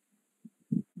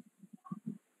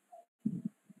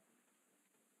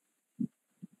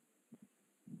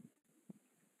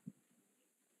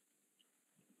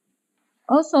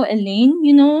 Also, Elaine,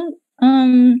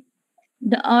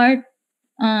 the art,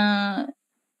 uh,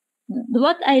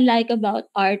 what I like about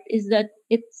art is that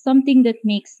it's something that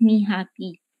makes me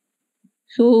happy.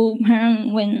 So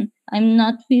parang when I'm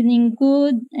not feeling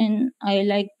good and I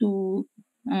like to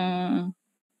uh,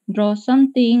 draw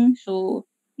something, so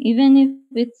even if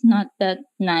it's not that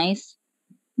nice,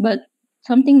 but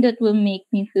something that will make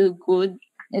me feel good,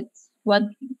 it's what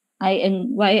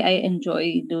why I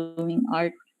enjoy doing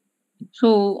art.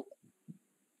 So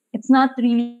it's not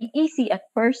really easy at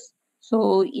first.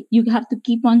 So you have to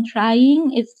keep on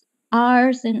trying. It's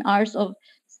hours and hours of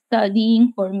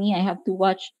studying for me. I have to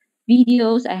watch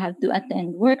videos, I have to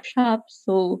attend workshops.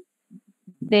 So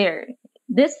there.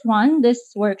 this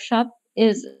workshop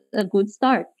is a good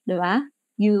start, diba?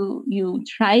 You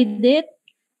tried it,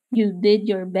 you did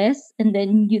your best, and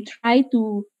then you try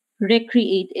to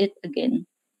recreate it again.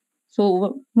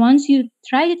 So once you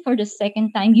try it for the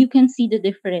second time, you can see the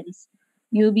difference.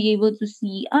 You'll be able to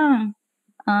see, uh,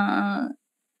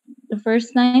 the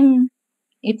first time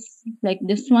it's like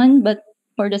this one, but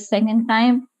for the second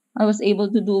time, I was able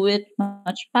to do it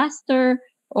much faster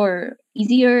or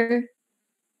easier.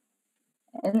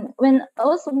 And when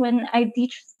I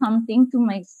teach something to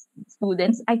my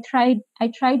students, I tried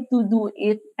to do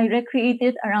it. I recreate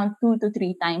it around 2 to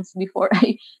 3 times before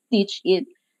I teach it.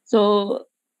 So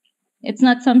it's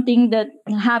not something that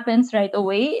happens right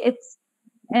away.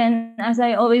 And as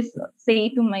I always say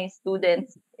to my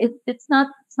students, it's not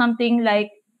something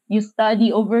like you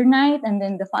study overnight and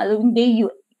then the following day you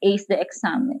ace the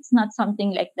exam. It's not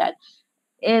something like that.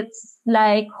 It's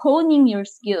like honing your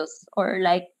skills, or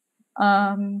like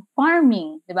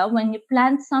farming, diba? When you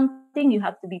plant something, you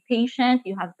have to be patient,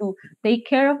 you have to take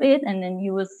care of it, and then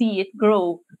you will see it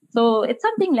grow. So it's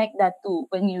something like that too.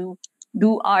 When you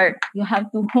do art, you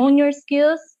have to hone your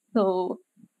skills. So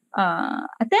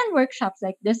attend workshops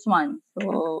like this one.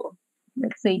 So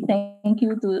let's say thank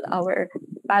you to our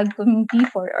PAG community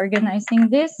for organizing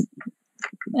this,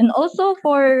 and also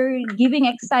for giving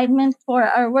excitement for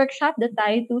our workshop, the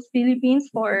Taitus Philippines,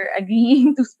 for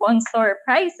agreeing to sponsor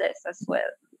prizes as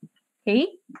well. Okay.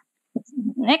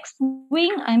 Next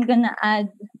wing, I'm gonna add.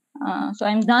 So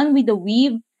I'm done with the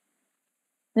weave.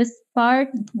 This part,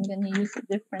 I'm gonna use a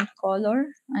different color.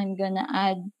 I'm gonna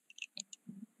add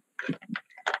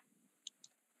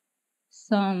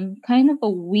some kind of a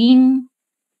wing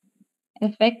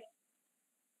effect.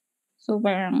 So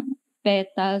parang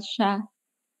petals siya.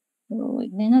 So we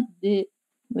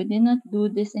did not do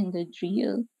this in the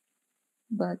drill,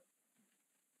 but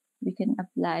we can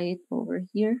apply it over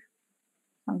here,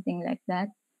 something like that.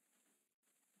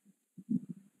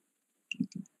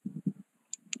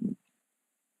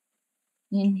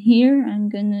 In here, I'm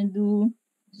gonna do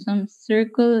some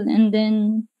circle and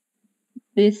then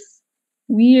this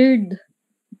weird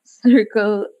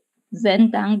circle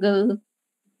Zentangle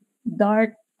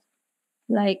dart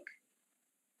like.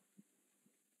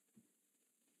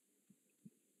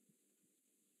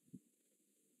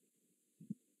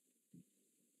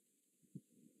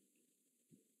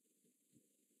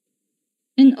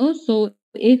 And also,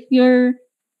 if you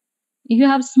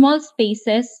have small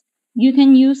spaces, you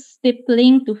can use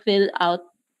stippling to fill out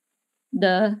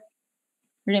the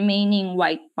remaining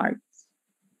white parts.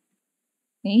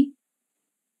 Okay.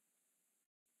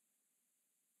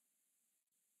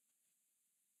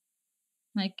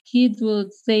 My kids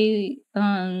would say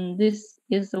this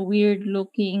is a weird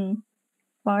looking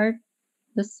part,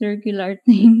 the circular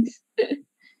things.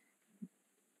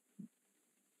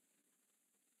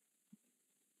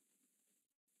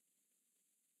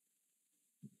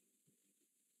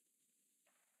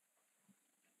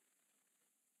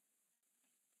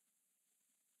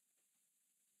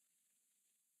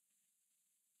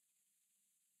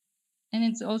 And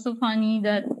it's also funny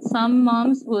that some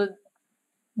moms would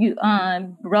you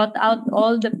brought out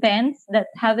all the pens that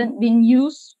haven't been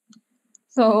used.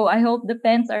 So I hope the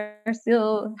pens are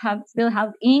still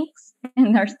have inks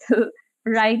and are still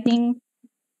writing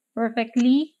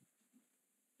perfectly.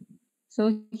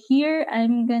 So here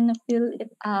I'm gonna fill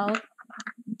it out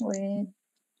with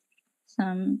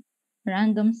some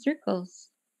random circles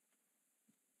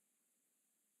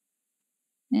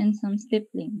and some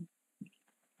stippling.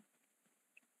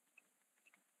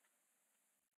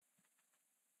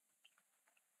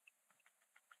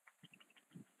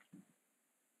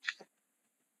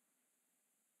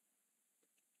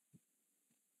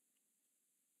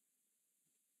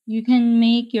 You can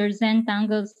make your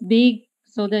Zentangles big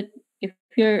so that if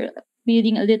you're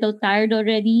feeling a little tired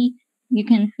already, you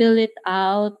can fill it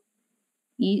out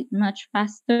much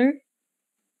faster.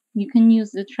 You can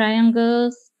use the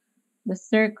triangles, the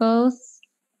circles,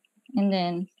 and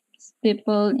then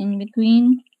stipple in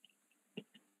between.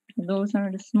 Those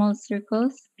are the small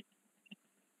circles.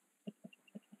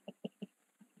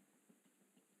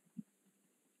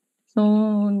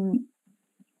 So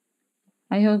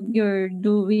I hope you're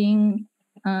doing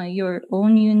your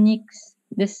own unique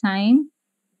design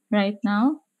right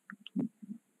now.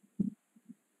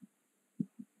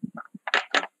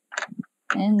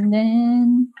 And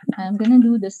then I'm gonna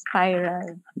do the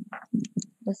spiral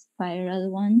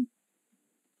one.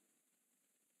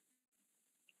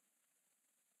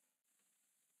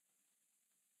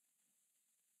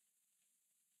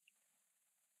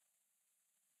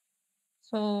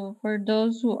 So for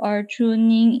those who are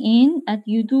tuning in at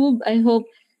YouTube, I hope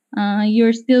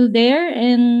you're still there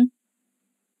and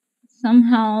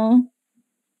somehow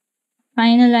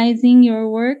finalizing your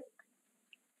work.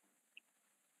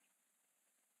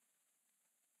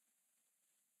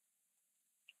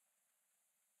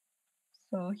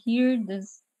 So here,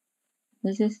 this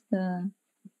is the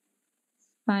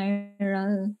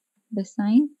spiral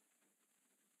design.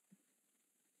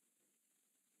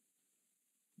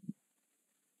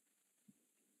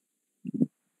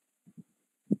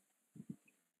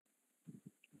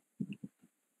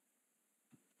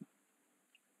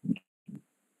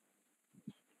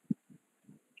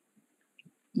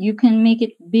 You can make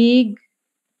it big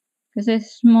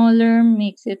because smaller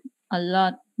makes it a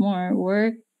lot more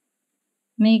work.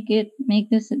 Make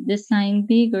this design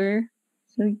bigger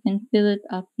so you can fill it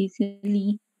up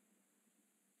easily.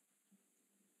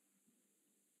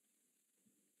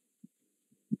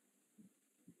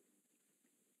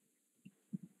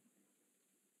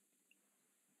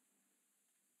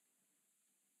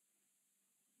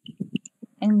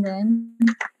 And then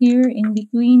here in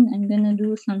between, I'm gonna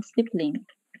do some stippling.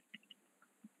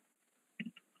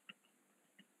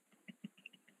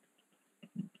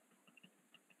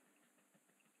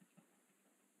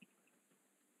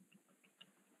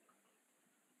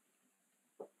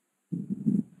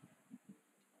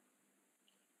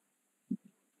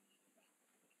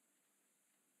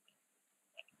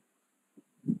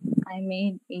 I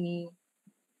made a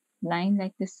line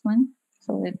like this one,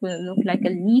 so it will look like a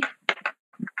leaf.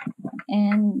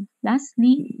 And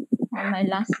lastly, on my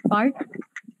last part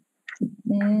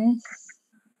is,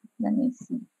 let me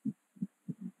see,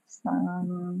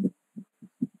 some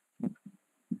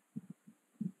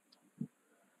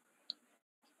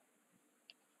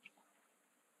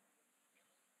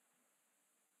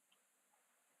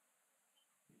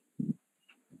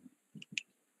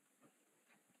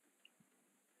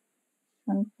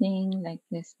something like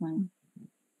this one.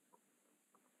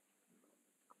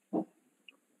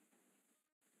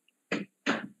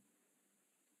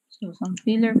 So some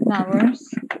filler flowers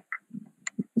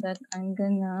that I'm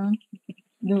gonna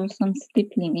do some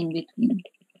stippling in between.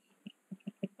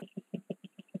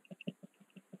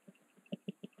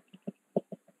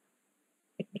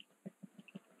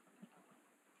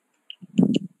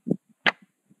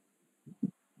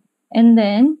 And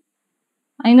then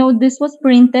I know this was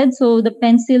printed, so the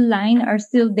pencil line are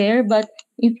still there, but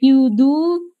if you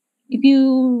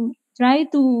try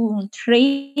to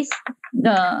trace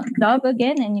the dove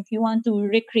again, and if you want to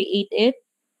recreate it,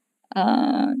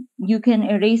 you can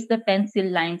erase the pencil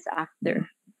lines after.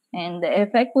 And the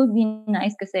effect will be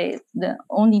nice because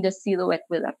only the silhouette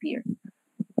will appear.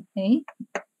 Okay.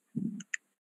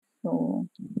 So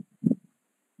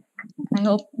I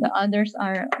hope the others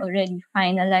are already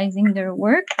finalizing their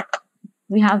work.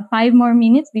 We have 5 more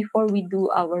minutes before we do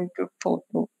our group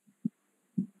photo.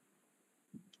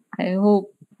 I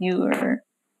hope you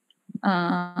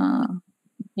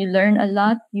learn a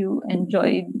lot. You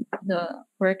enjoyed the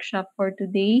workshop for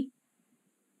today,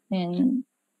 and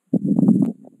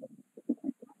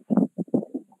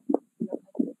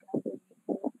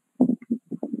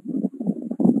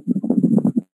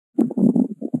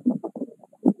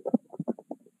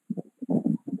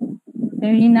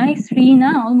very nice,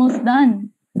 Rina. Almost done.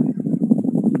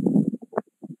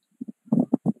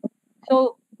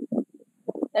 So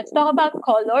let's talk about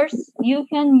colors. You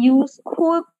can use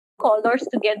cool colors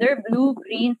together, blue,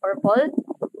 green, purple.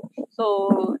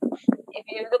 So if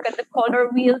you look at the color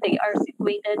wheel, they are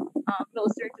situated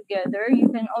closer together. You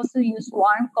can also use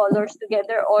warm colors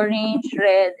together, orange,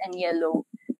 red, and yellow.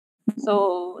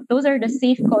 So those are the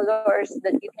safe colors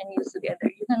that you can use together.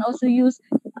 You can also use,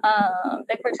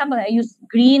 like for example, I use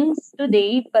greens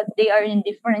today, but they are in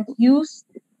different hues,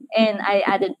 and I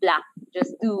added black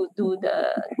just to do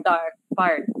the dark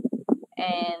part.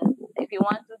 And if you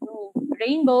want to do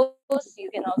rainbows, you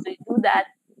can also do that.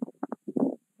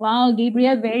 Wow,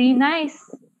 Gabriel, very nice.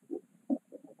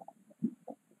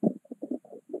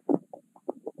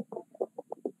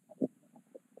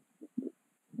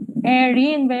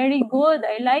 Erin, very good.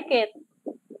 I like it.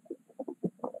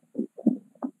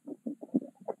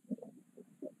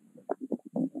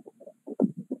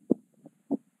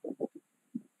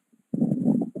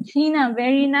 Sheena,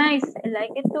 very nice. I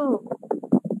like it too.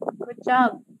 Good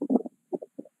job.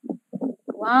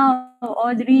 Wow,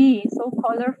 Audrey, so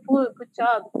colorful. Good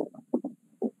job.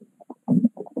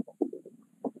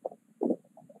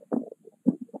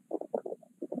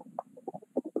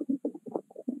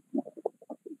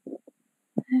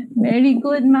 Very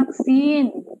good,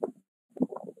 Maxine.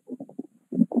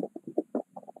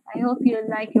 I hope you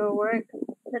like your work.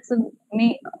 That's a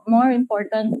more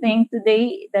important thing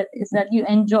today. That is that you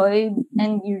enjoyed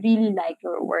and you really like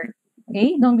your work.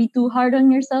 Okay, don't be too hard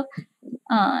on yourself.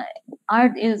 Uh,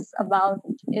 art is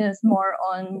more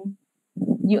on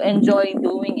you enjoy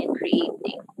doing and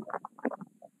creating.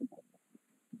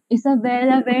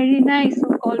 Isabella, very nice, so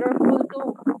colorful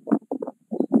too.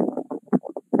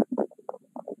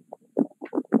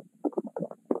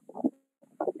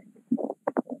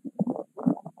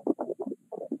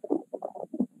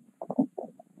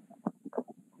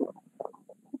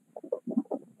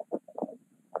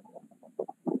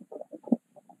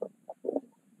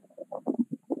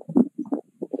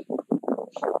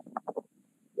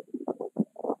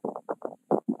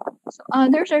 So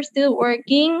others are still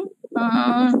working.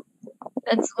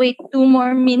 Let's wait 2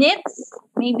 more minutes,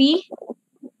 maybe.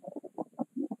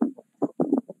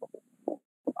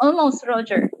 Almost,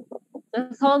 Roger.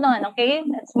 Just hold on, okay?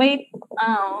 Let's wait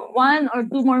 1 or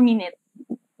 2 more minutes.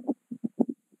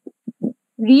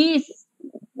 Reese,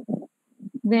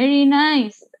 very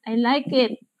nice. I like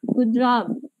it. Good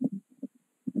job.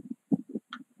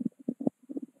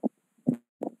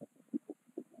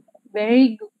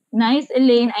 Very nice,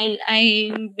 Elaine.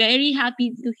 I'm very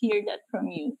happy to hear that from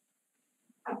you.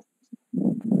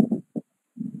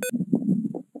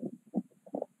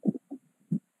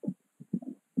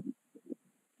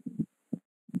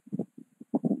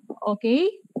 Okay.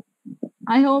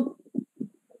 I hope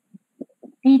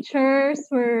teachers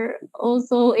were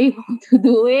also able to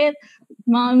do it.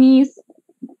 Mommies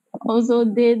also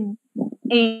did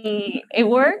a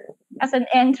work as an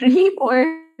entry for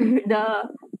the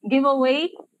giveaway,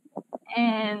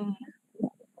 and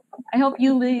I hope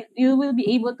you will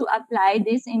be able to apply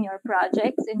this in your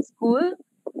projects in school.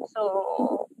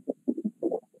 So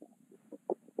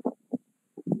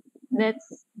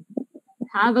let's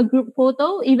have a group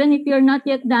photo. Even if you're not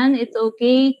yet done, it's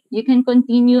okay. You can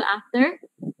continue after.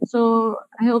 So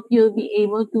I hope you'll be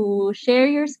able to share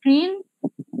your screen,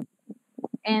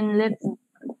 and let's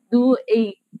do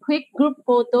a quick group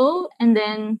photo, and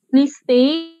then please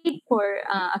stay for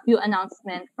a few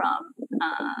announcements from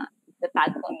the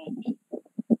PAD committee.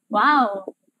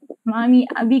 Wow, Mommy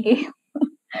Abigail,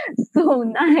 so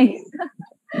nice.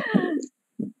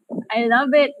 I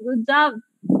love it. Good job.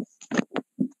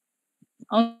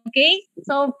 Okay,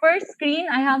 so first screen,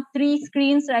 I have 3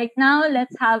 screens right now.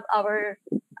 Let's have our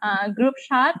group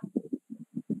shot.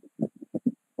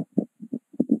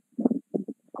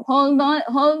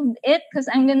 Hold it, because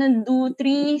I'm gonna do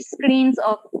 3 screens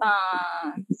of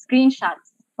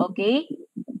screenshots. Okay,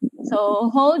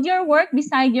 so hold your work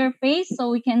beside your face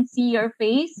so we can see your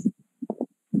face.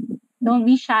 Don't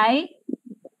be shy.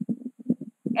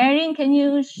 Erin, can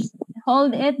you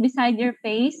hold it beside your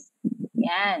face?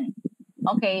 Yan.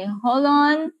 Okay, hold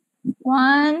on.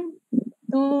 1,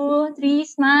 2, 3,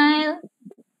 smile.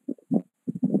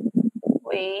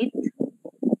 Wait.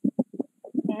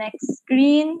 Next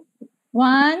screen.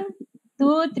 1,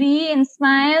 2, 3, and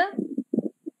smile.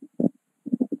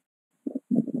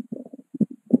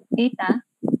 Wait,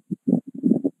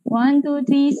 1, 2,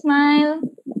 3, smile.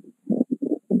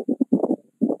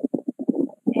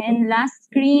 And last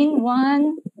screen.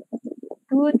 1,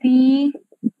 2, 3.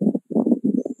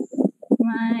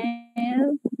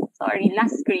 Smile. Sorry,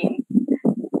 last screen.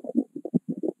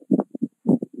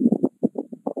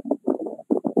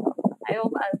 I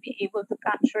hope I'll be able to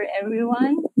capture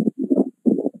everyone.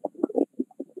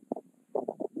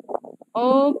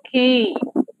 Okay.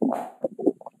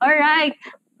 All right.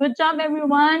 Good job,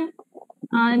 everyone.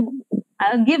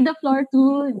 I'll give the floor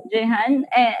to Jehan.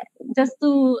 Just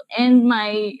to end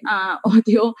my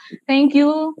audio, thank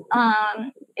you,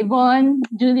 Yvonne,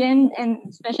 Julian, and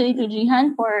especially to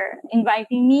Jihan for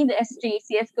inviting me, the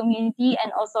SJCS community,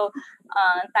 and also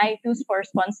Titus for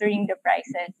sponsoring the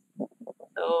prizes.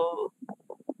 So,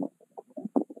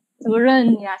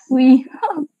 Suran, Yasui,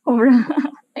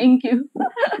 thank you.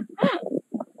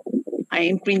 I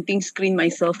am printing screen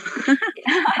myself.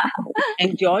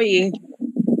 Enjoying.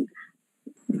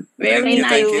 Very you,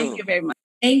 nice. thank Thank you. you very much.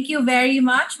 Thank you very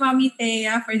much, Mommy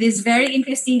Thea, for this very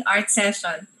interesting art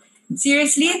session.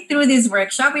 Seriously, through this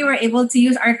workshop, we were able to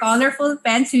use our colorful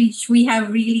pens, which we have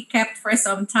really kept for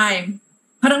some time.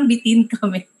 Parang bitin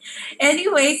kami.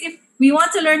 Anyways, if we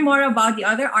want to learn more about the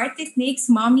other art techniques,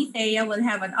 Mommy Thea will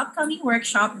have an upcoming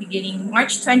workshop beginning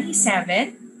March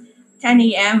 27, 10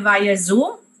 a.m. via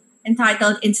Zoom,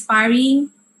 entitled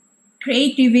Inspiring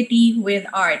Creativity with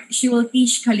Art. She will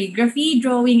teach calligraphy,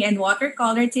 drawing, and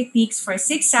watercolor techniques for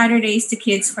 6 Saturdays to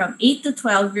kids from 8 to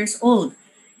 12 years old.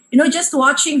 Just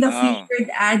watching the Wow.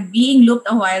 featured ad being looked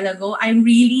a while ago, I'm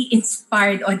really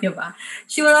inspired on diba?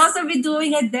 She will also be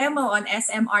doing a demo on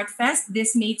SM Art Fest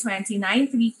this May 29,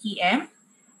 3 p.m.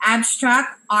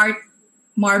 Abstract art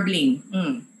Marbling.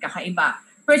 Kakaiba.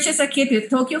 Purchase a kit with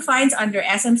Tokyo Finds under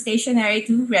SM Stationery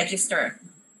to register.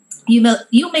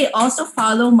 You may also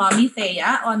follow Mommy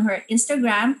Thea on her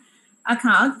Instagram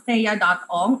account,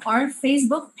 thea.ong, or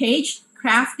Facebook page,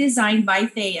 Craft Design by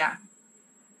Thea.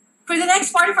 For the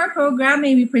next part of our program,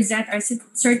 may we present our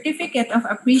certificate of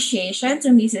appreciation to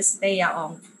Mrs. Thea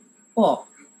Ong po.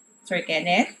 Sir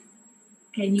Kenneth,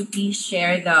 can you please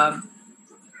share the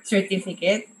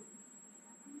certificate?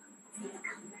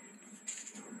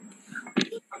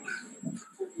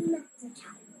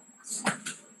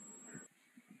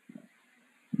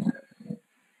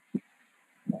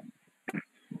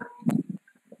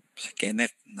 Si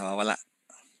Kenneth, nawawala.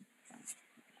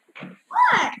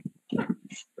 What?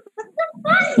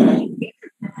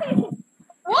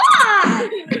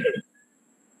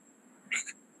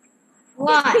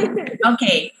 What?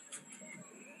 Okay.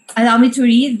 Allow me to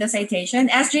read the citation.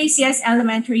 SJCS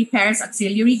Elementary Parents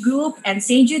Auxiliary Group and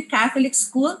St. Jude Catholic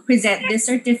School present this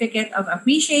certificate of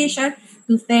appreciation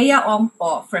to Thea Ong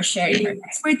Po for sharing her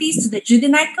expertise to the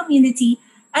Judenite community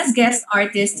as guest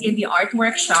artist in the art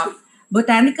workshop,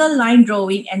 Botanical Line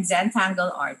Drawing and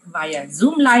Zentangle Art via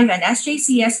Zoom Live and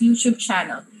SJCS YouTube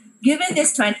channel, given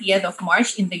this 20th of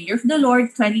March in the year of the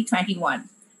Lord 2021.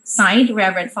 Signed,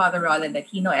 Reverend Father Roland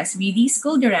Aquino, SVD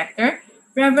School Director,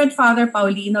 Reverend Father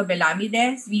Paulino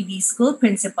Belamide, SVD School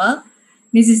Principal,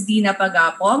 Mrs. Dina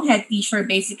Pagapong, Head Teacher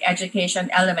Basic Education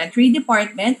Elementary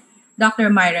Department, Dr.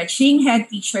 Myra Ching, Head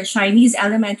Teacher Chinese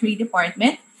Elementary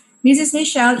Department, Mrs.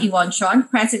 Michelle Ivonchon,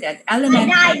 President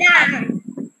Elementary.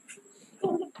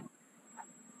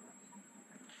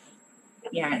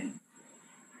 Yan.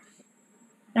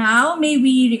 Now, may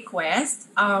we request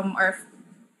our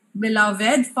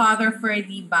beloved Father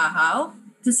Ferdy Bahaw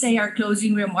to say our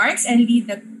closing remarks and lead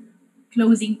the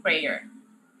closing prayer.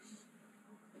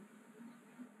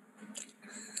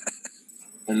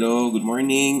 Hello, good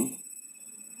morning.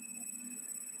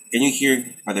 Can you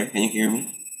hear, Father? Can you hear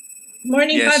me?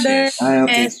 Morning, Yes, Father. yes.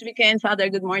 Okay. Yes, we can, Father.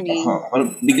 Good morning.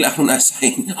 Well, bigla akong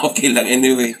na-assign. Okay lang.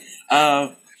 Anyway,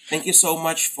 thank you so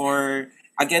much for,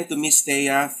 again, to Miss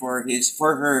Thea for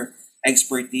her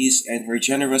expertise and her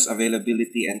generous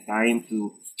availability and time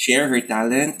to share her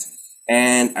talent.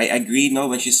 And I agree, no,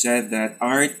 when she said that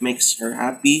art makes her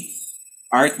happy.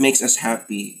 Art makes us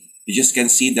happy. You just can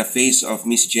see the face of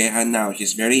Miss Jehan now.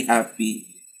 She's very happy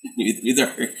with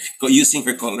her using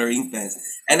her coloring pens.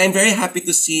 And I'm very happy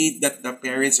to see that the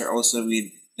parents are also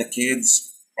with the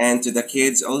kids. And to the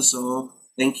kids also,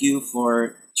 thank you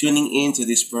for tuning in to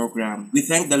this program. We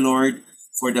thank the Lord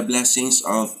for the blessings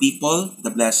of people,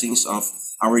 the blessings of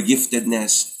our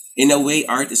giftedness. In a way,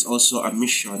 art is also a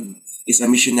mission. It's a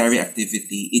missionary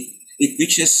activity. It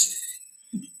reaches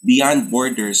beyond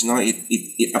borders. No, it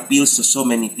appeals to so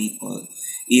many people.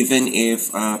 Even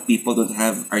if people don't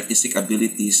have artistic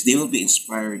abilities, they will be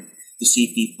inspired to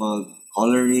see people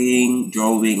coloring,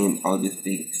 drawing, and all these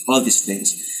things. All these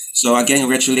things. So again,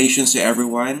 congratulations to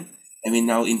everyone, and we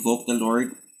now invoke the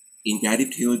Lord in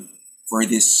gratitude for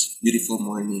this beautiful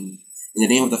morning. In the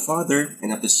name of the Father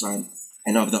and of the Son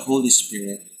and of the Holy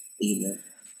Spirit. Amen.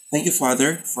 Thank you,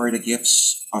 Father, for the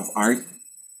gifts of art,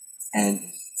 and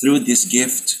through this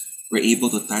gift, we're able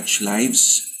to touch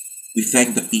lives. We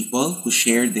thank the people who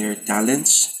shared their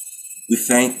talents. We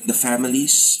thank the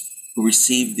families who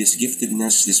received this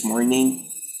giftedness this morning.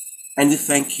 And we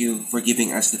thank you for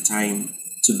giving us the time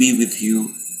to be with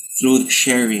you through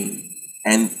sharing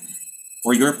and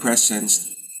for your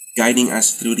presence guiding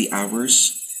us through the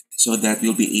hours so that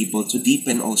we'll be able to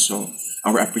deepen also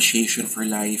our appreciation for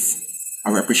life,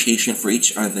 our appreciation for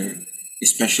each other,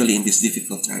 especially in these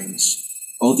difficult times.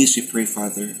 All this we pray,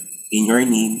 Father, in your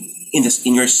name, in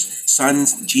your Son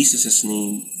Jesus'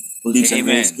 name, who lives and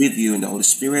reigns Amen. with you in the Holy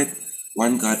Spirit,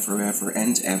 one God forever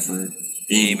and ever.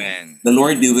 Amen. The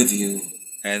Lord be with you.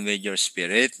 And with your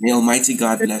spirit. May Almighty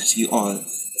God bless you all.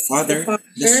 The Father,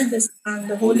 the Son, the Son, the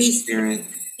the Holy Holy Spirit.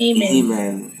 Amen.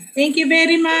 Amen. Thank you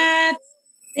very much.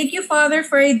 Thank you, Father,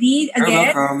 for a deed You're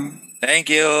again. welcome. Thank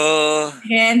you.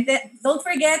 And don't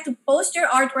forget to post your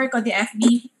artwork on the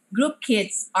FB group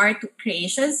Kids Art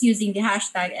Creations using the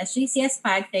hashtag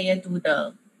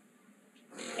SJCSPagTeaDoodle.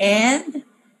 And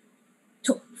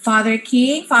to Father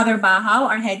King, Father Bahaw,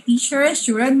 our head teachers,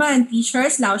 Shuranma and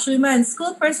teachers, Lao Shulma and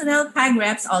school personnel, PAG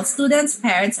reps, all students,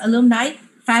 parents, alumni,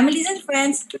 families, and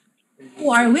friends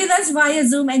who are with us via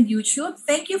Zoom and YouTube.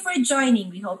 Thank you for joining.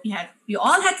 We hope you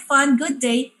all had fun. Good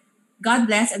day. God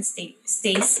bless and stay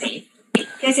safe.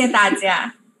 Kasi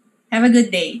Tadya. Have a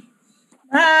good day.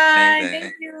 Bye.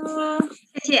 Thank Thank you.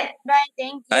 Bye.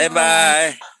 Thank you.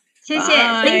 Bye-bye. Thank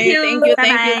Bye. you. Thank you. Thank you.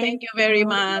 Bye-bye. Thank you very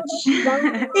much.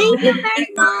 Thank you very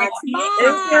much.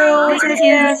 Thank Bye. you, Nice to see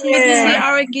you. Good to see sister.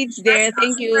 our kids there.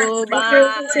 Thank you. Thank you,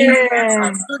 Bye.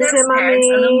 sister. Sister,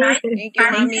 mommy. Thank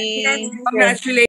you, mommy. Congratulations.